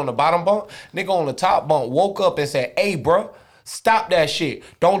 Dude on the bottom bunk, nigga on the top bunk woke up and said, "Hey, bro, stop that shit.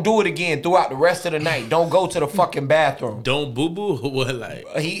 Don't do it again throughout the rest of the night. Don't go to the fucking bathroom. Don't boo boo or what?" Like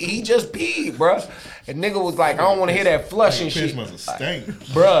he just peed, bruh. And nigga was like, "I don't want to hear that flushing shit."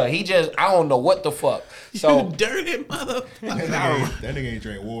 Bruh, he just, I don't know what the fuck. So you dirty motherfucker. That nigga ain't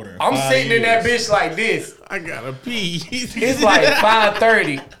drink water. I'm sitting in that bitch like this. I gotta pee. It's like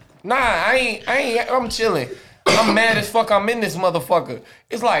 5:30. Nah, I ain't. I'm chilling. I'm mad as fuck. I'm in this motherfucker.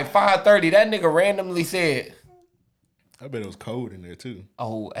 It's like 5:30. That nigga randomly said, I bet it was cold in there too.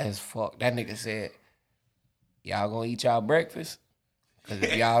 "Oh, as fuck." That nigga said, "Y'all gonna eat y'all breakfast? Cause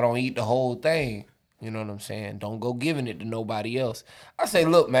if y'all don't eat the whole thing, you know what I'm saying, don't go giving it to nobody else." I say,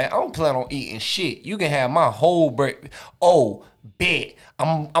 "Look, man, I don't plan on eating shit. You can have my whole breakfast." "Oh, bet.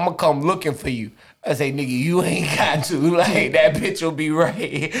 I'm gonna come looking for you." I say, "Nigga, you ain't got to." Like, that bitch will be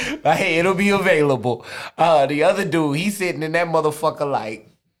right. Like, it'll be available. The other dude, he sitting in that motherfucker like,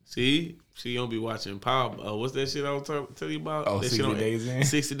 See, you don't be watching Power. What's that shit I was telling you about? Oh, that 60 days in?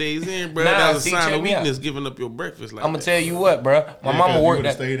 60 days in, bro. Nah, That's a see, sign check of me out. weakness, giving up your breakfast like I'm gonna that. tell you what, bro. My mama you worked would've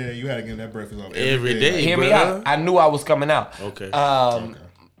that. stayed there. You had to get that breakfast off Every day. Hear me bruh. out. I knew I was coming out. Okay.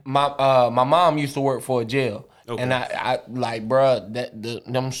 My mom used to work for a jail, Okay. and I like, bruh,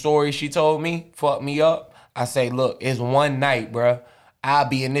 them stories she told me fucked me up. I say, look, it's one night, bruh. I'll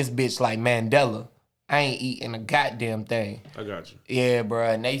be in this bitch like Mandela. I ain't eating a goddamn thing. I got you. Yeah,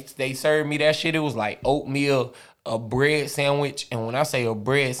 bruh. And they served me that shit. It was like oatmeal, a bread sandwich, and when I say a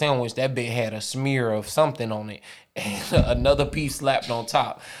bread sandwich, that bit had a smear of something on it, and another piece slapped on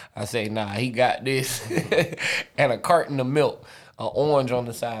top. I say, nah, he got this, and a carton of milk, an orange on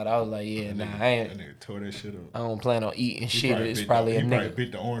the side. I was like, yeah, nah, I ain't. That nigga tore that shit up. I don't plan on eating shit. It's bit probably a he probably nigga.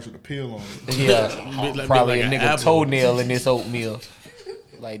 bit the orange with a peel on it. Yeah, probably a nigga toenail in this oatmeal.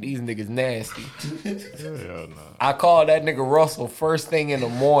 Like, these niggas nasty. Hell no. I called that nigga Russell first thing in the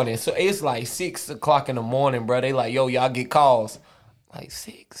morning. So it's like 6 o'clock in the morning, bro. They like, yo, y'all get calls. Like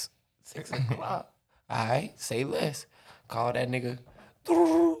 6 o'clock. All right, say less. Call that nigga.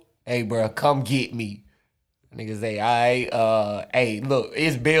 Hey, bro, come get me. Niggas say, all right, hey, look,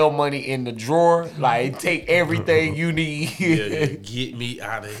 it's bail money in the drawer. Like, take everything you need. Yeah, get me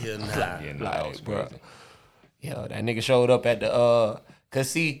out of here now. Like, bro. Yo, that nigga showed up at the cause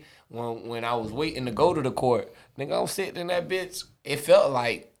see, when I was waiting to go to the court, nigga, I'm sitting in that bitch. It felt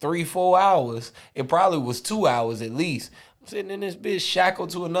like 3-4 hours. It probably was 2 hours at least. I'm sitting in this bitch shackled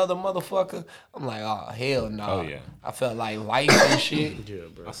to another motherfucker. I'm like, oh hell no. Nah. Oh yeah. I felt like life and shit. Yeah,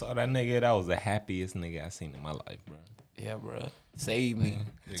 bro. I saw that nigga. That was the happiest nigga I seen in my life, bro. Yeah, bro. Save me.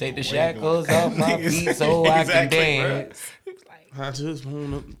 Take the way shackles off my feet so I can dance. I just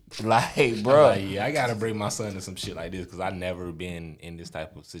wanna Like, bro. Like, yeah, I gotta bring my son to some shit like this because I never been in this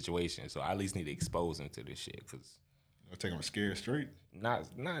type of situation. So I at least need to expose him to this shit. Cause I'll take him scared straight. not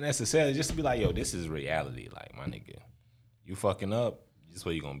necessarily, just to be like, yo, this is reality. Like, my nigga, you fucking up, this is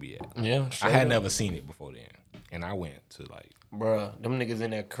where you gonna be at. Yeah, I had never seen it before then, and I went to like, Bruh, them niggas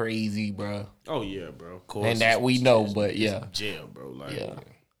in there crazy, bruh. Oh yeah, bro. Of course. And that we know, but yeah. Jail, bro. Like, Yeah.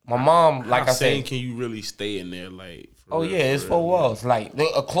 My mom, like how I sane said, can you really stay in there? Like, for oh real, yeah, it's for 4 real, walls. Like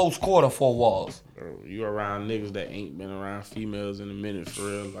a close quarter 4 walls. Bro, you around niggas that ain't been around females in a minute, for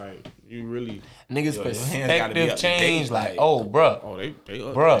real. Like, you really Niggas Yo, your hands gotta be perspective up to change. date, Like, like- oh, bruh, Oh, they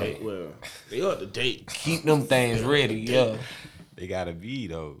up Bruh. to date. Well, they up to date. keep them things ready, yeah. they gotta be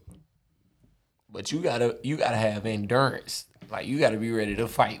though. But you gotta have endurance. Like you gotta be ready to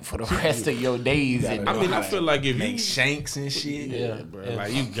fight for the rest of your days. And I mean, I feel like if Make you shanks and shit. Yeah, bro. yeah.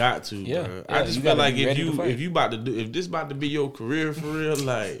 Like you got to, Yeah, bro. yeah, I just you feel gotta like be ready to if fight. you about to do, if this about to be your career for real,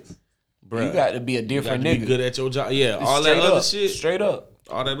 like, bro, you got to be a you got different to be nigga. good at your job. Yeah, all Straight that other up, shit, straight up.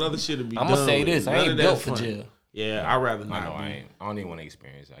 all that other shit to be. I'ma done say with. this, I None ain't of that built for fun. jail. Yeah, I'd rather not. I know be. I don't even want to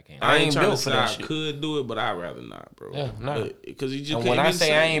experience it. I can't. I ain't ain't trying to built for say that I shit. could do it, but I'd rather not, bro. Yeah, nah. Because you just And can't when I be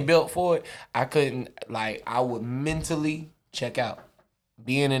say I insane. ain't built for it, I couldn't, like, I would mentally check out.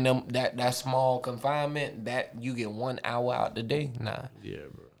 Being in them that small confinement, that you get 1 hour out the day, nah. Yeah,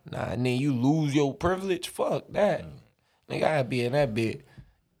 bro. Nah, and then you lose your privilege, fuck that. Nigga, I'd be in that bit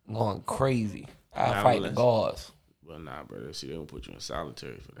going crazy. I'd Nah, fight the let's- guards. Well, nah, brother. See, they don't put you in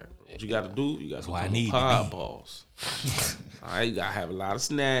solitary for that. Bro. What you got to do, you got to I put need pod balls. All right, you got to have a lot of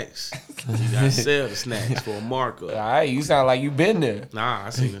snacks. You got to sell the snacks for a markup. All right, you sound like you been there. Nah, I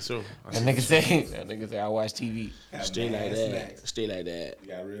seen it, too. That nigga say I watch TV. Straight like that. Straight like that. You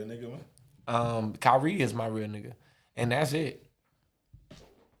got a real nigga, man? Kyrie is my real nigga. And that's it.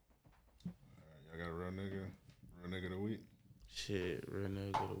 Y'all got a real nigga of the week? Shit, real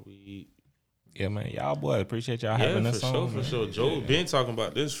nigga of the week. Yeah, man. Y'all boy, appreciate y'all having us on. For sure. Joe been talking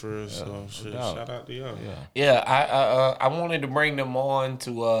about this for us, so shit, shout out to y'all. Yeah, I wanted to bring them on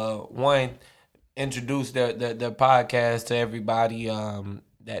to one, introduce their podcast to everybody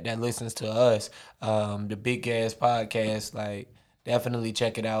that listens to us. The Big Ass Podcast, like, definitely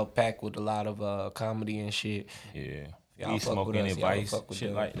check it out. Packed with a lot of comedy and shit. Yeah. Y'all We fuck with smoking us, advice, y'all fuck with shit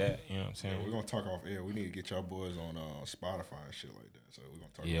them. like that. You know what I'm saying? Yeah, we're gonna talk off air. We need to get y'all boys on Spotify and shit like that. So we're gonna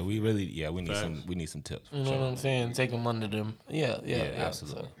talk. Yeah, off we air. really, we need some tips. For You know sure. what I'm saying? Take them under them. Yeah,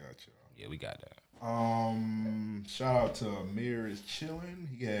 absolutely. So. Gotcha. Yeah, we got that. Shout out to Amir is chilling.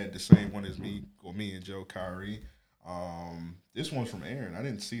 He had the same one as me, or me and Joe Kyrie. This one's from Aaron. I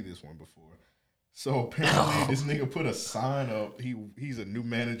didn't see this one before. So apparently this nigga put a sign up. He's a new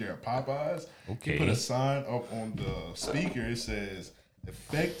manager at Popeyes. Okay. He put a sign up on the speaker. It says,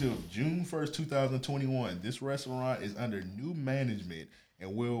 effective June 1st, 2021, this restaurant is under new management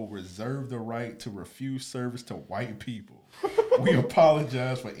and will reserve the right to refuse service to white people. We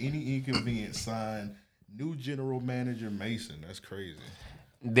apologize for any inconvenience. Signed, new general manager Mason. That's crazy.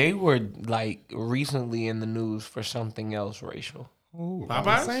 They were like recently in the news for something else racial. Ooh,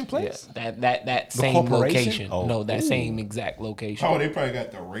 Popeyes? same place. Yeah, that The same corporation? location. Oh. No, that Ooh. same exact location. Oh, they probably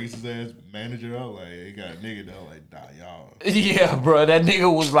got the racist ass manager out. Like, they got a nigga that like, nah, y'all. Yeah, bro, that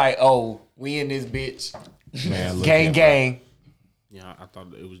nigga was like, "Oh, we in this bitch, Man, look gang, at gang." Yeah, I thought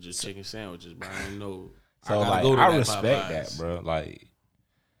it was just chicken sandwiches, but I didn't know. So gotta like, go to I that respect Popeyes. that, bro. Like,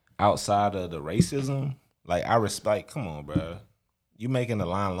 outside of the racism, like I respect. Come on, bro. You making the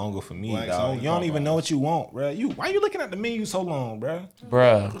line longer for me, Blacks dog. only You don't even Popeyes. know what you want, bro. Why you looking at the menu so long, bro?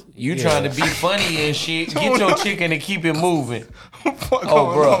 Bruh, you trying to be funny and shit. Get your chicken and keep it moving. Fuck Oh,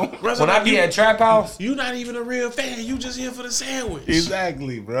 on. bro. When I be at Trap House, You not even a real fan. You just here for the sandwich.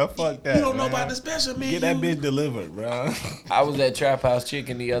 Exactly, bro. Fuck that. You don't know man. about the special menu. Get that bitch delivered, bro. I was at Trap House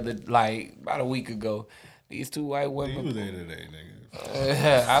Chicken the other, like, about a week ago. These two white You women. was there today,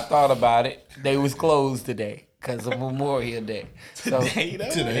 nigga. I thought about it. They was closed today because of Memorial Day. So, Today?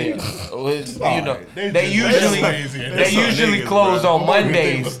 yeah, it was, you All know, right. they They usually lazy. they That's usually niggas, close bro. on Memorial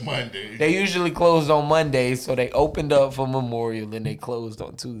Day Mondays. was Monday. They usually close on Mondays, so they opened up for Memorial and they closed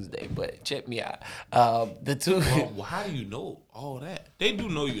on Tuesday. But check me out. The two. Well, how do you know all that? They do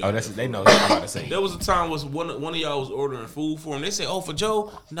know you. Oh, they know. I'm about to say. There was a time was one of y'all was ordering food for him. They said, "Oh, for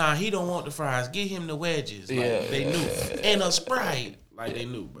Joe, nah, he don't want the fries. Get him the wedges." Like, Yeah, they knew, and a Sprite. Like they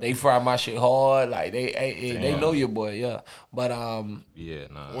knew, bro. They fry my shit hard, like they know your boy, yeah. But Yeah,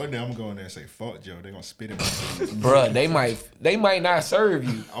 nah. One day I'm going there and say, "Fuck Joe." They gonna spit in my face. bruh, they might not serve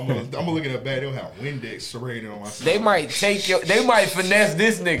you. I'm gonna look at that bag. They'll have Windex sprayed on my. They might they might finesse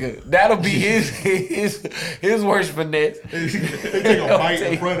this nigga. That'll be his worst finesse. They take a bite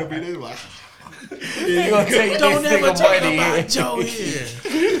in front of me. They like. They gonna take Don't this ever nigga talk money. about Joe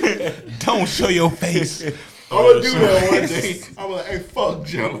here. Don't show your face. I'm gonna do that one day. I'm like, "Hey, fuck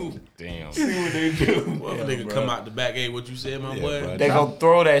Joe." Damn. See what they do. Well, nigga come out the back. Hey, what you said, my boy? bro. They gonna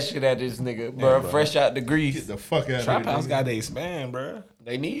throw that shit at this nigga, bruh. Fresh out the grease. Get the fuck out Trap of here. House nigga. got to expand, bro.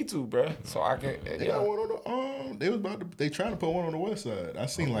 They need to, bruh. So I can. They got one on the they was about to they trying to put one on the west side. I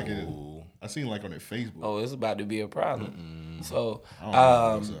seen like it. I seen like on their Facebook. Oh, it's about to be a problem. So, I don't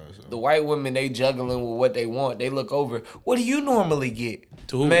know what's up, the white women, they juggling with what they want. They look over. What do you normally get?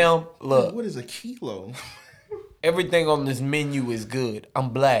 who? Ma'am, look, What is a kilo? everything on this menu is good. I'm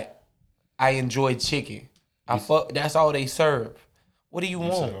black. I enjoy chicken. That's all they serve. What do you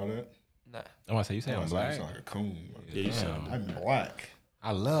You said want? all that? Nah. I want to say you say I'm You black. sound like a coon. Yeah, you sound I'm black.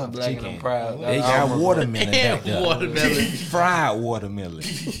 I love Black and chicken. I'm proud. They That's got all I'm watermelon back there. watermelon. Fried watermelon.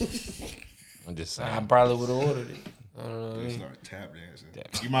 I'm just saying. I probably would have ordered it. I don't know what I They mean. start tap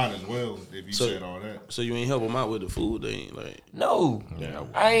dancing. You might as well if you said all that. So you ain't help him out with the food? They ain't like No,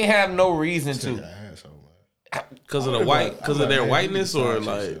 I ain't have no reason Take to. an asshole, man. because of the I'm white, like, because of man, their you whiteness, can or find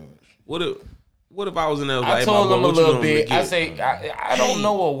like yourself. what if I was in there? I Like, told my them boy, a what you little normally bit. I get? say I don't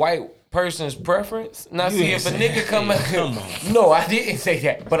know a white person's preference. Now, see, if a nigga come on. no, I didn't say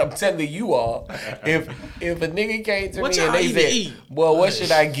that, but I'm telling you all, if a nigga came to What me y'all and they even said, eat? "Well, what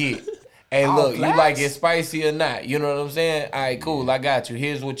should I get?" Hey, All look, you flats? like it spicy or not? You know what I'm saying? All right, cool. I got you.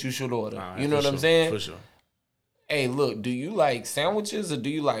 Here's what you should order. All right, you know for what I'm sure, saying? For sure. hey, look, do you like sandwiches or do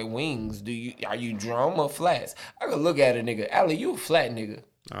you like wings? Are you drum or flats? I could look at a nigga. Allie, you a flat nigga.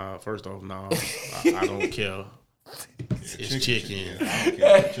 First off, no, I don't care. It's chicken. I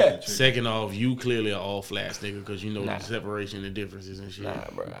don't care. Second off, you clearly are all flats, nigga, because you know the separation and differences and shit. Nah,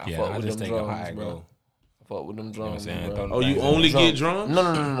 bro. I just think of how I go. Fuck with them drums, you know bro. Oh, you only get drums?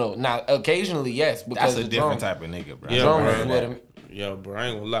 No. Now, occasionally, yes, because that's a different type of nigga, bro. Yeah, bro. Yo, bro, I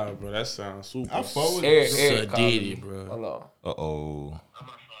ain't gonna lie, bro. That sounds super. I fuck with Sadiddy, bro. Hello.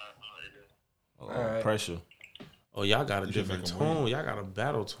 Right. Pressure. Oh, y'all got a different tone. Y'all got a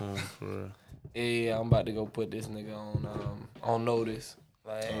battle tone for real. Yeah, I'm about to go put this nigga on notice.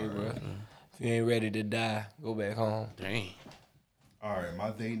 Like, hey, bro, if you ain't ready to die, go back home. Dang. All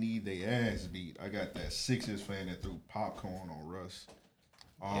right, they need their ass beat. I got that Sixers fan that threw popcorn on Russ.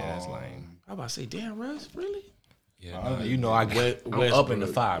 Yeah, that's lame. I about to say, damn, Russ, really? Yeah, you know I'm up in the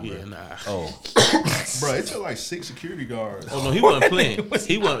 5, bro. Yeah, nah. Oh, bro, it took like 6 security guards. Oh no, he wasn't playing.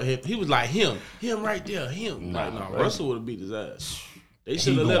 He was like him right there, him. Nah, like, bro. Russell would have beat his ass. They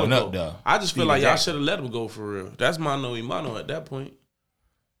should have let him up go. there. I just feel like y'all should have let him go for real. That's mano y mano at that point.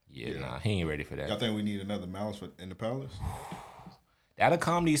 Yeah, nah, he ain't ready for that. Y'all think we need another Mouse in the Palace? That'll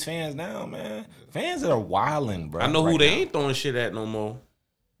calm these fans down, man. Fans that are wilding, bro. I know who right they now. ain't throwing shit at no more.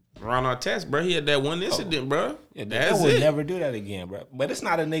 Ron Artest, bro. He had that one incident, bro. Yeah, That's they would it. never do that again, bro. But it's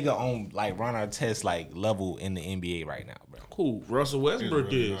not a nigga on like Ron Artest like level in the NBA right now, bro. Who? Russell Westbrook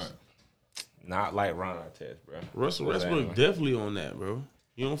really is. Not like Ron Artest, bro. Russell What's Westbrook that, definitely on that, bro.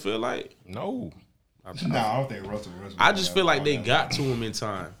 You don't feel like? No. I don't think Russell Westbrook. I just feel like they got to him in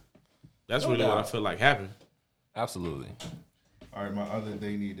time. That's really what I feel like happened. Absolutely. All right, my other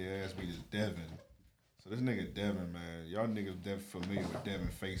they need their ass beat is Devin. So this nigga Devin, man, y'all niggas familiar with Devin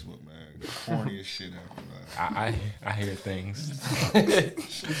Facebook, man. The corniest shit ever, man. I hear things.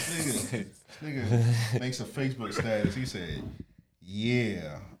 This nigga makes a Facebook status. He said,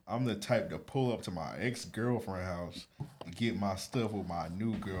 "Yeah, I'm the type to pull up to my ex-girlfriend's house to get my stuff with my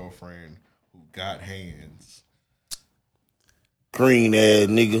new girlfriend who got hands." Green ass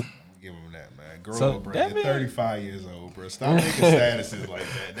nigga. Give him that, man. Grow up, bro. You're 35 years old, bro. Stop making statuses like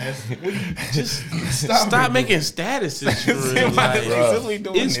that. That's just stop making statuses. For real. Like,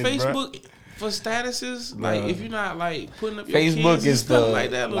 is this, Facebook for statuses? Like, if you're not like putting up your Facebook kids is and stuff the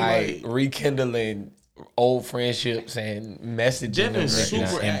like that, like rekindling old friendships and messaging. Devin's them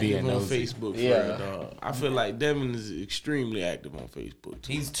super and being active on nosy. Facebook. Yeah, dog. I feel like Devin is extremely active on Facebook.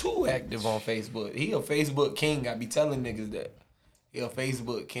 He's too active on Facebook. He a Facebook king. I be telling niggas that. He a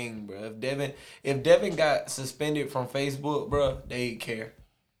Facebook king, bro. If Devin got suspended from Facebook, bro, they care.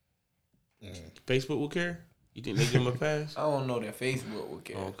 Facebook will care? You think they give him a pass? I don't know that Facebook will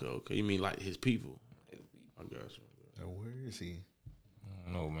care. Okay. You mean like his people? I got you. Where is he?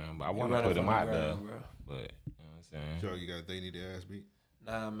 I don't know, man. But I want to put him out there. Bro. But, you know what I'm saying? Joe, you got they need their ass beat?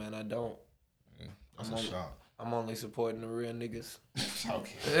 Nah, man, I don't. That's a shock. I'm only supporting the real niggas.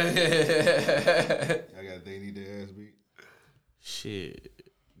 Okay. I got they need their ass beat. Shit,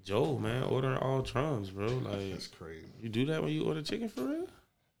 Joe, man, ordering all drums, bro. Like that's crazy. You do that when you order chicken for real?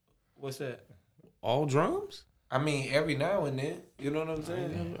 What's that? All drums? I mean, every now and then. You know what I'm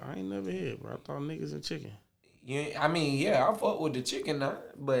saying? I ain't never heard, bro. I thought niggas and chicken. Yeah, I mean, yeah, I fuck with the chicken now,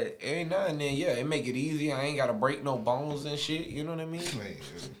 but every now and then, yeah, it make it easy. I ain't gotta break no bones and shit. You know what I mean? Man,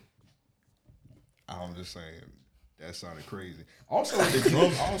 I'm just saying. That sounded crazy. Also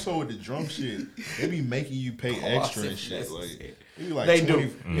with the drum shit, they be making you pay extra and shit. Like they be like They 20,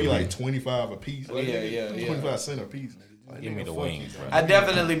 do. They be like 25 a piece. Like, Yeah. 25 cents a piece. Like, Give me the wings, bro. I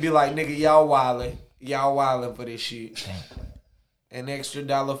definitely be like, nigga, y'all wildin' for this shit. An extra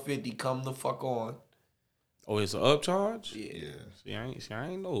 $1.50, come the fuck on. Oh, it's an upcharge? Yeah. See, I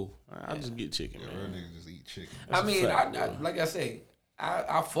ain't know. I just get chicken, man. Real niggas just eat chicken. I mean, I like I say,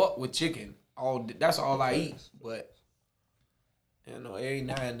 I fuck with chicken. That's all I eat. But you know, every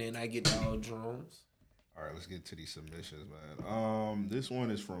now and then I get the old drums. All right, let's get to these submissions, man. This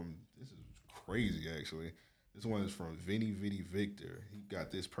is crazy actually. This one is from Vinny Victor. He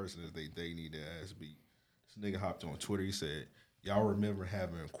got this person as they need their ass beat. This nigga hopped on Twitter. He said, "Y'all remember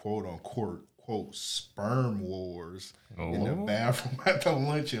having quote unquote sperm wars in the bathroom at the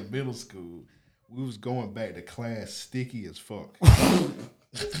lunch in middle school? We was going back to class sticky as fuck."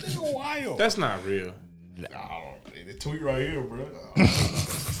 This nigga wild. That's not real. The tweet right here, bro.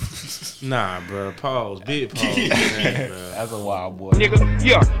 Nah, bro. Pause. Big pause. Man, bro. That's a wild boy. Nigga,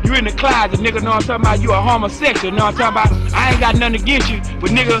 yeah, you in the closet, nigga, know what I'm talking about? You a homosexual, know what I'm talking about? I ain't got nothing against you,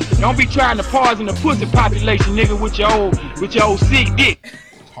 but nigga, don't be trying to pause in the pussy population, nigga, with your old sick dick.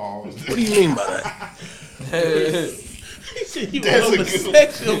 Pause. What do you mean by that? He said, That's a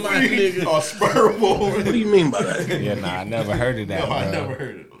homosexual, my nigga. Or sperm born. What do you mean by that? Yeah, nah, I never heard of that. No, I bro. never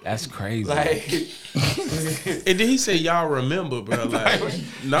heard it. That's crazy. Like, And then he said, "Y'all remember, bro?" Like,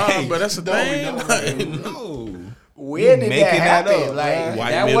 nah, but that's the thing. No. where did making that that happen? up, Like, bruh.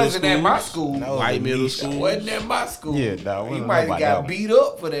 White that middle wasn't at my schools. school. No, White middle niche. school. Wasn't at my school. Yeah, nah, we he don't might know have about got that beat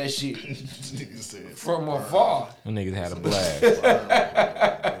up for that shit Nigga said, from afar. Them niggas had a blast.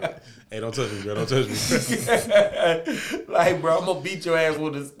 Hey, don't touch me, bro. Don't touch me. Like, bro, I'm gonna beat your ass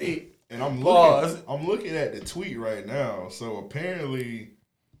with a stick. And I'm Pause. looking at the tweet right now. So apparently,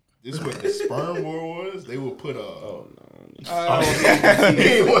 this is what the sperm war was. They would put a. Oh no!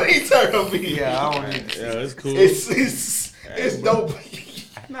 What he turned on me? Yeah, I don't need to see. Yeah, it's cool. It's dope.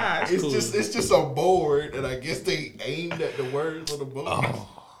 Nah, it's cool. It's just a board, and I guess they aimed at the words on the board.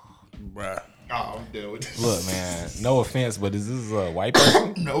 Bruh. Oh, I'm done with this. Look, man, no offense, but is this a white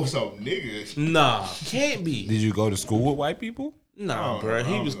person? No, some niggas. Nah, can't be. Did you go to school with white people? Nah, Oh, bro.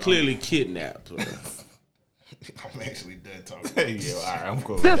 He was clearly kidnapped. Bro. I'm actually done talking. Yeah, all right, I'm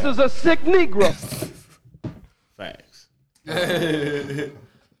cool. This is a sick Negro. Facts.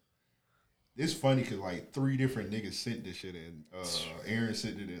 It's funny because like 3 different niggas sent this shit in. Aaron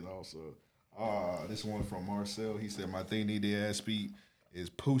sent it in also. This one from Marcel. He said, "My thing need the ass beat is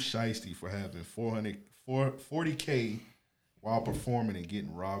Pooh Shiesty for having 40K while performing and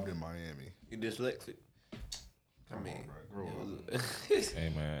getting robbed in Miami." You dyslexic? I mean, Hey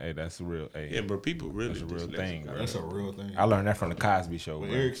man, hey, that's real. Hey, Yeah, bro. People really. that's a real dyslexic, thing, bro. bro. That's a real thing. I learned that from the Cosby Show, When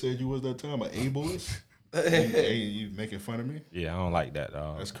bro. Eric said you was that time an ableist, hey, you making fun of me? Yeah, I don't like that,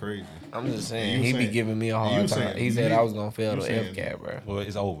 dog. That's crazy. I'm just And saying, you he be saying- giving me a and you hard time. saying- He you said need- I was gonna fail you the saying- FCAT, bro. Well,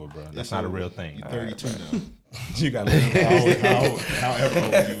 it's over, bro. That's It's not a over. real thing. You're All right, 32 bro. now. You got However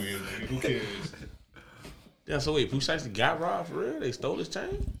old you is, nigga. Who cares? Yeah, so wait, Pooh Shiesty got robbed for real? They stole his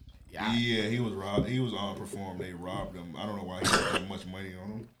chain? Yeah, he was robbed. He was performed. They robbed him. I don't know why he had that much money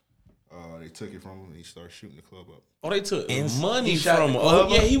on him. They took it from him and he started shooting the club up. Oh, they took Ins- money he shot from the him. club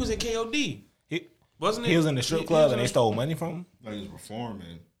Oh, yeah, up? he was in KOD. Wasn't it? He was in the strip He club was and in they the- stole money from him. No, he was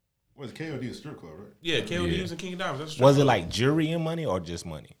performing. Was KOD a strip club, right? Yeah, KOD Yeah. was in King of Diamonds. That's a Was it strip like jury and money or just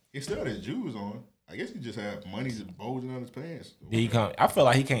money? He still had his Jews on. I guess he just had money just bulging out his pants. Did he come? I feel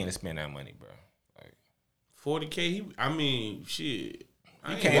like he can't even spend that money, bro. Like, 40K. I mean, shit.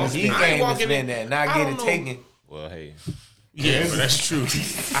 I ain't can't walking- He I ain't can't even walking spend in- that. Not I get don't it know. taken. well, hey, Yeah, but that's true.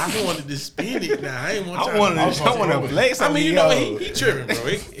 I wanted to spend it now. I ain't want I want to flex. I mean, you know, he tripping, bro.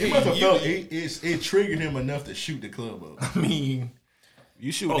 He must have felt it triggered him enough to shoot the club up. I mean,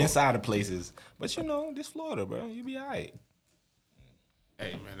 you shoot inside of places, but you know, this Florida, bro, you be all right.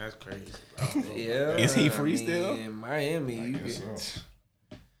 Hey, man, that's crazy, bro. Yeah. Is he free still? In Miami, you guess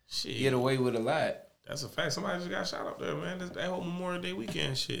can Shit. get away with a lot. That's a fact. Somebody just got shot up there, man. That whole Memorial Day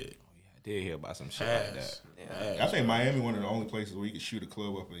weekend shit. I did hear about some shit like that. I think Miami one of the only places where you can shoot a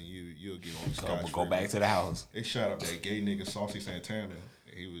club up and you'll get on scotch. Go back to the house. They shot up that gay nigga Saucy Santana.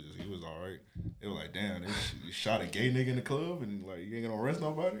 He was all right. They were like, damn, they shot a gay nigga in the club and like you ain't gonna arrest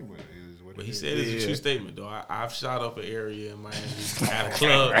nobody. But it is what But it he is. said it's a true statement, though. I've shot up an area in Miami at a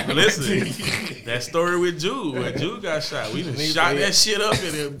club. Listen, that story with Jude, where Jude got shot. We just shot that shit up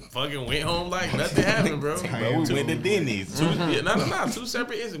and then fucking went home like nothing happened, bro. Bro, we went to Denny's. No. 2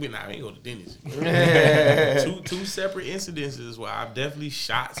 separate incidents. Nah, we ain't go to Denny's. two separate incidences where I definitely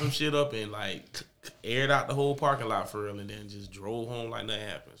shot some shit up and like aired out the whole parking lot for real and then just drove home like nothing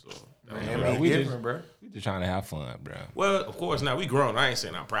happened. So Bro, we just trying to have fun, bro. well, of course, now we grown. I ain't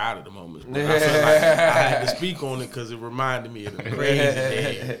saying I'm proud of the moments, but I feel like I had to speak on it because it reminded me of the crazy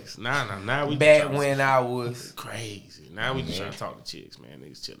days. Now we Back just when I was crazy. Now we just trying to talk to chicks, man.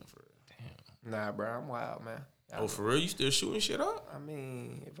 Niggas chilling for real. Nah, bro, I'm wild, man. Oh, for real? You still shooting shit up? I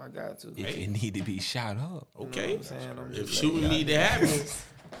mean, if I got to. If it need to be shot up. Okay. I'm saying? I'm If just shooting letting need to y'all happen,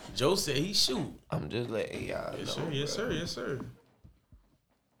 know. Joe said he shoot. I'm just letting y'all Yes, know. sir. Yes, bro. sir. Yes, sir.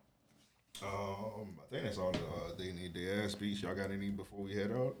 I think that's all they need the ass speech. Y'all got any before we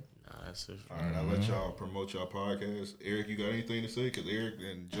head out? Nah, that's it. All right, I'll let y'all promote y'all podcast. Eric, you got anything to say? Because Eric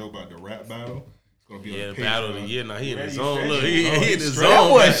and Joe about the rap battle. It's gonna be Yeah, on the battle of the Patreon. year. Now he in Ready, his you zone. stretching? Look, he in his he's zone.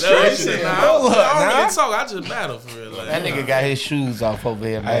 stretching. back He there. He stretching. said, Hold "Nah, I up, don't nah. even talk. I just battle for real." Like, That nigga got his shoes off over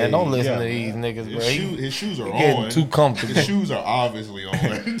here, man. Hey, Don't listen yeah, to these man. niggas, bro. His shoes are he getting on. too comfortable. His shoes are obviously on.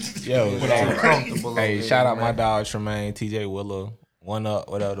 Yo, But hey, all right. hey, shout out my dog Tremaine, TJ Willow, One Up,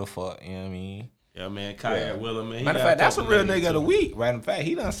 whatever the fuck, you know what I mean? Yeah, man, Kayak Willa, man. he Matter of got fact, that's a couple real niggas, nigga of the too. week. Matter of fact,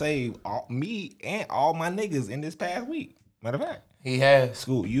 he done saved me and all my niggas in this past week. Matter of fact, He has.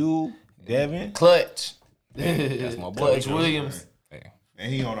 Scoot, you, Devin. Clutch. That's my boy. Clutch Williams.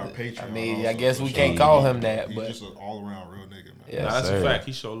 And he on our Patreon. I mean, also. I guess we So can't he- call him that, he's but just an all around real nigga, man. Yeah, Nah, that's sir. a fact.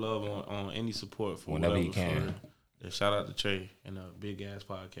 He show love on any support for Whenever whatever he can. for Yeah, shout out to Trey and a big ass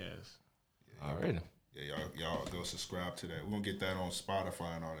podcast. Already. Yeah, y'all go subscribe to that. We're gonna get that on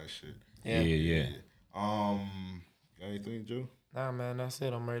Spotify and all that shit. Yeah. Got anything, Joe? Nah, man, that's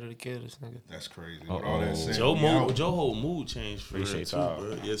it. I'm ready to kill this nigga. That's crazy. With all that said, Joe whole mood changed for real too,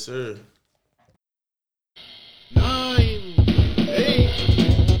 bro. Yes, sir. No.